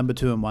 and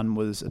 1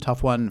 was a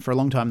tough one. For a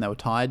long time they were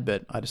tied,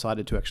 but I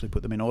decided to actually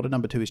put them in order.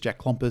 Number 2 is Jack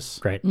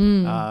Klompus. Great.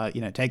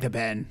 Take the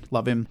pen.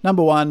 Love him.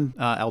 Number 1,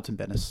 Alton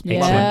Bennis. Yeah.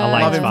 Excellent. Yeah.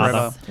 Elaine's Love him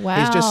father. forever.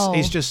 Wow.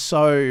 He's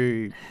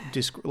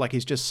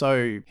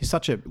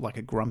such a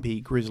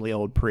grumpy, grizzly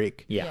old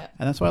prick. Yeah.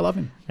 And that's why I love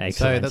him.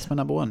 Excellent. So that's my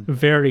number 1.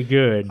 Very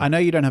good. I know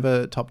you don't have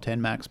a top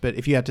 10, Max, but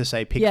if you had to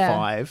say pick Yeah.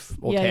 5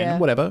 or Yeah, 10, yeah.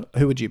 whatever,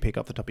 who would you pick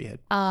off the top of your head?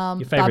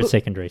 Your favourite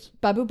secondaries.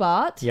 Babu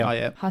Bart Yeah. Oh,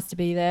 yeah. has to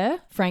be there.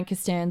 Frank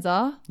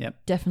Costanza Yep.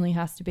 definitely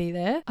has to be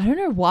there. I don't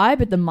know why,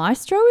 but the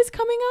Maestro is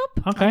coming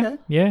up. Okay.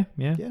 Yeah.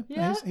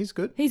 Yeah. He's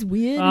good. He's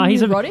weird and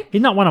He's erotic.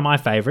 he's not one of my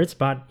favourites,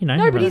 but No,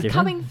 but everyone's he's different.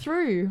 coming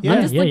through. Yeah.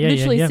 I'm just Yeah,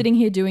 literally yeah. sitting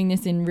here doing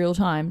this in real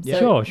time.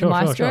 So Sure. the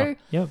Maestro, Sure.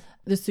 Yep.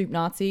 the Soup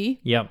Nazi,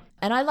 Yep.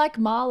 and I like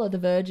Marla the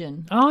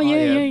Virgin. Oh yeah,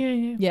 yeah.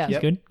 yeah. Yeah. She's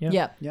good. Yep.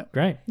 Yeah. Yep.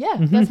 Great. Yeah,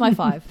 that's my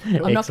 5.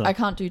 Excellent. I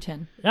can't do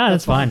 10. Ah,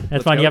 that's fine.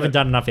 That's fine. go You haven't with it.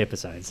 done enough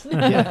episodes.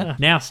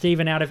 Now,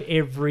 Stephen, out of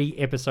every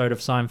episode of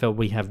Seinfeld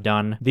we have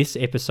done, this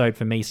episode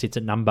for me sits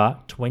at number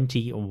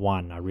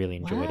 21. I really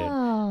enjoyed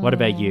it. What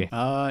about you?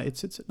 It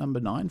sits at number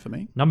 9 for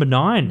me. Number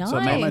 9. Nice. So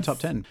it made my top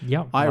 10.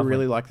 Yep, I lovely.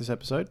 really like this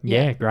episode.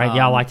 Yeah, great.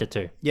 Yeah, I liked it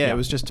too. Yeah, it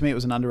was just, to me, it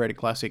was an underrated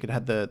classic. It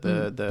had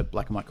the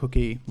black and white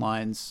cookie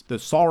lines. The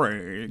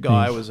sorry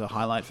guy was a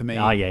highlight for me.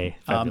 Oh, yeah,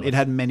 fabulous. It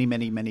had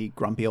many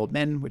grumpy old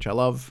men, which I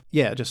love.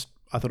 Yeah,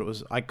 I thought it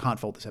was, I can't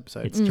fault this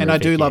episode. It's and I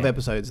do terrific, love yeah.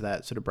 episodes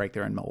that sort of break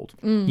their own mold.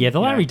 Yeah, the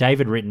Larry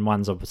David written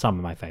ones are some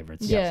of my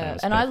favorites. So Yeah,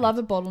 it's and I perfect. love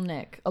a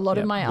bottleneck. A lot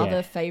of my Yeah.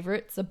 other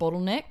favorites are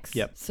bottlenecks.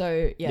 Yep.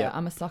 So yeah, Yep.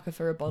 I'm a sucker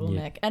for a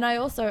bottleneck. And I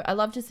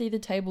love to see the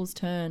tables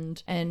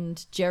turned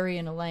and Jerry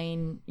and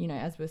Elaine,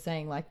 as we're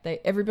saying, like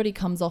everybody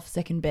comes off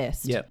second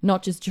best. Yep.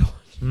 Not just George.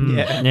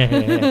 Yeah.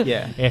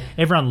 Yeah.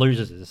 Everyone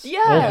loses. Yeah.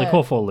 All the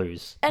core 4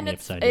 lose And in the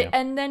it's episode. Yeah.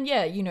 and then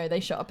they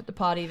show up at the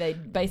party, they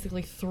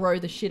basically throw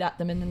the shit at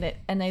them and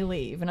then they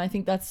leave. And I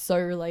think that's so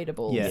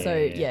relatable. Yeah. So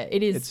yeah,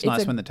 it is. It's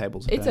nice when the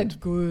tables are It's a turned.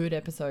 good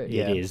episode.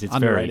 Yeah. It is. It's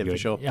Underrated very good. for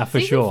sure. Yeah, for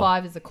Season sure.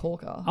 5 is a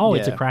corker. Oh,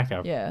 it's a Yeah.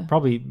 cracker. Yeah.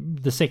 Probably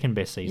the second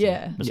best season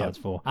Yeah. besides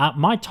 4.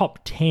 My top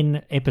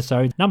 10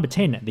 episodes. Number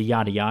 10, The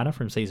Yada Yada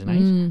from season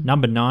 8. Mm.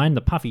 Number 9,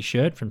 The Puffy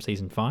Shirt from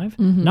season 5.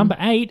 Mm-hmm. Number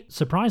 8,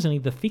 surprisingly,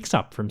 The Fix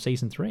Up from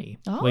season 3,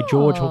 where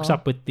George hooks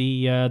up with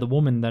the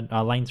woman that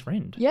Lane's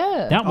friend.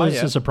 Yeah. That was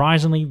yeah.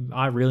 surprisingly,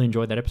 I really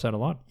enjoyed that episode a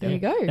lot. There you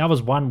go. That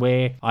was one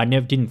where I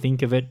never didn't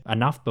think of it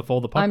enough before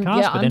the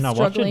podcast, but then I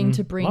watched it struggling and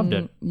to loved bring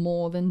it.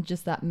 more than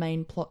just that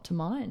main plot to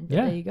mind. But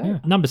Yeah, there you go. yeah.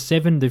 Number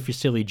 7, The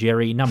Facility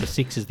Jerry. Number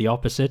 6 is the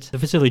opposite. The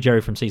Facility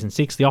Jerry from season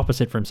 6. The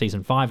opposite from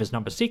season 5 is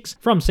number 6.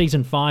 From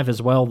season 5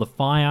 as well, The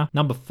Fire.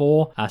 Number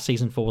 4,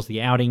 season 4 is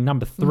The Outing.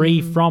 Number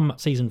 3 from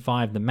season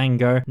 5, The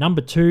Mango.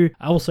 Number 2,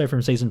 also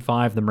from season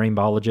 5, The Marine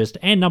Biologist.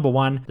 And number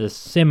 1, the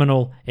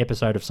seminal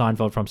episode of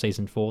Seinfeld from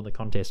season 4, The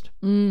Contest.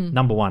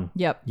 Number 1.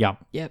 Yep. Yep.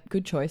 Yep.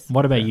 Good choice.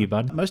 What about you,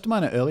 bud? Most of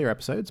mine are earlier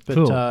episodes, but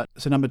Cool.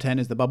 so number 10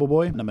 is the Bubble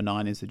Boy, number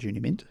 9 is the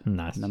Junior Mint,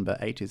 Nice. number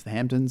 8 is the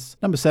Hamptons,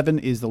 number 7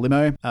 is the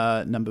Limo,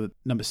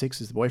 number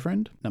 6 is the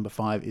Boyfriend, number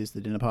 5 is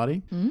the Dinner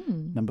Party,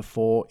 number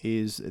 4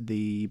 is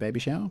the Baby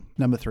Shower,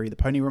 number 3 the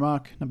Pony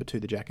Remark, number 2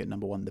 the Jacket,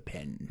 number 1 the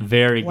Pen.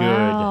 Very good.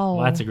 Wow.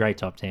 Well, that's a great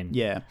top 10.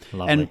 Yeah.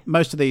 Lovely. And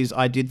most of these,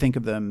 I tried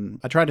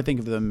to think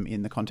of them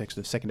in the context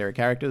of secondary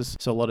characters.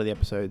 So a lot of the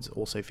episodes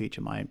also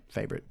feature my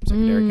favorite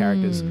secondary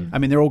characters. I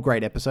mean, they're all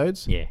great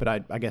episodes. Yeah. But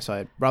I guess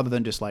rather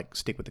than just like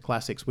stick with the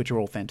classics, which are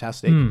all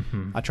fantastic,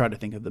 I try to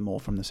think of them more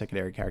from the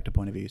secondary character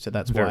point of view. So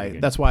that's Very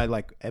good. why I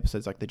like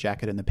episodes like The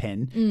Jacket and The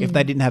Pen. If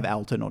they didn't have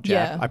Alton or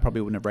Jack, Yeah. I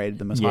probably wouldn't have rated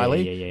them as Yeah,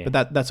 highly. yeah.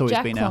 But that's always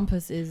Jack been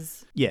Clumpus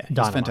is it's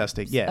Dynamite.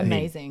 fantastic. Yeah.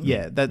 amazing.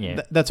 Yeah.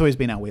 That's always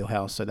been our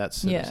wheelhouse. So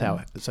that's Yeah.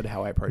 sort of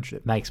how I approached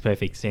it. Makes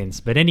perfect sense.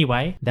 But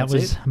anyway, that That's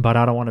was it. But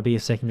I Don't Want to Be a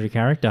Secondary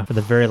Character for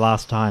the very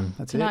last time.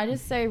 That's Can it. I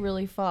just say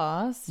really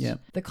fast? Yeah.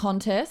 The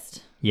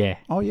Contest, Yeah.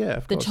 Oh yeah,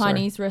 of the course. sorry.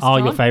 Chinese Oh,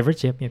 restaurant, your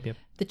favourites? Yep.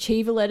 the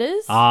Chiva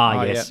letters. Ah,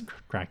 Oh, yes. yeah.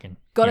 Cracking.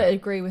 Got to Yeah.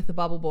 agree with the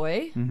Bubble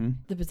Boy.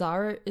 The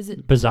Bizarro. Is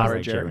it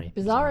Bizarro Jerry. Jerry.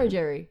 Bizarro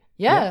Jerry?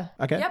 Yeah.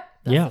 Okay. Yep.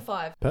 That's Yeah. the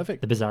 5.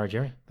 Perfect. The Bizarro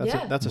Jerry. That's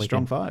Yeah. that's a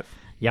strong 5.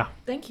 Yeah.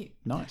 Thank you.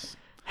 Nice.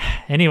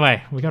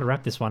 Anyway, we got to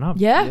wrap this one up.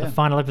 Yeah. The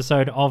final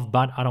episode of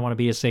But I Don't Want to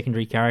Be a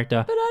Secondary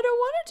Character. But I don't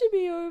want it to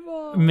be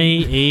over. Me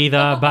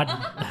either, but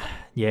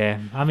yeah,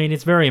 I mean,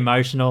 it's very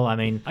emotional. I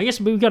mean, I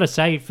guess we've got to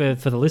say for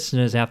the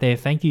listeners out there,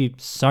 thank you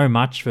so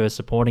much for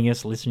supporting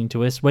us, listening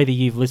to us, whether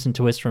you've listened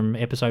to us from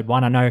episode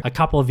 1. I know a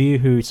couple of you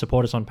who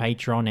support us on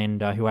Patreon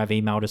and who have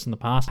emailed us in the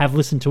past have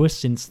listened to us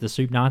since the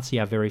Soup Nazi,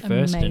 our very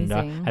first, and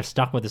Amazing. have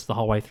stuck with us the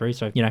whole way through.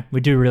 So, we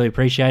do really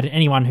appreciate it.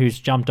 Anyone who's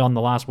jumped on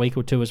the last week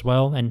or two as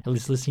well and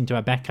is listening to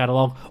our back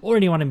catalogue, or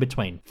anyone in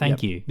between,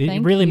 thank you. It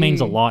Thank really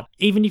means a you. lot.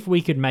 Even if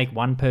we could make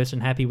one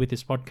person happy with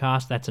this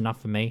podcast, that's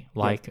enough for me.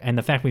 And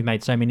the fact we've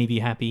made so many of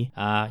you happy,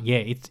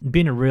 it's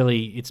been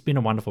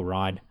a wonderful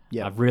ride.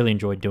 Yeah. I've really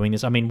enjoyed doing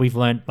this. I mean, we've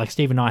learned, like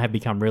Steve and I have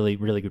become really,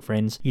 really good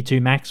friends. You too,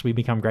 Max, we've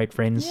become great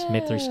friends,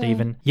 met through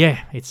Steven. Yeah,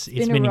 it's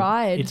been a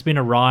ride. It's been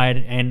a ride,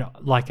 and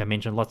like I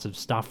mentioned, lots of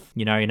stuff,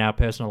 in our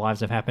personal lives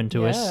have happened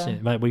to us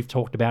that we've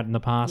talked about in the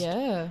past.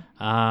 Yeah.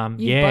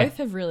 You You both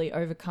have really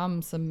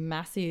overcome some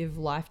massive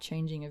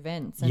life-changing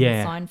events, and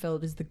Yeah.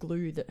 Seinfeld is the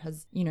glue that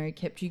has,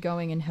 kept you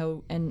going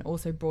and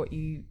also brought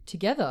you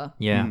together.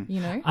 Yeah.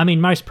 Mm. I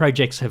mean, most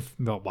projects have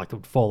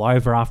would fall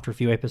over after a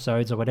few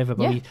episodes or whatever,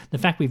 but Yeah. the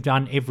fact we've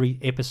done every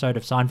episode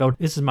of Seinfeld,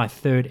 this is my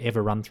 3rd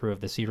ever run through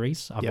of the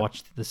series. I've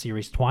watched the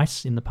series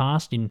twice in the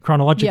past in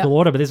chronological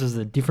order, but this is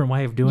a different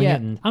way of doing Yeah.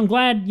 it. And I'm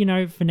glad,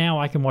 for now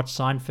I can watch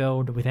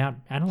Seinfeld without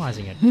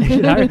analysing it.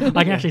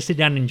 I can actually sit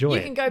down and enjoy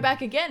You it. can go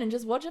back again and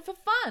just watch it for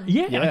fun.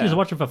 Yeah, I just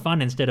watch it for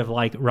fun instead of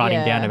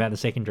writing down about the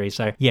secondary.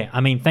 So yeah,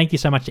 I mean, thank you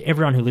so much to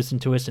everyone who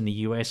listened to us in the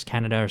US,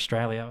 Canada,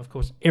 Australia, of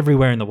course,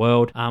 everywhere in the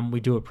world. We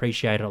do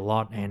appreciate it a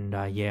lot, and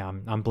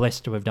I'm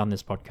blessed to have done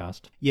this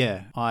podcast.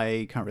 Yeah,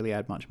 I can't really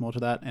add much more to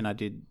that, and I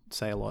did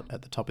say a lot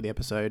at the top of the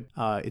episode.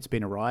 It's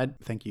been a ride.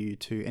 Thank you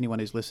to anyone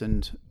who's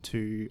listened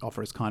to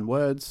offer us kind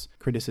words,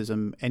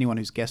 criticism, anyone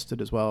who's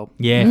guested as well.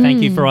 Yeah,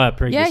 thank you for our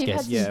previous you've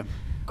guests. had some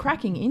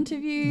cracking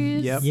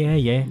interviews. Yep. Yeah.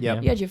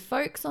 You had your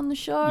folks on the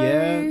show.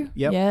 Yeah,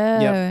 yep,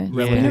 Yeah. yep.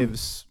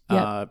 Relatives,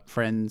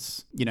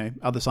 friends,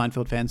 other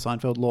Seinfeld fans,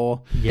 Seinfeld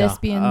lore. Yeah.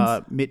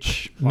 Thespians.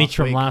 Mitch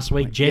from last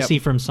week, Jesse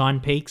Yep. from Sign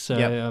Peaks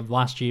Yep.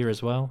 last year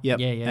as well. Yep.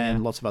 Yeah.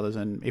 And lots of others.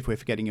 And if we're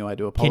forgetting you, I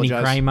do Kenny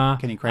apologize.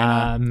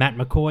 Kramer, Matt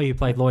McCoy, who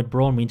played Lloyd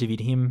Braun. We interviewed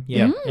him.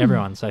 Yeah,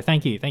 everyone. So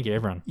thank you,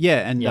 everyone.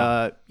 Yeah,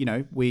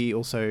 and we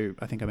also,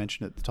 I think I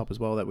mentioned at the top as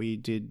well, that we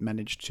did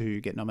manage to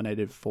get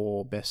nominated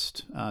for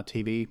Best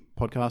TV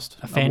Podcast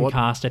A fan Award.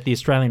 cast at the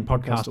Australian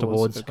Podcast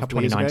Awards a of couple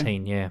of years ago.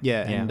 2019.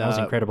 Yeah, and that was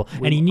incredible.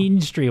 we- And an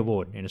industry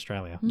award in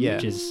Australia. Yeah.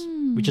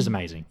 which is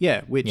amazing.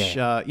 Yeah, which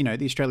Yeah.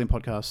 the Australian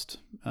podcast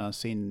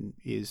scene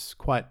is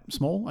quite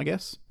small, I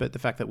guess. But the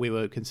fact that we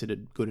were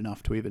considered good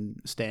enough to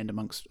even stand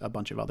amongst a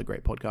bunch of other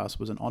great podcasts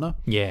was an honour.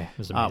 Yeah, it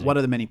was amazing. One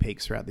of the many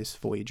peaks throughout this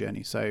 4-year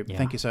journey. So Yeah.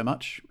 thank you so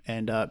much,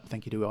 and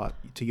thank you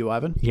to you,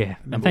 Ivan. Yeah,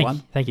 and number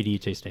one. thank you to you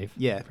too, Steve.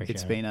 Yeah, Appreciate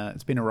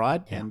it's been a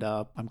ride, Yeah. and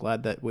I'm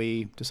glad that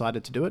we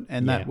decided to do it,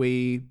 and Yeah. that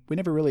we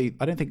never really.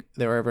 I don't think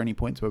there were ever any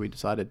points where we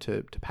decided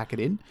to pack it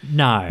in.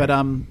 No, But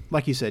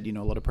like you said,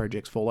 a lot of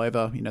projects fall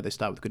over. They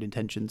start with good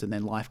intentions, and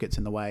then life gets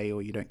in the way,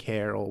 or you don't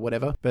care, or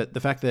whatever. But the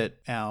fact that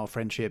our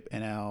friendship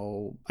and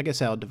our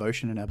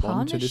devotion and our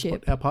bond to this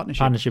Partnership. our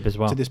Partnership as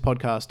well. to this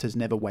podcast has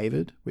never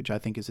wavered, which I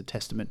think is a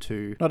testament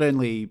to not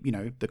only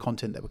the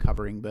content that we're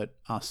covering, but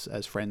us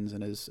as friends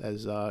and as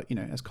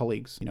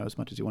colleagues. As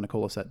much as you want to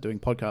call us that, doing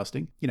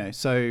podcasting.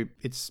 So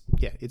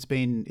it's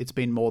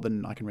been more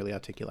than I can really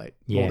articulate.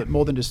 Yeah.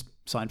 More than just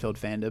Seinfeld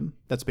fandom.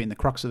 That's been the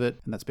crux of it,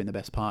 and that's been the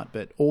best part.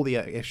 But all the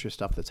extra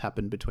stuff that's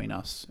happened between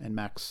us and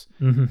Max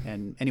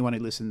and anyone who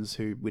listens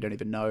who we don't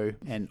even know,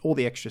 and all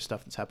the extra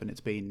stuff that's happened,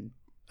 it's been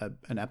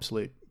an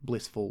absolute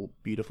blissful,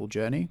 beautiful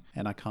journey,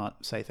 and I can't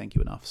say thank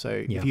you enough.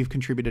 So Yeah. if you've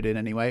contributed in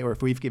any way, or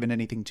if we've given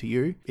anything to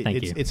you,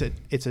 Thank you.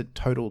 it's a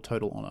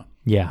total honor.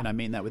 Yeah. And I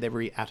mean that with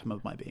every atom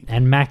of my being.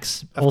 And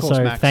Max, Of course,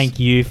 also Max. thank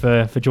you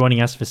for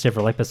joining us for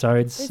several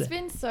episodes. It's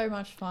been so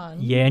much fun.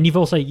 Yeah, and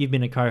you've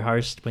been a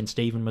co-host when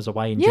Stephen was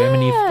away in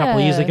Germany a couple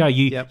of years ago.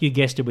 You Yep. you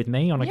guested with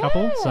me on a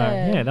couple, so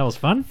yeah, that was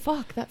fun.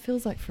 Fuck, that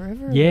feels like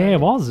forever ago. Yeah,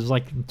 it was. It was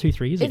like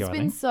 2-3 years ago. I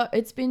think.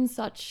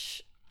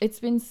 It's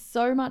been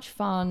so much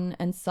fun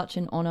and such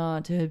an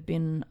honor to have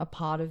been a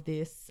part of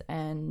this,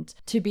 and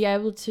to be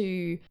able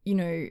to,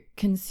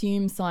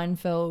 consume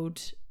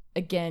Seinfeld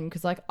again,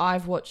 because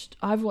I've watched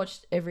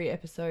every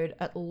episode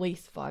at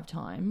least 5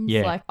 times.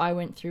 Yeah. I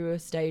went through a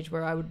stage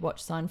where I would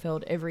watch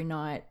Seinfeld every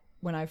night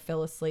when I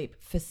fell asleep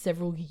for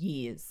several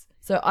years.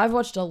 So I've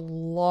watched a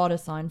lot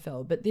of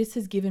Seinfeld, but this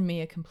has given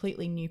me a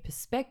completely new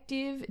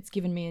perspective. It's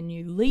given me a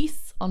new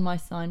lease on my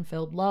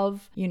Seinfeld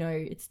love.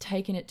 It's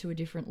taken it to a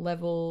different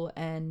level,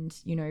 and,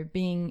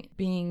 being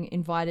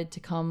invited to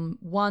come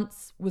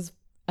once was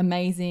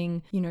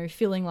amazing.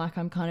 Feeling like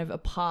I'm kind of a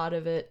part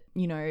of it,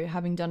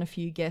 having done a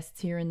few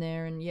guests here and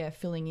there, and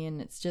filling in.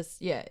 It's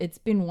just, it's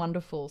been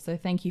wonderful. So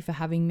thank you for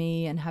having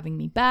me and having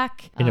me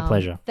back. Been a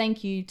pleasure.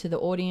 Thank you to the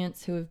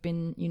audience who have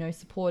been,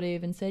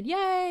 supportive and said,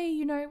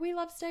 yay, we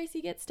love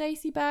Stacey, get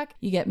Stacey back.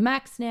 You get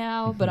Max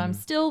now, but I'm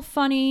still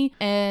funny.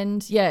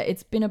 And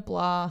it's been a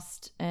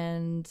blast.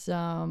 And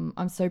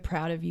I'm so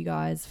proud of you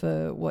guys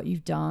for what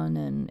you've done.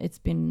 And it's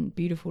been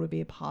beautiful to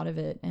be a part of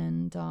it.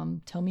 And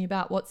tell me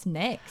about what's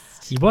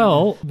next.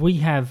 Well, we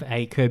have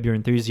a Curb Your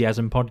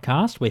Enthusiasm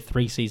podcast. We're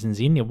 3 seasons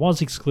in. It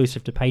was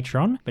exclusive to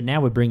Patreon, but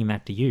now we're bringing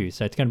that to you.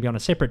 So it's going to be on a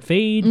separate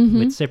feed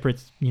with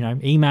separate,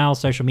 email,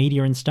 social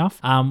media and stuff.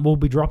 We'll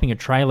be dropping a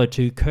trailer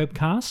to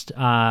Curbcast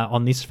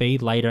on this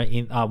feed later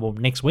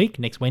next week,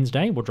 next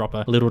Wednesday. We'll drop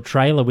a little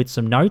trailer with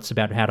some notes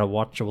about how to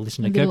watch or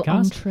listen to Little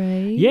Curbcast.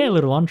 entree. Yeah, a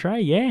little entree,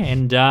 yeah.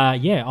 And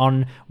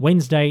on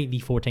Wednesday, the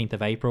 14th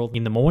of April,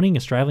 in the morning,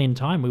 Australian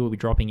time, we will be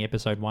dropping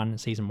episode 1,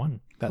 season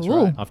 1 That's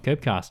Cool. right. of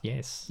Curbcast,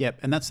 yes. Yep,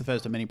 and that's the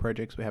first of many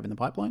projects we have in the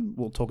pipeline.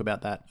 We'll talk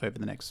about that over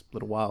the next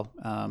little while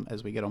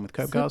as we get on with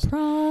Curbcast.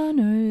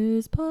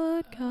 Sopranos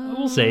podcast.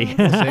 We'll see.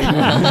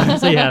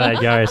 See how that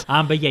goes.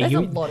 But yeah, There's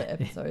a lot of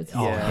episodes.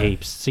 Oh, Yeah.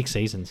 heaps. 6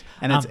 seasons.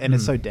 And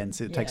it's so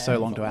dense. It takes so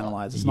long to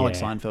analyze. It's not like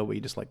Yeah. Seinfeld where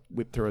you just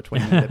whip through a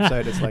 20-minute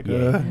episode. It's like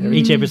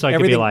Each episode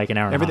could be like an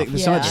hour and a everything. half.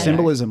 There's so much Yeah.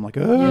 symbolism. Like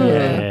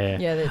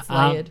Yeah, that's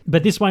layered.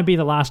 But this won't be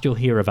the last you'll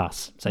hear of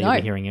us. So you'll No.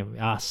 be hearing of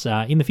us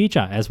in the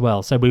future as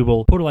well. So we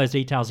will put all those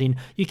details in.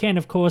 You can,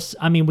 of course,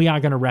 we are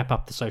going to wrap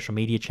up the social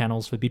media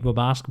channels for Bidwell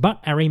Bask, but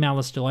our email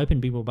is still open,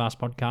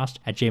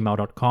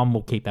 bidwellbaskpodcast@gmail.com.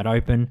 We'll keep that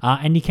open.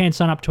 And you can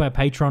sign up to our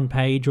Patreon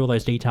page. All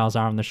those details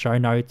are in the show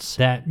notes.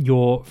 That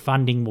your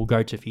funding will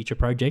go to future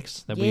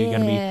projects that we're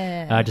going to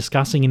be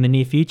discussing in the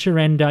near future.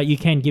 And you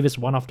can give us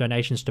one-off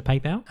donations to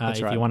PayPal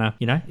if right. you want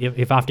to,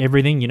 if after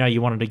everything,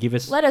 you wanted to give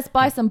us... Let us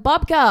buy some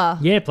babka.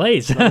 Yeah,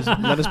 please. let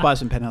us buy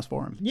some Penthouse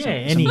Forum.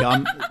 Yeah,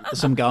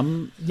 some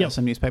gum, Yep.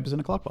 some newspapers,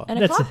 and a clock bar.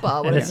 And a clock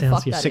bar, whatever the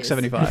fuck that is.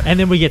 $6.75. And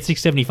then we get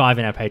 $6.75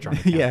 in our Patreon.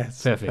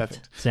 Yes, Perfect.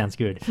 perfect. Sounds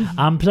good.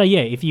 So yeah,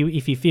 yeah,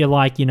 if you feel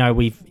like,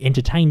 we've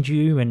entertained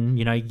you and,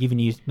 given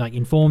you,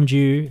 informed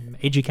you,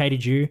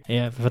 educated you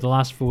for the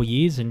last 4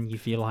 years, and you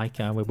feel like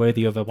we're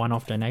worthy of a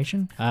one-off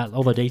donation,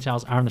 all the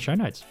details are in the show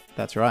notes.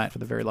 That's right. For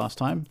the very last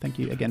time, thank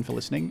you again for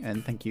listening,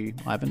 and thank you,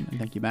 Ivan, and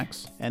thank you,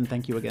 Max, and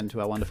thank you again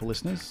to our wonderful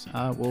listeners.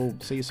 We'll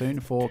see you soon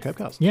for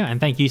Copecast. Yeah, and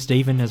thank you,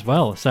 Stephen, as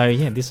well. So,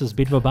 yeah, this is a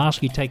bit of a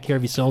basket. Take care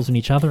of yourselves and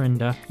each other,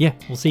 and,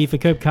 we'll see you for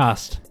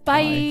Copecast.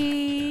 Bye.